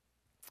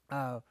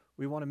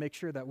 we want to make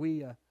sure that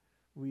we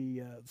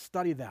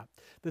study that.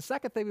 The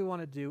second thing we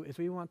want to do is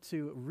we want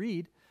to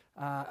read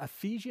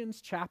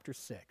Ephesians chapter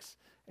 6.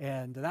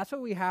 And that's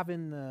what we have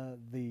in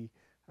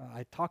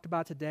I talked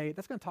about today.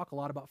 That's going to talk a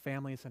lot about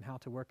families and how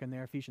to work in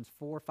there. Ephesians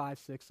 4, 5,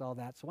 6, all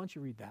that. So why don't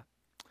you read that?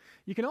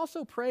 You can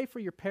also pray for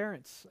your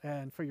parents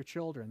and for your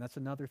children. That's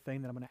another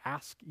thing that I'm going to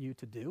ask you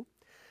to do.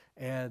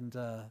 And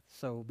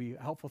so it'll be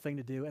a helpful thing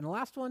to do. And the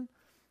last one,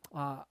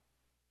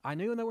 I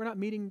know that we're not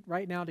meeting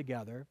right now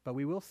together, but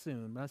we will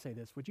soon. But I'll say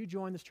this. Would you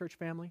join this church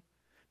family?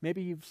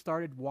 Maybe you've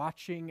started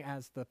watching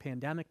as the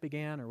pandemic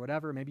began or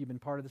whatever. Maybe you've been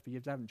part of this, but you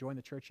haven't joined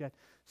the church yet.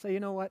 Say, you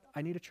know what?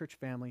 I need a church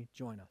family.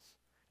 Join us.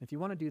 And if you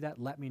want to do that,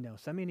 let me know.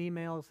 Send me an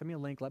email. Send me a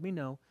link. Let me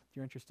know if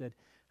you're interested.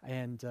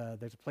 And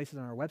there's places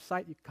on our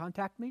website you can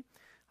contact me.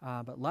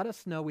 But let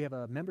us know. We have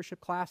a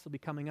membership class that will be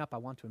coming up. I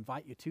want to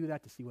invite you to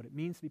that to see what it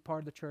means to be part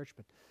of the church.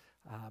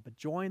 But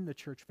join the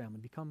church family.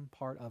 Become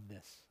part of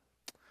this.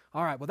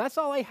 All right, well, that's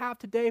all I have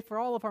today for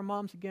all of our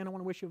moms. Again, I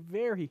want to wish you a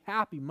very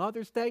happy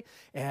Mother's Day,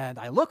 and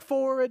I look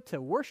forward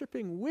to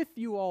worshiping with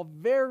you all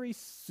very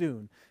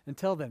soon.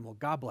 Until then, well,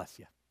 God bless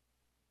you.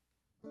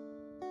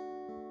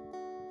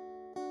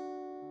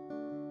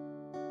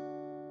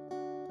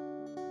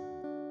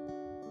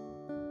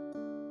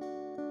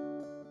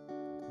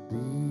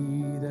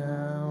 Be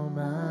thou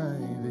my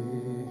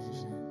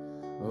vision,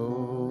 O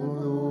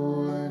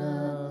Lord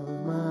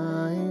of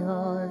my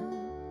heart.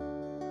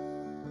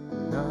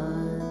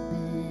 Not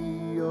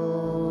be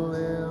all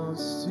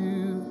else to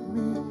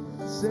me,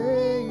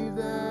 save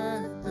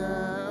that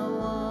thou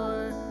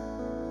art.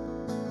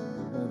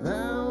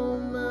 Thou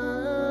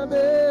my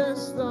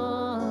best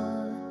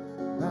star,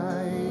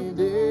 by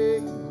day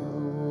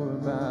or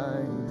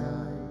by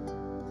night,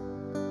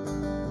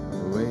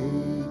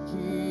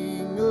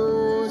 waking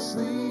or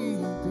sleep.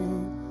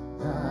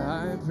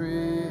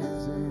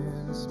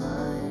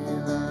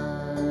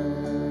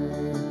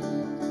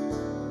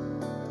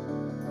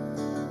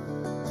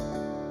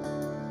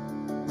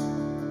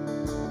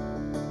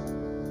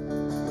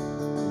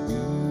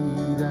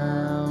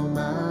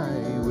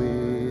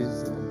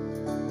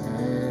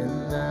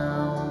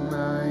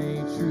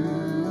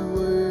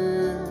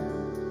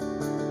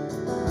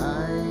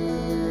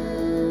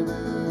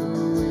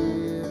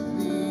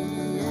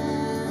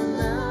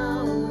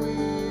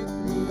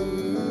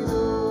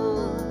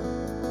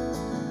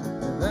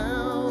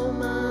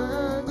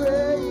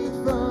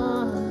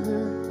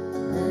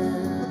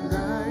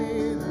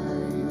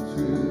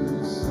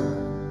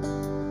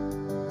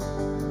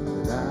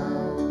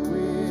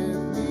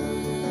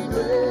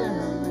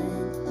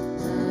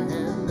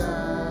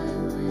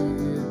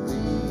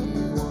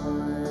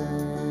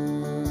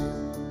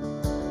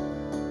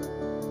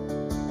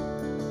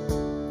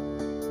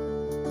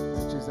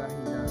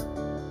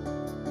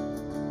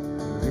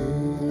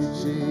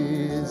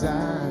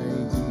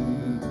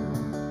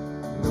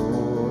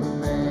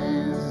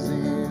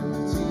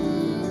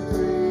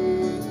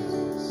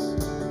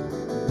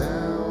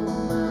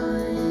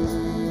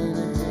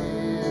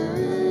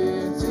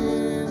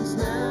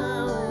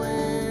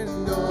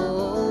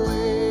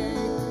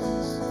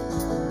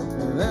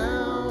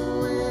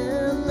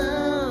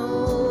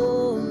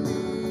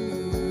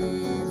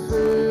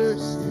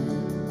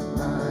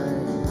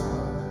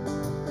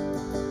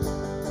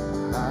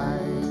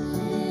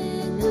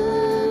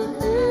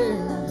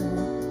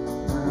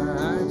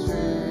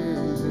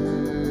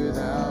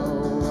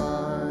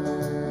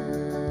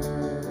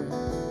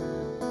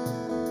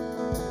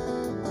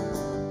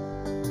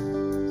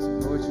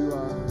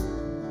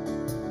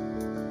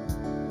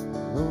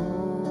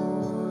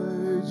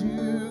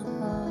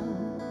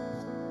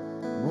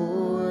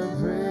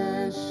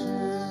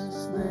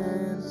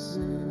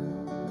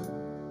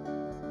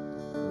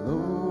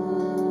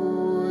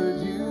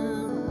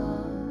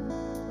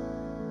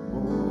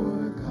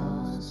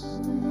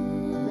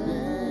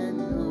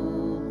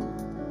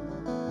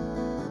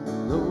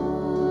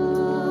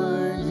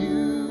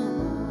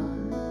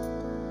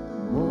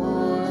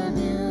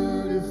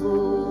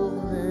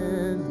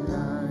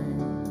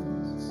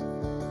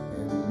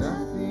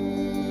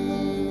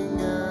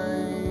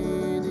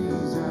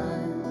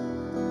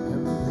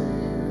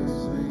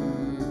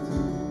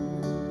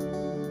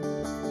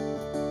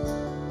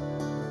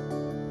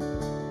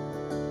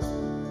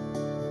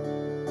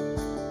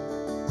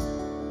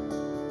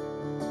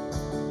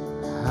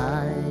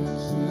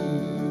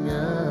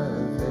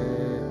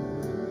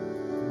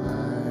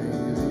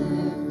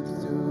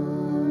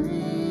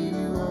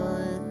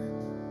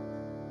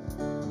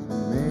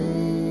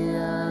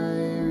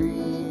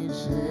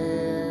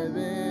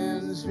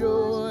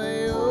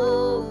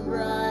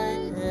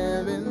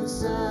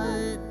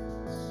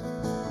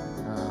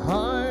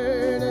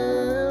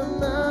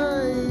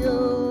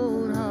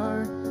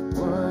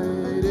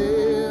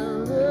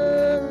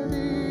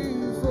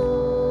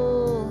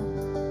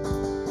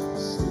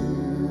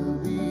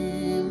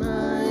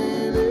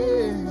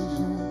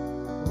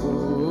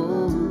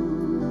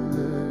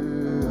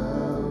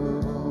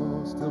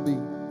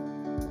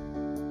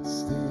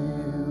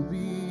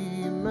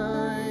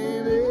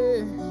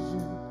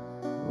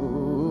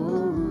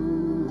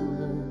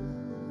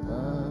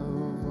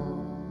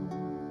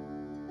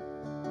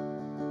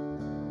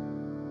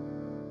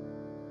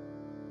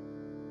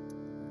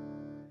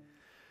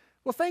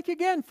 Well, thank you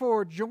again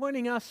for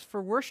joining us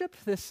for worship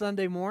this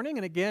Sunday morning.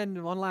 And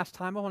again, one last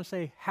time, I want to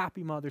say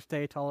Happy Mother's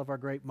Day to all of our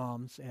great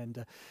moms.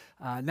 And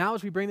now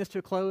as we bring this to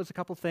a close, a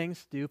couple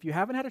things to do. If you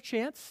haven't had a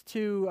chance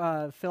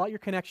to fill out your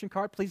connection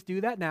card, please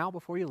do that now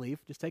before you leave.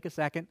 Just take a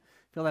second,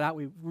 fill that out.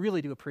 We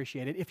really do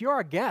appreciate it. If you're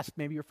a guest,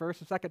 maybe your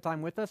first or second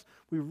time with us,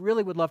 we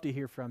really would love to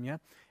hear from you.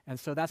 And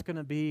so that's going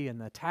to be in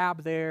the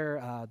tab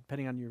there,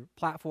 depending on your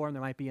platform.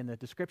 There might be in the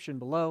description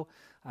below,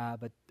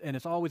 and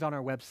it's always on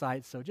our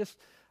website. So just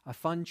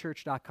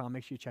funchurch.com.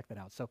 Make sure you check that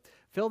out. So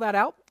fill that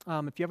out.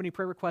 If you have any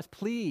prayer requests,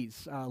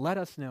 please let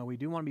us know. We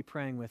do want to be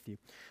praying with you.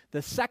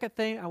 The second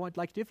thing I would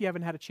like to do, if you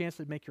haven't had a chance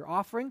to make your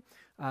offering,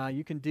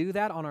 you can do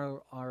that on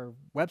our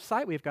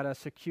website. We've got a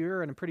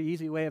secure and a pretty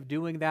easy way of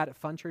doing that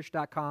at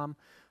funchurch.com.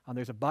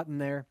 There's a button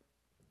there.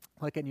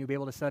 Click it and you'll be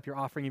able to set up your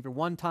offering either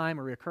one time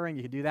or recurring.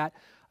 You can do that.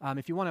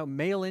 If you want to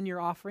mail in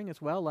your offering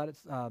as well,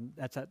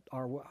 that's at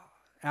our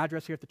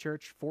address here at the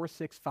church,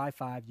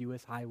 4655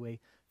 U.S. Highway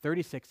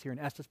 36 here in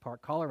Estes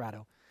Park,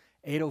 Colorado,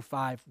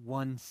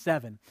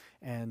 80517.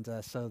 And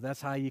so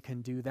that's how you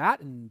can do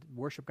that and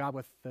worship God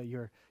with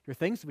your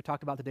things. We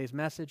talked about today's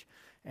message.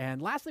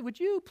 And lastly,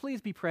 would you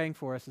please be praying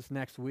for us this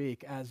next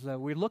week as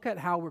we look at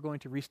how we're going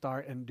to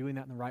restart and doing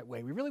that in the right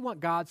way. We really want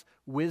God's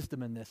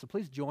wisdom in this, so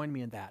please join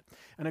me in that.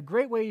 And a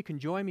great way you can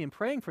join me in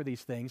praying for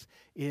these things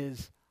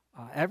is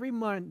every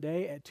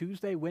Monday,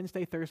 Tuesday,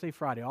 Wednesday, Thursday,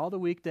 Friday, all the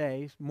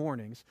weekdays,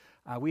 mornings,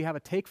 we have a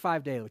Take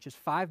 5 Daily, which is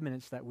 5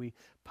 minutes that we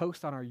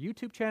post on our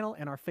YouTube channel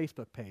and our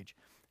Facebook page.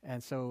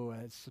 And so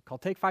it's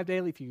called Take 5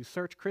 Daily. If you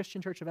search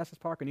Christian Church of Estes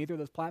Park on either of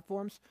those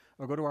platforms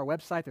or go to our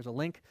website, there's a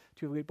link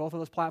to both of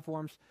those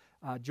platforms.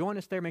 Join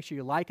us there. Make sure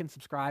you like and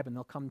subscribe, and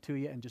they'll come to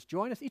you. And just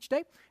join us each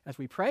day as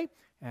we pray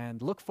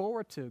and look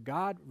forward to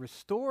God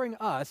restoring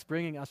us,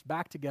 bringing us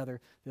back together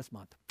this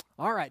month.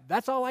 All right,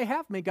 that's all I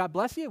have. May God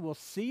bless you. We'll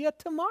see you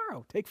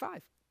tomorrow. Take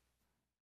 5.